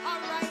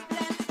 Alright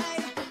then,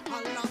 hey. A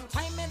long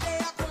time in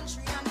their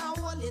country and I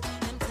hold it.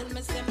 Them tell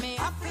me, say me,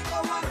 I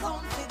figure I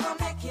don't figure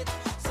make it.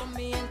 So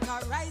me ain't a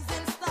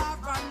rising star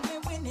and me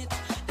win it.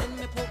 Then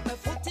me put my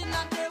foot in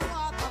and the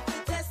water to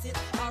test it.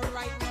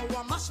 Alright, now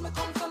I mash me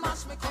come to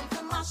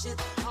mash it.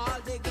 All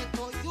they get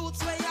to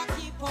youths where I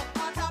keep up a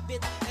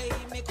habit. Hey,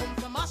 me come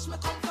to mash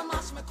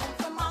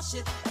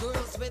it.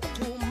 Girls with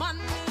two man,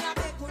 me I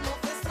beg you no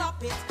to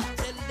stop it.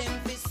 Tell them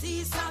fi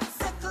cease and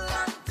settle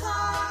and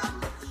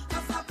calm.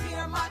 Cause I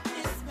fear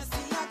madness, me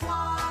see a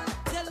gone.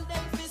 Tell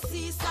them fi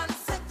cease and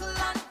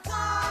settle and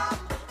calm.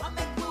 I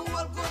make me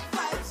all good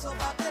vibes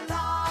over the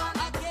lawn.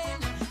 Again,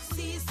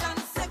 cease and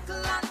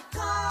settle and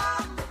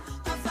calm.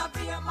 Cause I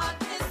fear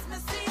madness, me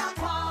see a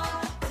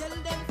gone. Tell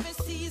them fi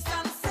cease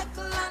and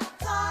settle and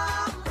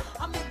calm.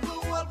 I make me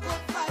all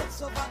good vibes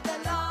over the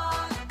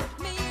lawn.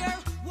 Me hear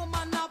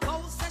woman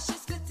about say she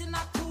split in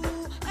a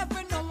two.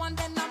 Every now and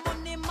then a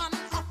money man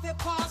up a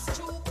pass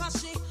through.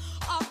 Cause she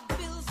have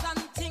bills and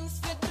things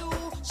to do.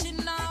 She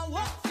now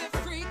work for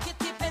free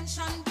kitty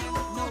pension due.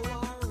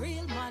 Now a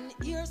real man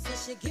here say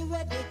she give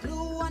her the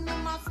glue. And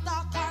him a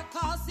stalk her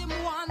cause him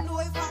want know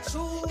if it's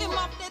true. Him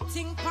have the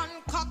thing pan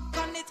cock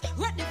on it.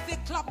 Ready for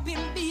clap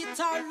him beat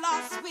her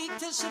last week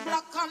till she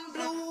black and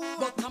blue.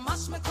 But I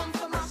mash me come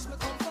to mash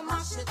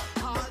it.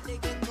 All they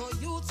get to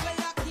youths where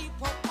I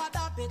keep up a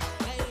habit.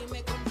 Hey,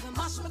 me come to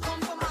mash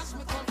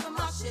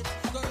it.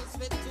 Girls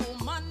with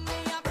two man, me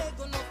I beg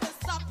you no to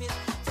stop it.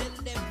 Till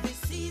them be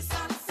cease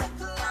and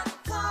settle and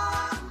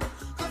calm.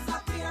 Cause I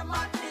fear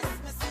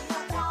madness, me see a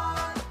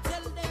one.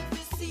 Tell them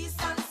be cease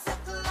and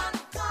settle and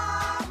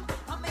calm.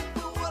 I make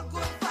me all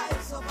good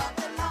vibes over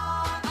the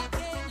lawn.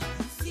 Again,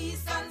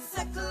 cease and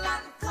settle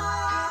and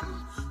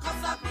calm.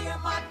 Cause I fear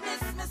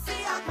madness, me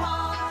see a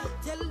one.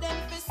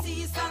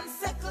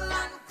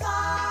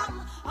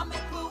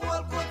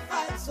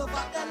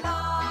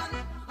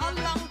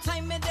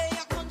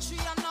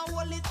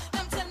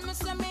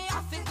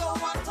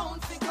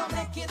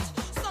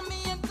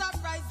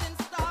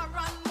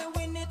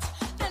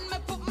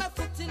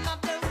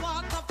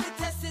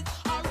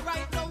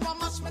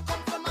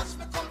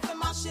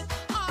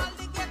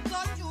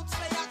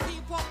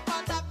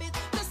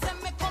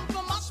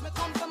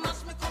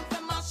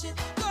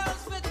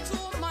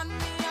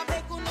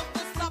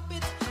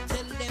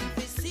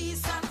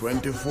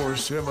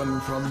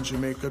 24/7 from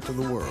Jamaica to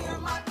the world.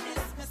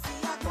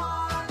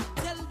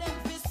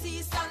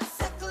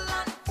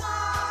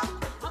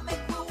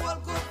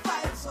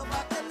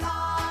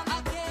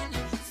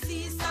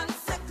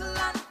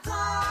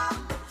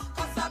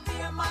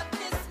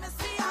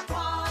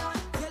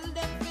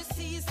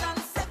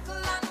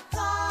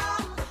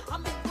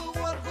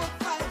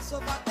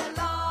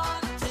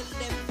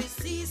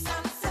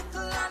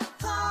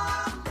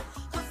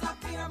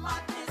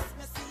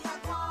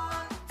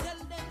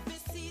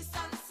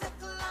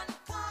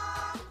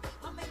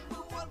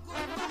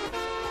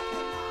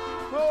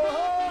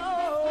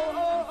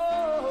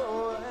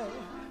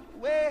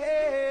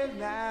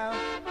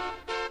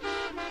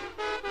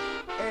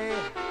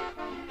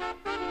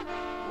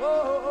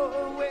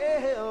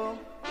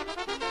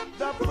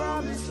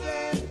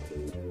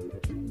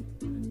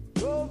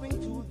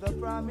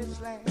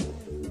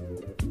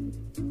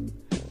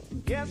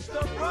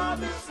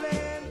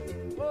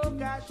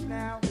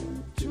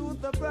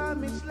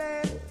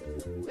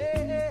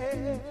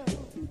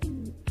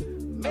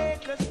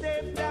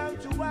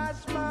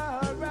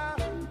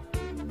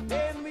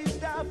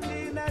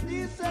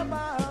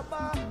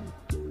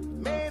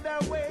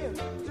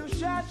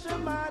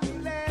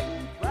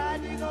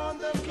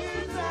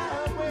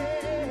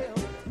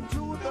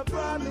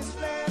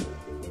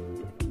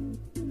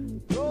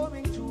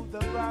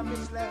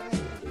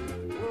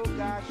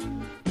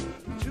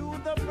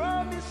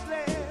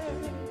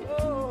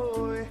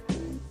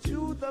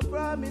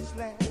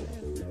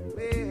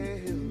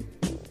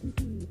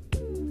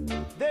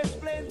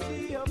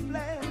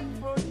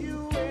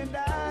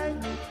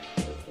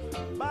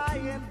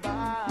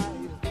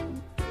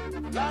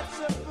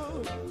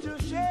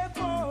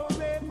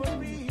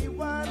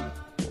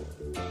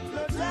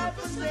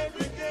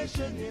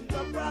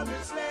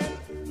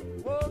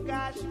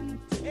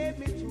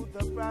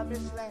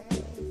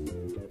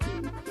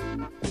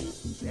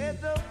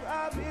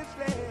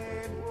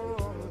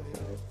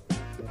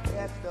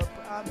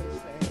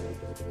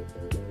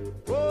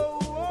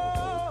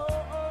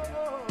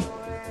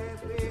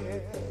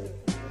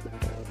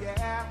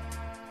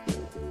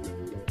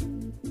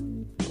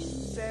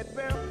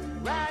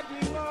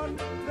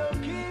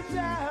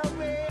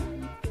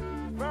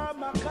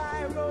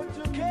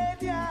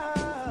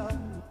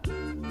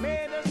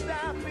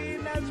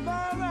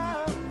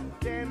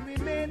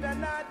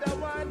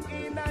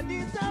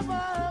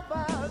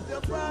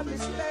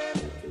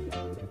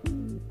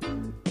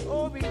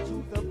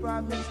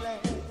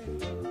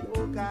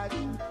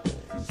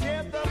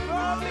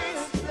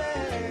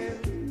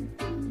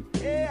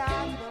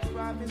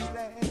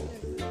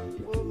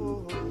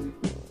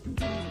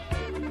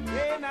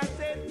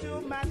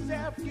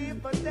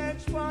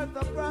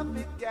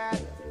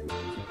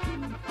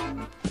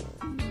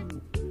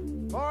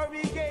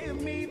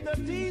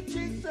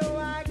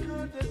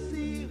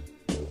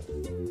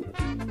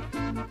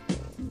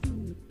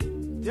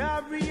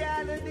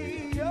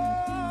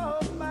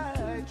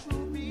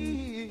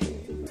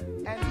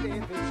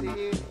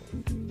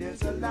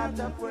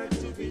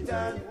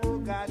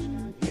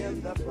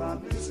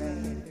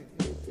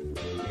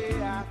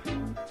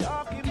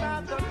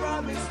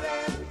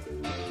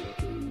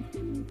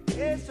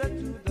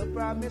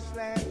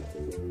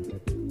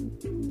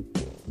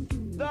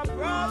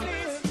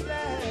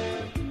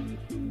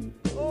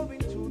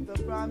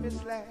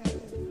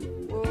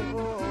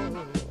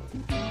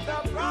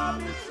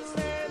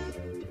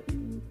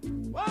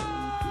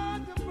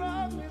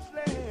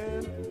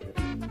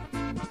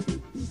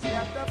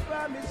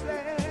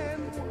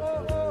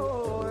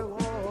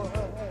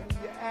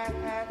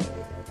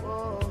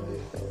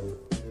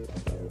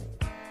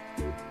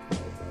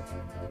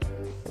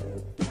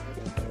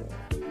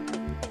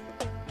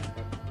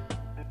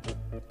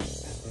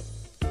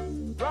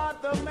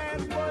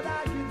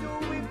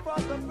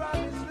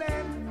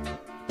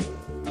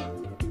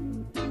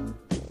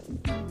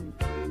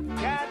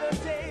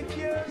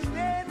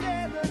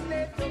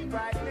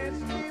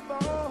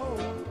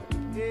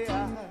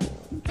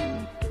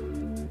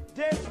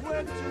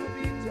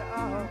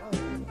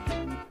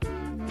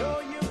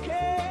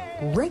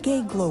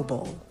 Reggae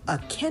Global, a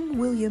Ken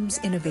Williams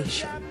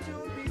innovation.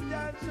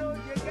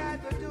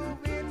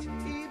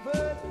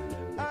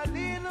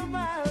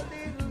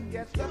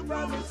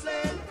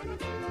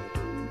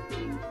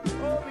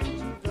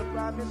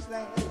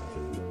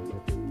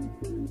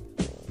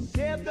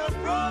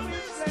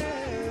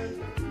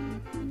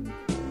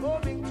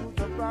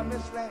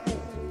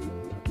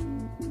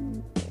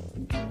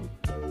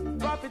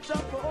 Prophets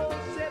of old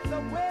said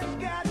the West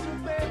got to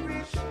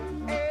perish.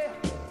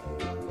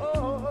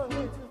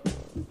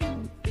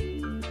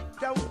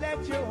 Don't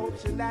let your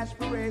hopes and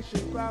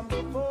aspirations come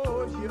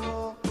before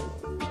you.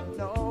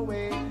 No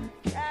way.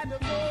 Gotta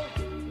go,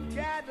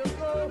 gotta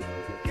go,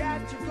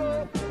 got to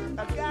go,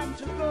 I got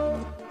to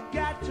go,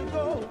 got to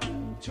go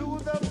to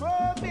the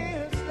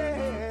promised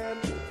land.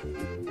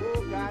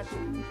 Oh gosh,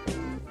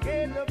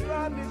 in the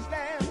promised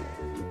land.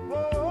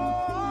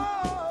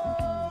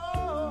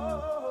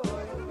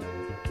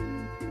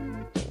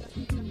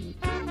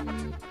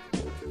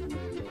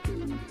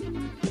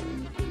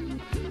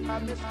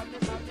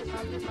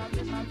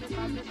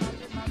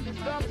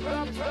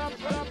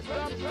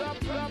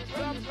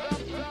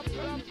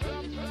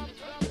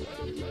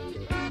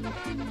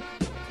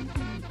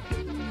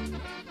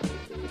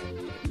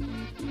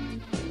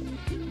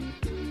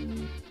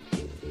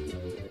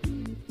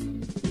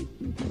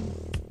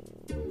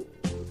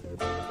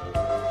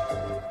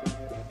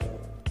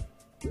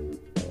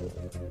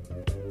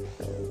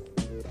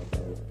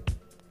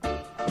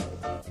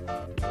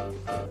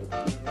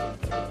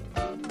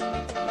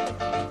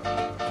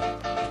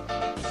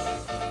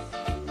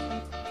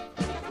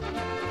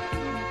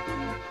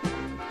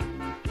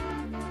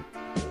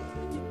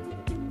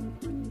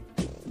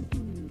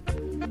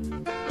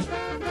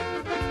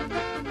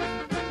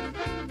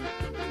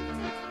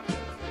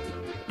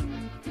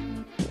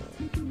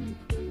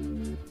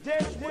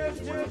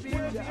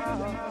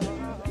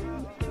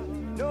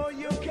 No,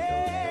 you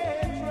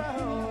can't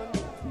run.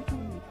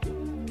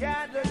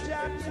 Got a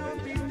job to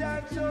be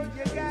done, so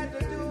you got to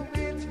do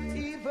it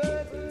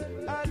even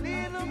a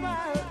little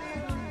while.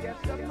 Yes,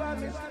 I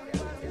promise.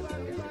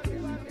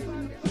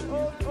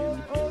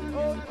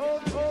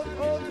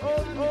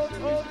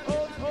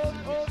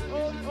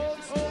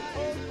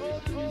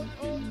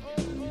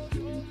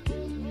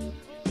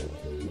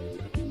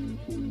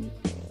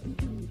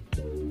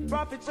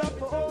 Prophets of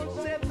the old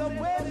said the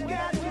West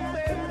got to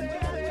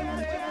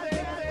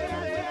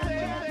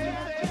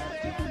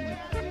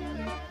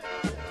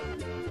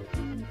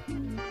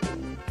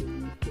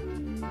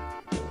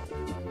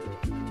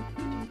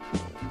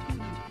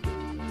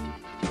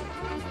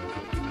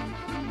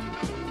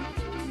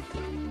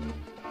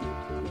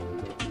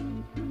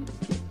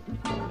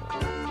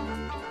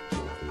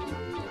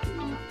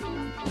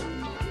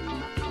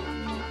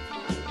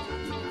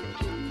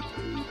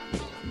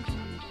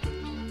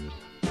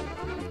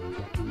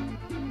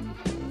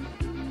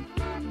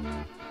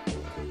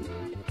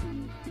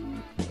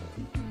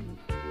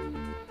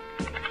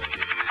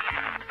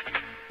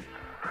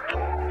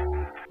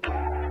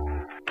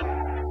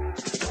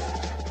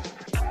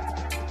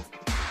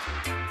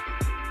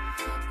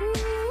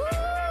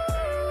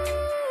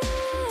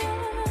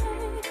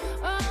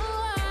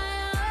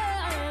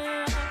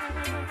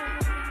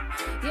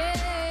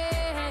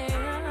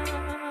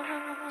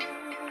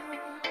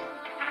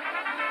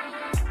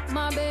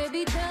My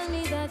baby tell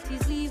me that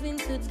he's leaving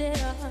today.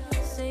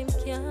 Same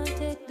can't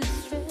take the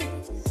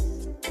stress.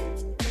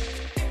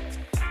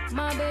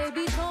 My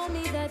baby told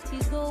me that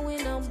he's going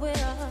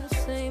somewhere.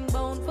 Same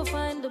bound for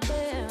find the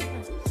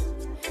best.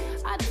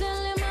 I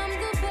tell him I'm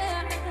the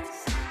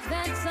best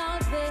that's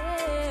out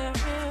there.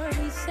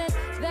 He said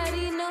that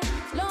he no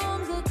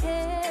longer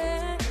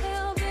cares.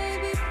 Oh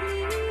baby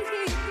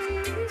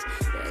please,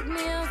 beg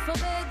me up for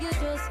beg you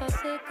just a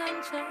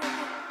second chance.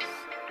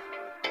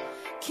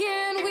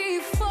 Can we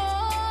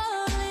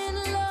fall in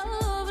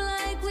love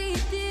like we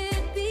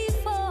did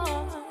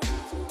before?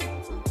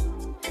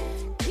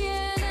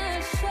 Can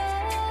I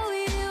show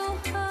you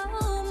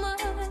how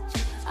much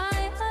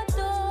I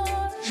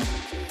adore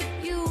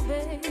you,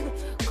 babe?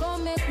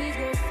 Come make me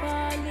go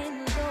fall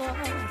in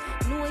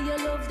love. Know you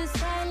love the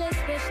silence,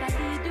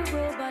 especially the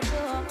robot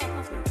door.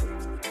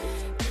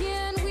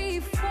 Can we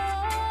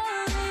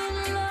fall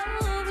in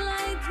love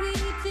like we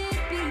did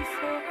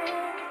before?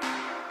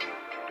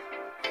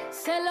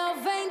 Say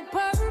love ain't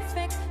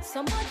perfect.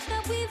 So much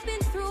that we've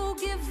been through,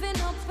 giving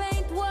up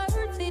ain't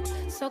worth it.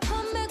 So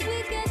come back,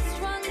 we get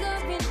stronger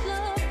in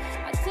love.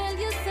 I tell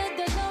you, said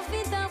the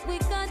loving that we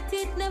got,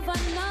 it never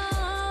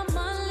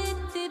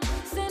limited.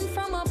 Sent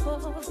from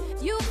above,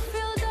 you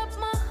filled up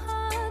my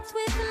heart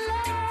with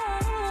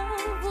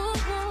love.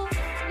 Ooh,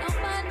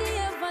 nobody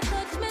ever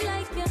touched me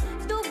like you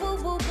do.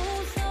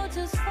 So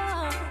just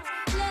fall.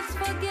 Let's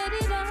forget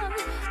it all.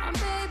 And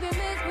baby,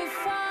 make me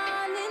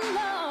fall in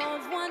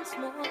love once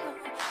more.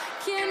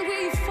 Can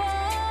we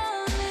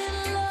fall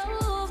in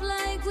love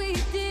like we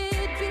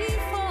did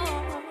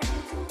before?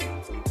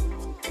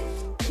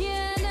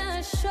 Can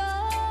I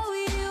show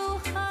you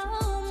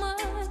how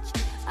much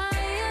I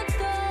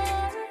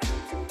adore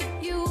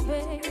you,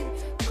 babe?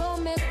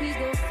 Come make we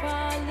go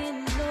fall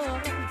in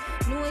love.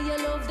 Know you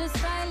love the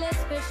silence,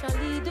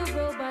 especially the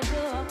robot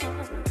door.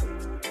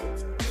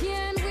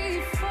 Can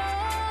we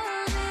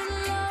fall in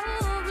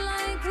love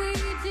like we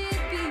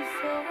did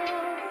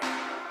before?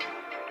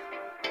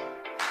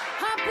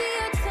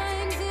 Happier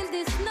times in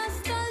this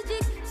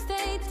nostalgic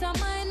state of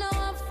mind. Now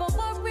I'm for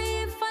worry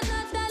if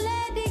another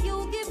lady you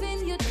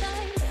giving you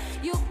time.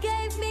 You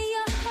gave me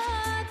your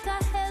heart,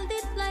 I held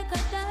it like a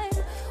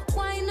dime.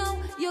 Why now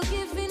you're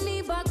giving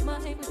me back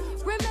mine?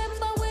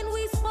 Remember when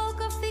we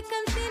spoke of thick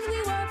and thin,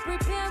 we were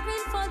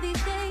preparing for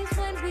these days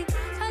when we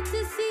had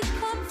to seek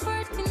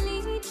comfort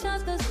in each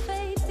other's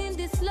faith. In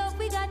this love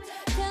we got,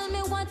 tell me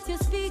what you're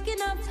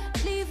speaking of.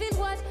 Leaving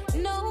what?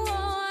 No,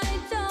 I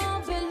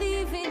don't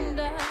believe in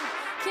that.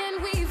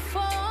 Can we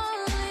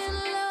fall in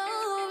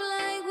love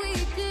like we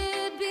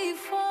did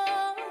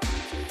before?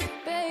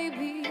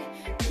 Baby,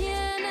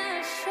 can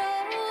I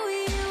show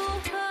you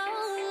how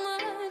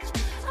much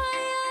I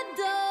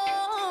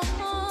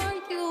adore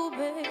you,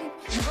 babe?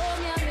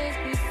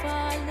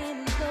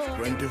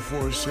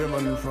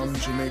 24/7 from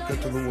Jamaica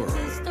to the world.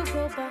 Mr.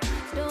 Robot,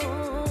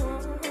 don't